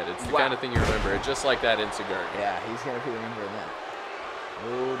your head. It's the kind of thing you remember, just like that in Sigourney. Yeah, he's going to be remembering that.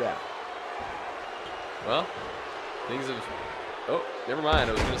 No doubt. Well, things have... Oh, never mind.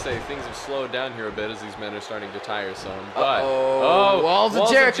 I was going to say things have slowed down here a bit as these men are starting to tire some. But, Walls of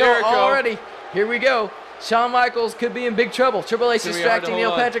Jericho already. Here we go. Shawn Michaels could be in big trouble. Triple H distracting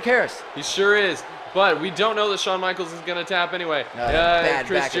Neil Patrick Harris. He sure is. But we don't know that Shawn Michaels is going to tap anyway.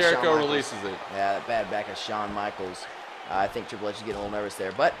 Chris Jericho releases it. Yeah, that bad back of Shawn Michaels. I think Triple H is getting a little nervous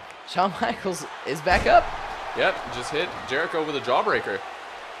there. But Shawn Michaels is back up. Yep, just hit Jericho with a jawbreaker.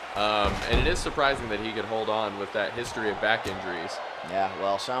 And it is surprising that he could hold on with that history of back injuries. Yeah,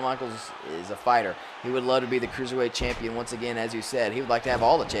 well, Shawn Michaels is a fighter. He would love to be the Cruiserweight champion once again, as you said. He would like to have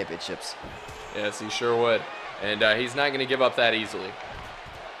all the championships. Yes, he sure would. And he's not going to give up that easily.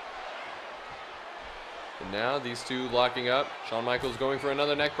 And now these two locking up. Shawn Michaels going for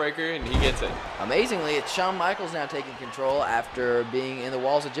another neck breaker, and he gets it. Amazingly, it's Shawn Michaels now taking control after being in the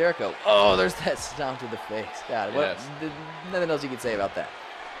walls of Jericho. Oh, there's that stomp to the face. God, yes. Nothing else you can say about that.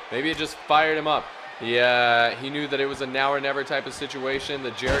 Maybe it just fired him up. He knew that it was a now or never type of situation,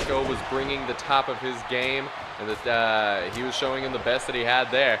 that Jericho was bringing the top of his game, and that he was showing him the best that he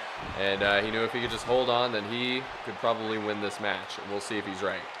had there. And he knew if he could just hold on, then he could probably win this match. And we'll see if he's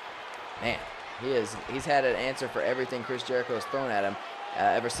right. Man, he's had an answer for everything Chris Jericho has thrown at him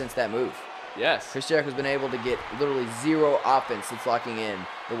ever since that move. Yes. Chris Jericho's been able to get literally zero offense since locking in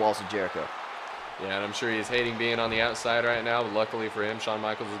the walls of Jericho. Yeah, and I'm sure he's hating being on the outside right now, but luckily for him, Shawn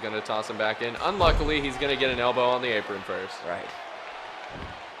Michaels is going to toss him back in. Unluckily, he's going to get an elbow on the apron first. Right.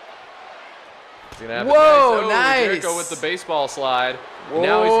 He's going to have Whoa, nice. Jericho with the baseball slide. Whoa,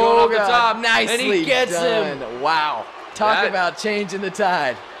 now he's going off the top, nicely and he gets done. him. Wow. Talk about changing the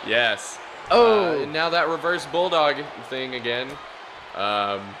tide. Yes. Oh. And now that reverse bulldog thing again.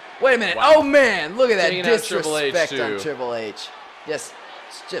 Wait a minute. Wow. Oh, man. Look at that disrespect Triple H on Triple H. Just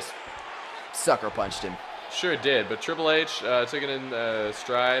sucker punched him. Sure did, but Triple H took it in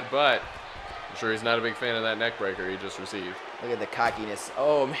stride, but I'm sure he's not a big fan of that neck breaker he just received. Look at the cockiness.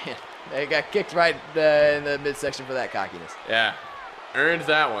 Oh, man. They got kicked right in the midsection for that cockiness. Yeah. Earned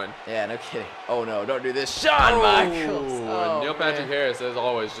that one. Yeah, no kidding. Oh, no. Don't do this. Shawn Michaels. Oh, Neil Patrick Harris, as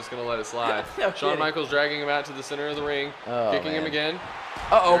always, just going to let it slide. No Shawn kidding. Michaels dragging him out to the center of the ring, kicking him again.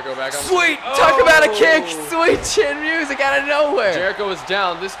 Jericho back on Sweet. Talk about a kick. Sweet chin music out of nowhere. Jericho is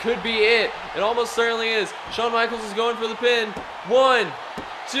down. This could be it. It almost certainly is. Shawn Michaels is going for the pin. 1,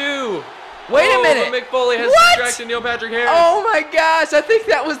 2. Wait a minute. Mick Foley has distracted Neil Patrick Harris. Oh, my gosh. I think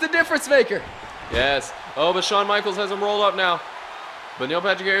that was the difference maker. Yes. Oh, but Shawn Michaels has him rolled up now. But Neil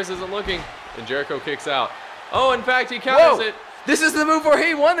Patrick Harris isn't looking, and Jericho kicks out. Oh, in fact, he counters it. This is the move where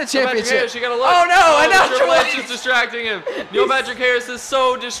he won the championship. Harris, you gotta look. Oh, no, I know. Triple H is distracting him. Neil Patrick Harris is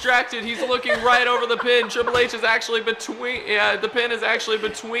so distracted. He's looking right over the pin. Triple H is actually between, the pin is actually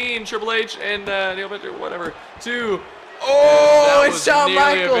between Triple H and Neil Patrick, whatever. 2. Oh, it's Shawn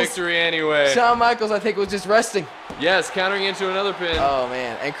Michaels. A victory anyway. Shawn Michaels, I think, was just resting. Yes, countering into another pin. Oh,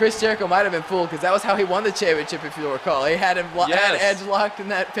 man. And Chris Jericho might have been fooled because that was how he won the championship, if you'll recall. He had him had Edge locked in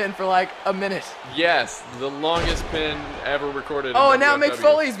that pin for like a minute. Yes, the longest pin ever recorded. Oh, and now Mick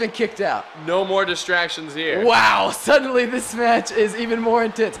Foley's been kicked out. No more distractions here. Wow, suddenly this match is even more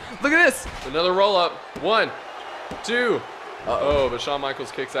intense. Look at this. Another roll-up. 1, 2. Oh, but Shawn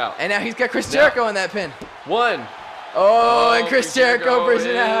Michaels kicks out. And now he's got Chris Jericho in that pin. 1. Oh, and Chris Jericho brings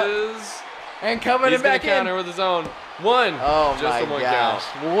it out. And coming it back in. He's going to counter with his own. 1. Oh, just my the 1 gosh.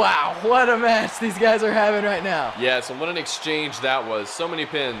 count. Wow, what a match these guys are having right now. Yes, and what an exchange that was. So many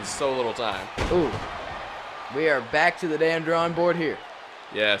pins, so little time. Ooh. We are back to the damn drawing board here.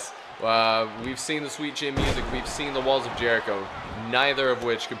 Yes. We've seen the sweet chin music. We've seen the walls of Jericho, neither of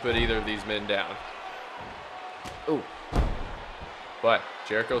which could put either of these men down. Ooh. But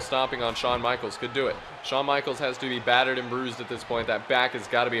Jericho stomping on Shawn Michaels could do it. Shawn Michaels has to be battered and bruised at this point. That back has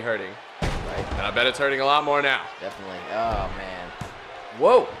got to be hurting. Right. And I bet it's hurting a lot more now. Definitely. Oh, man.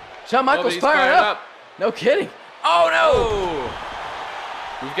 Whoa. Shawn Michaels he's firing fired up. No kidding. Oh, no. Oh.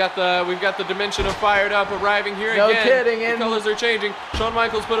 We've got the dimension of fired up arriving here No again. kidding. The colors are changing. Shawn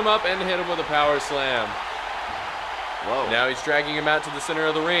Michaels put him up and hit him with a power slam. Whoa. Now he's dragging him out to the center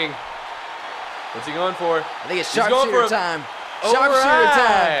of the ring. What's he going for? I think it's He's going sharpshooter for time. All Sharpshooter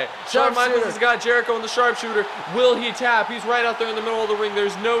right. time. Shawn Michaels Sharpshooter. has got Jericho in the sharpshooter. Will he tap? He's right out there in the middle of the ring.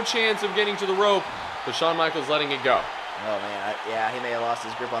 There's no chance of getting to the rope, but Shawn Michaels letting it go. Oh, man. Yeah, he may have lost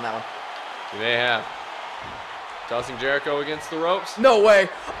his grip on that one. He may have. Tossing Jericho against the ropes. No way.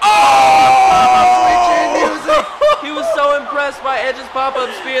 Oh! He was so impressed by Edge's pop-up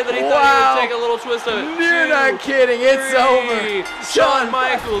spear that he thought he would take a little twist of it. You're not kidding. It's over. Shawn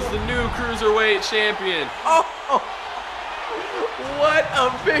Michaels, the new Cruiserweight champion. Oh! What a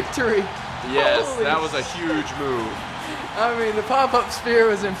victory. Yes, Holy that was a huge move. I mean, the pop-up spear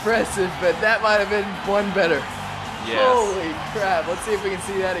was impressive, but that might have been one better. Yes. Holy crap. Let's see if we can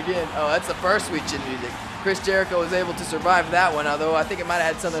see that again. Oh, that's the first Sweet Chin Music. Chris Jericho was able to survive that one, although I think it might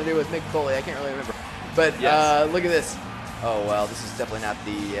have had something to do with Mick Foley. I can't really remember. But Yes. look at this. Oh, well, this is definitely not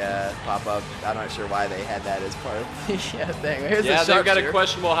the pop-up. I'm not sure why they had that as part of the thing. Here's the Yeah, they've got a sharpshooter.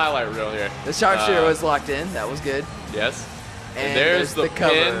 questionable highlight reel here. The sharpshooter was locked in. That was good. Yes. And there's the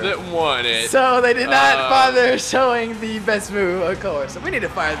cover. pin that won it. So they did not bother showing the best move, of course. So we need to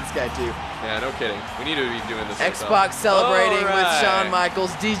fire this guy, too. Yeah, no kidding. We need to be doing this. Xbox celebrating All with right. Shawn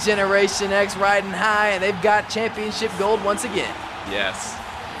Michaels, D-Generation X riding high, and they've got championship gold once again. Yes.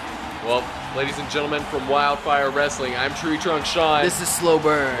 Well, ladies and gentlemen from WildFire Wrestling, I'm Tree Trunk Shawn. This is Slow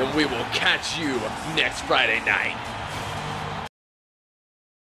Burn. And we will catch you next Friday night.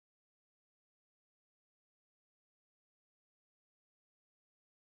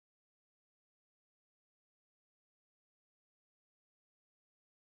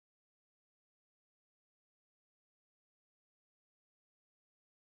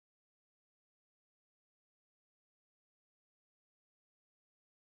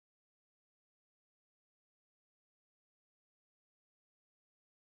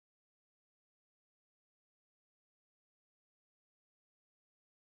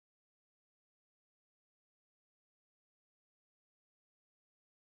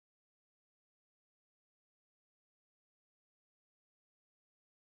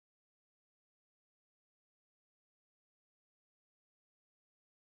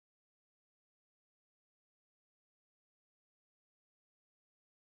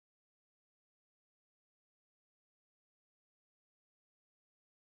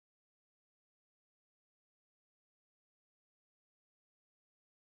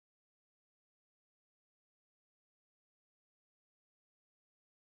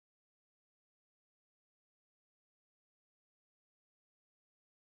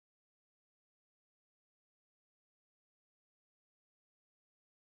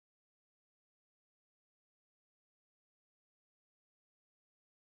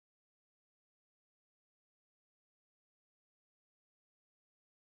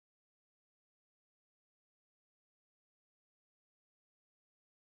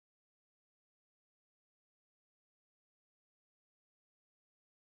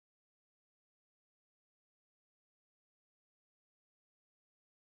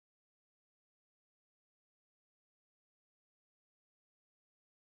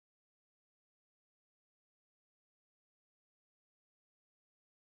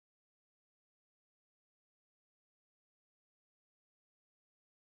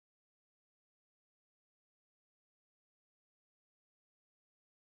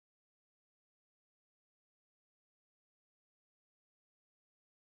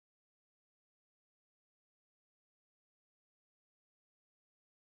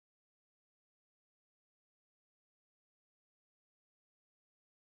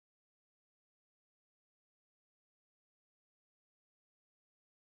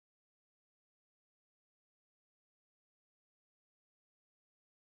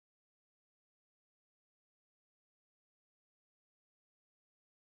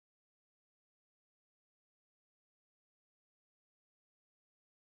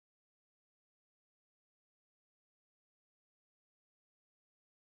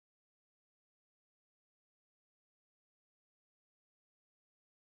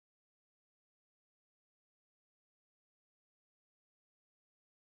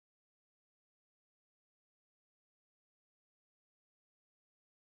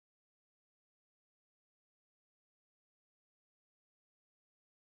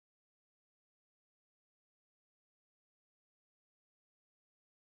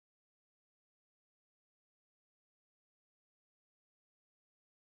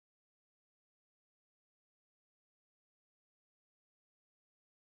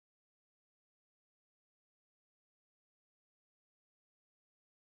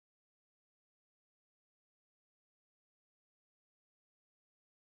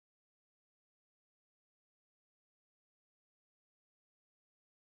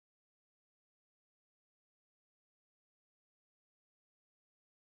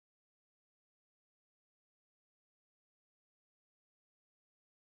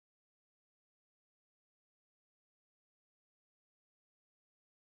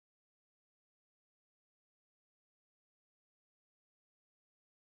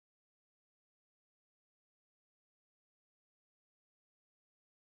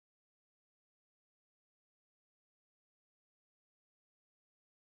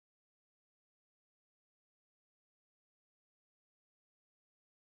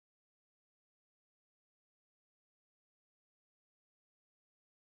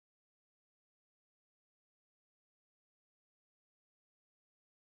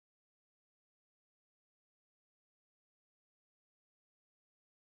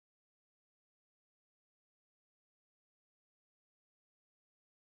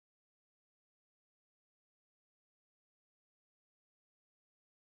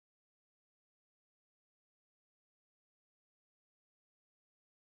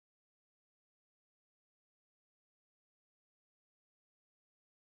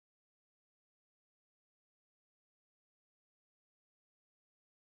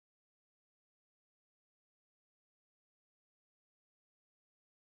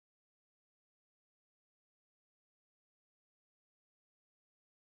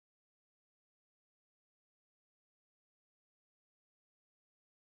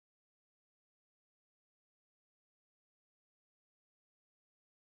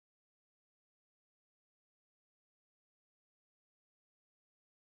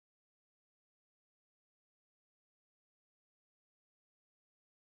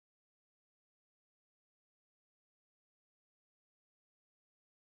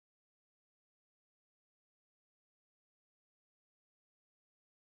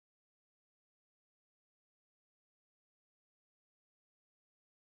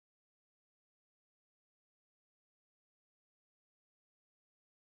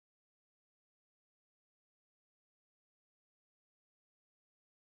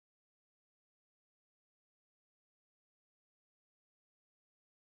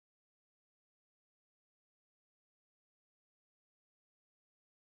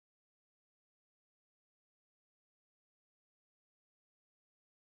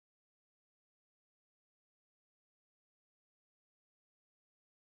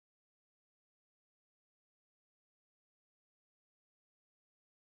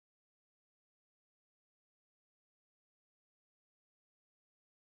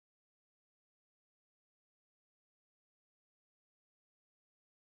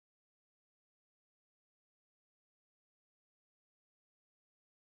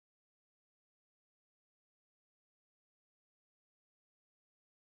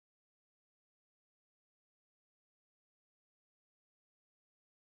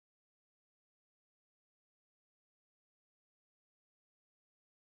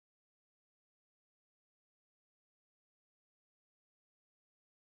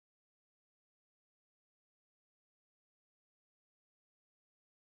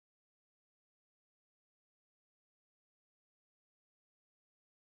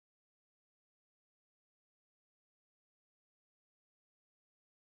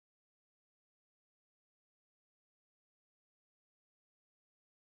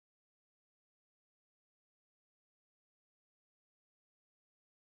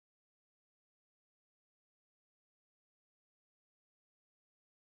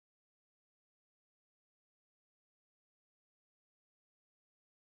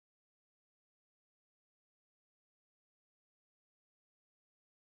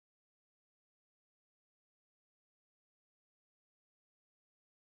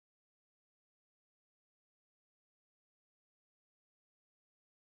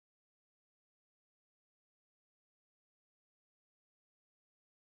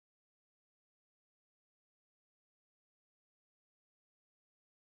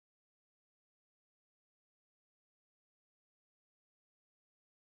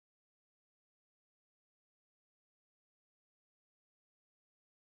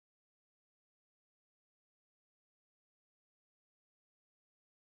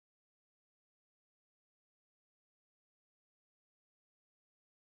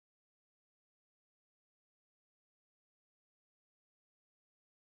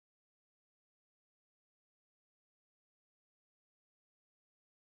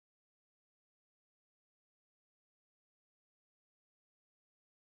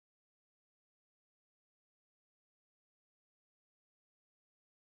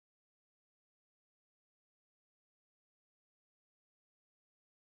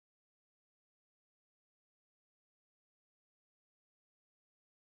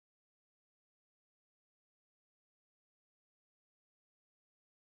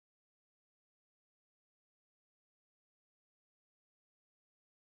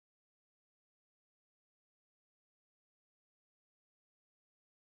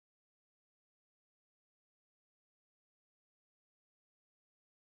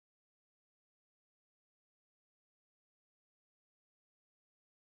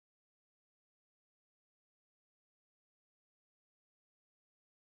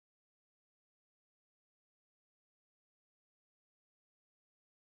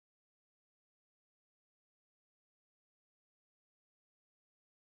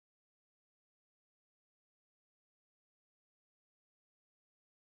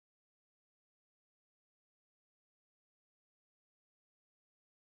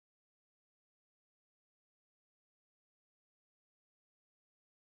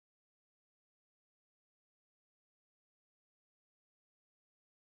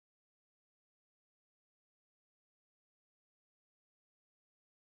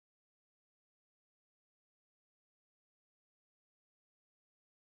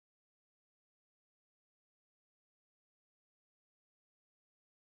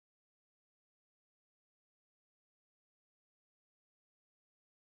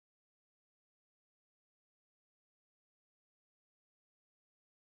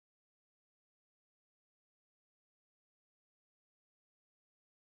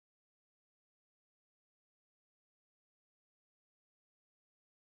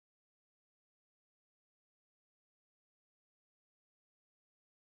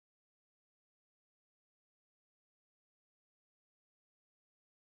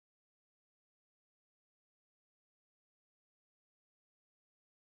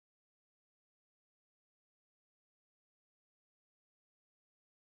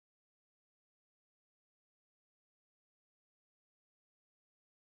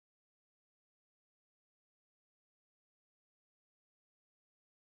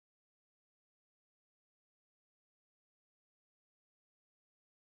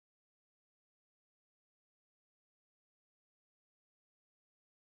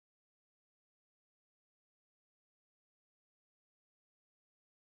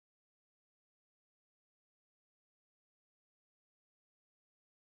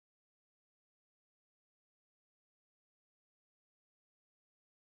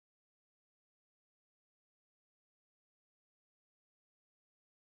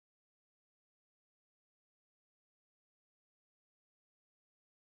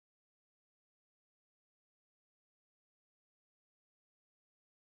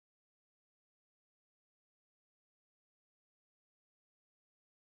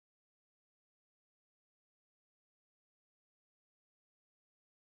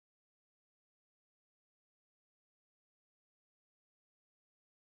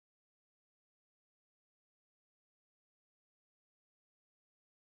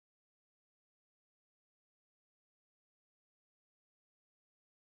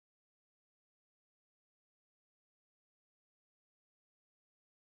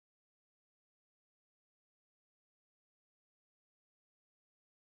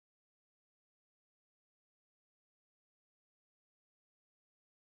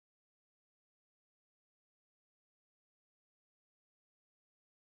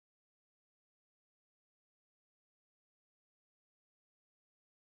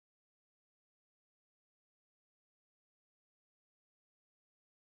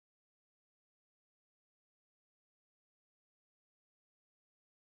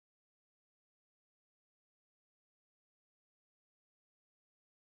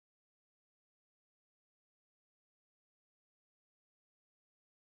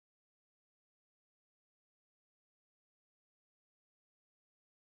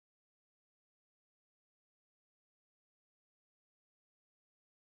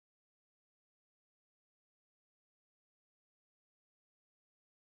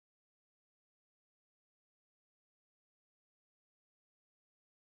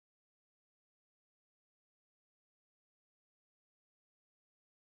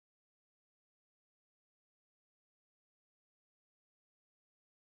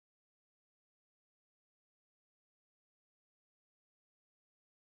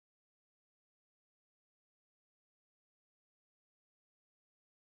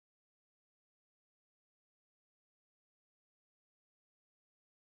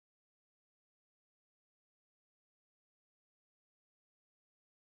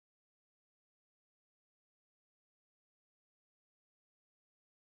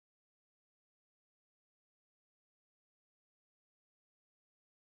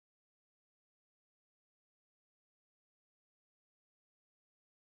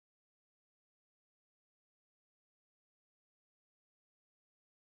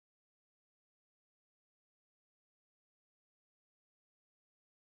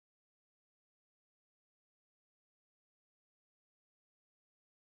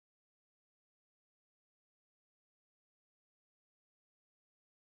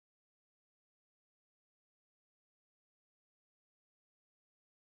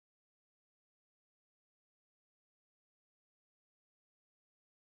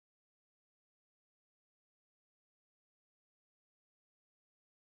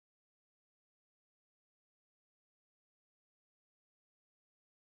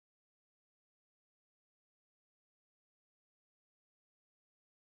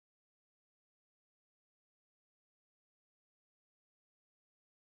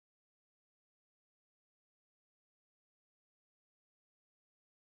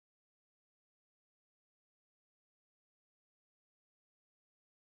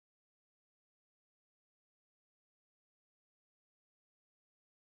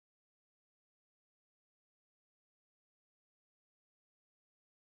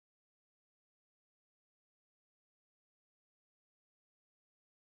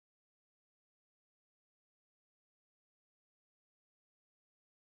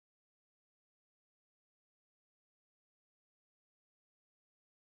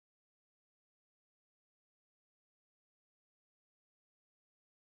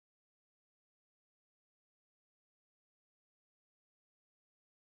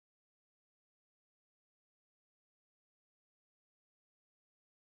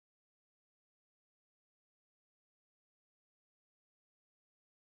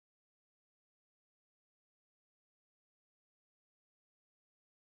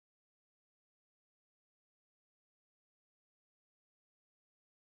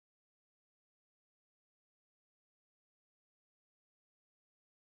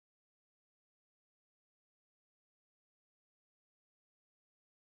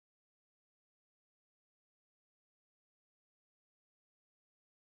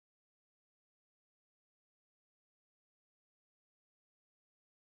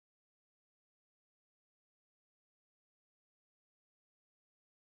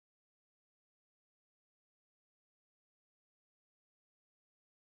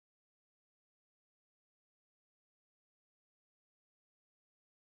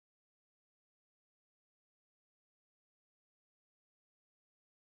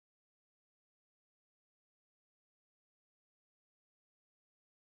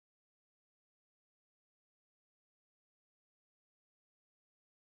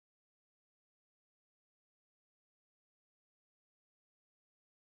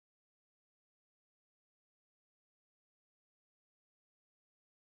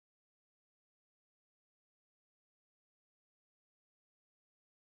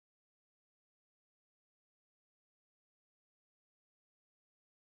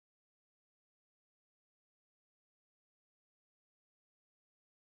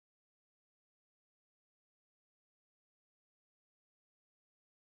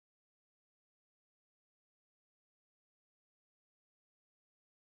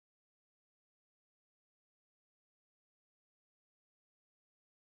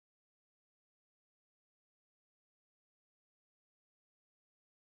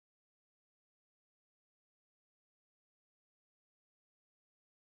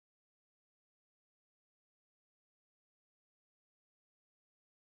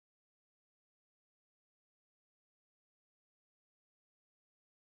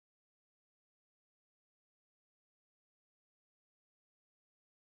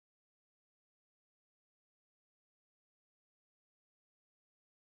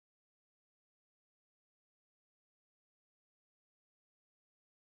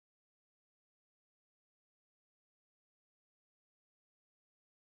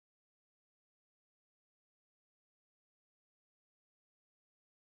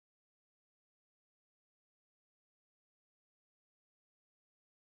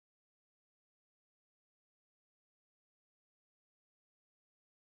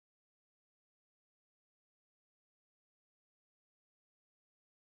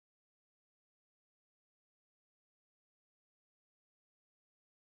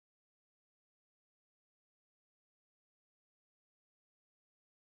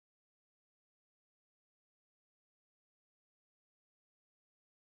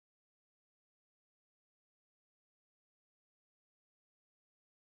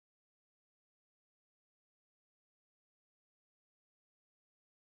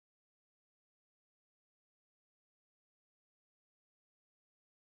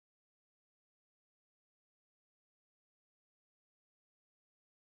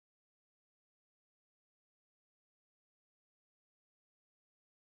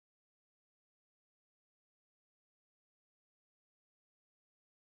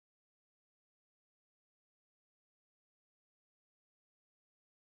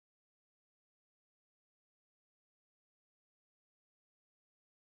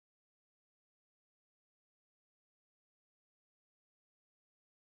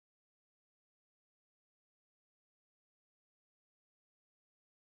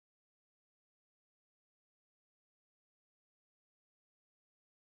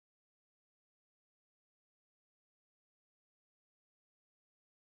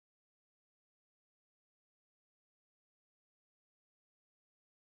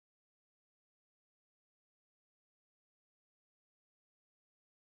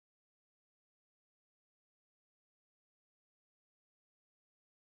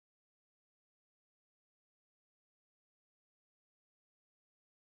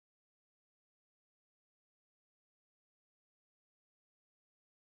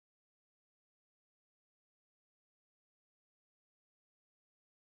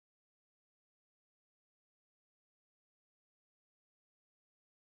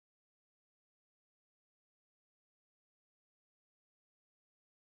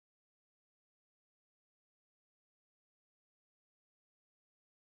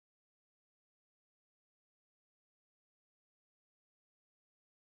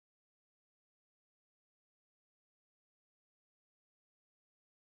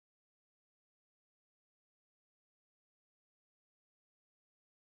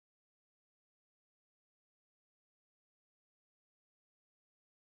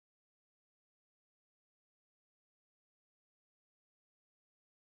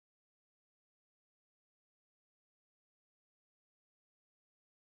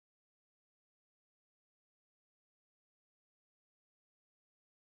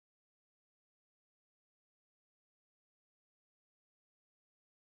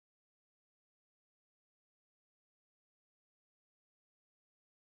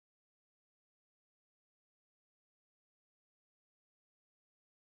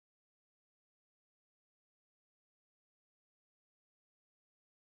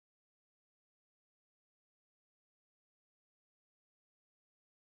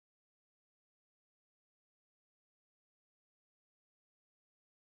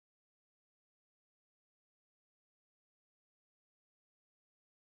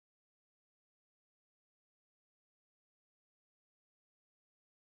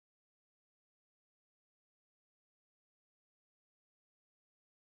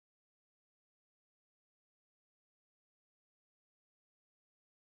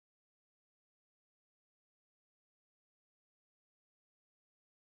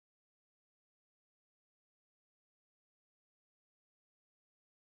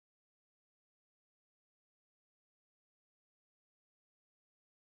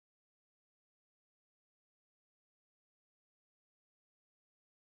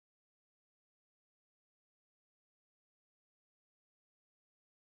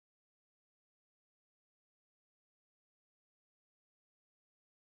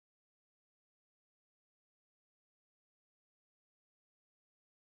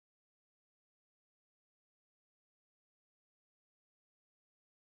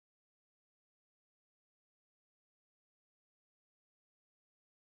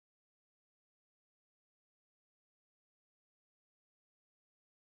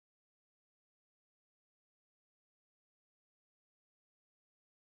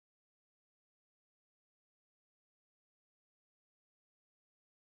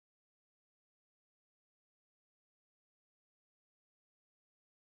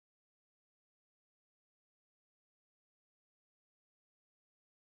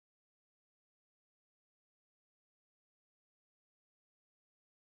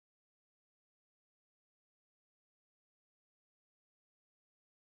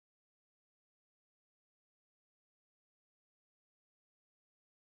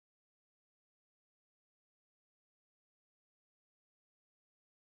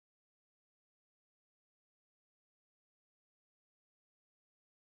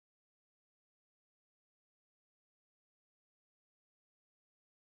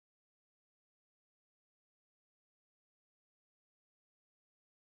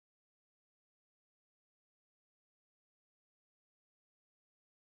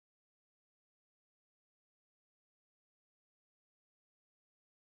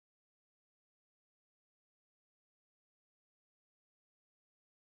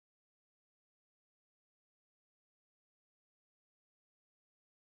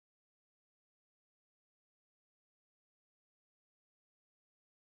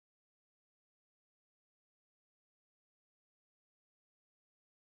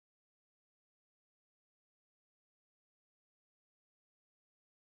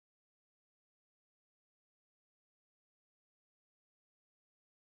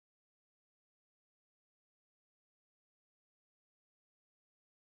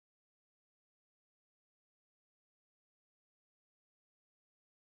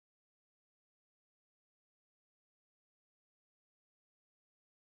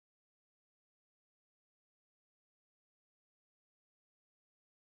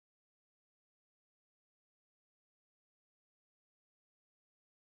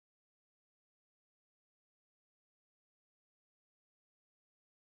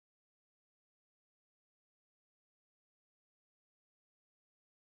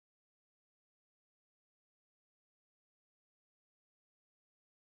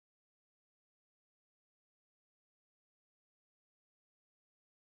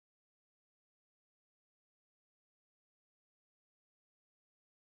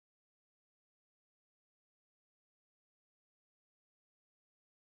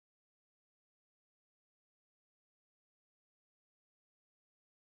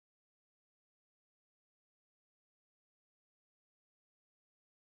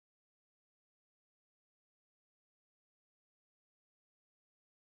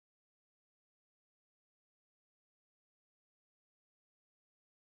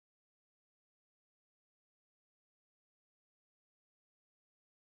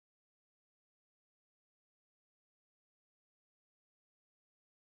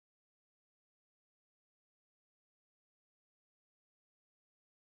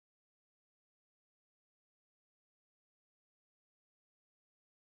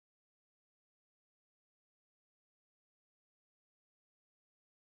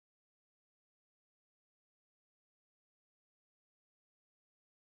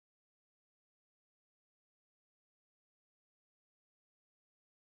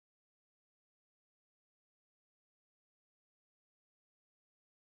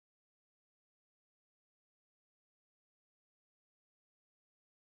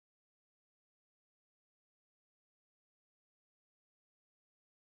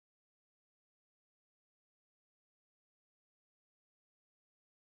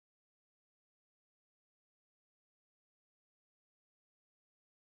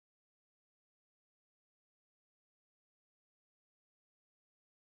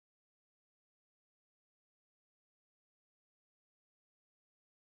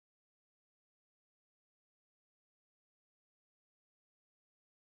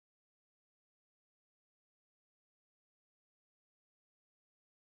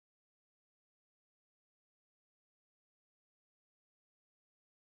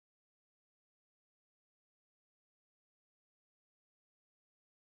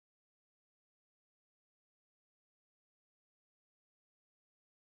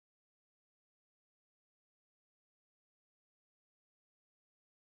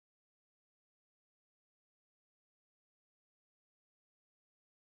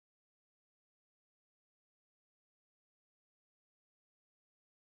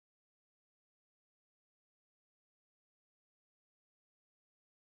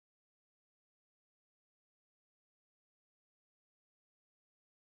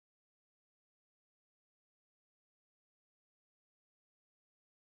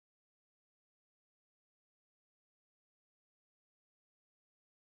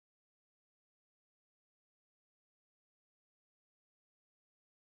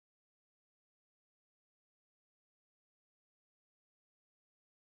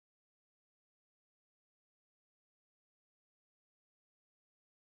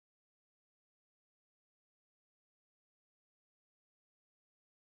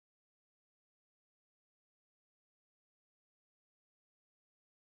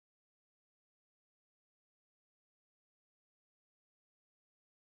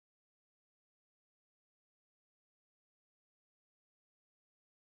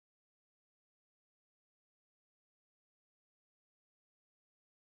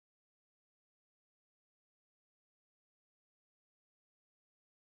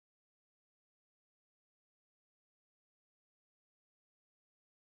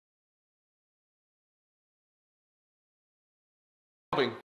 helping.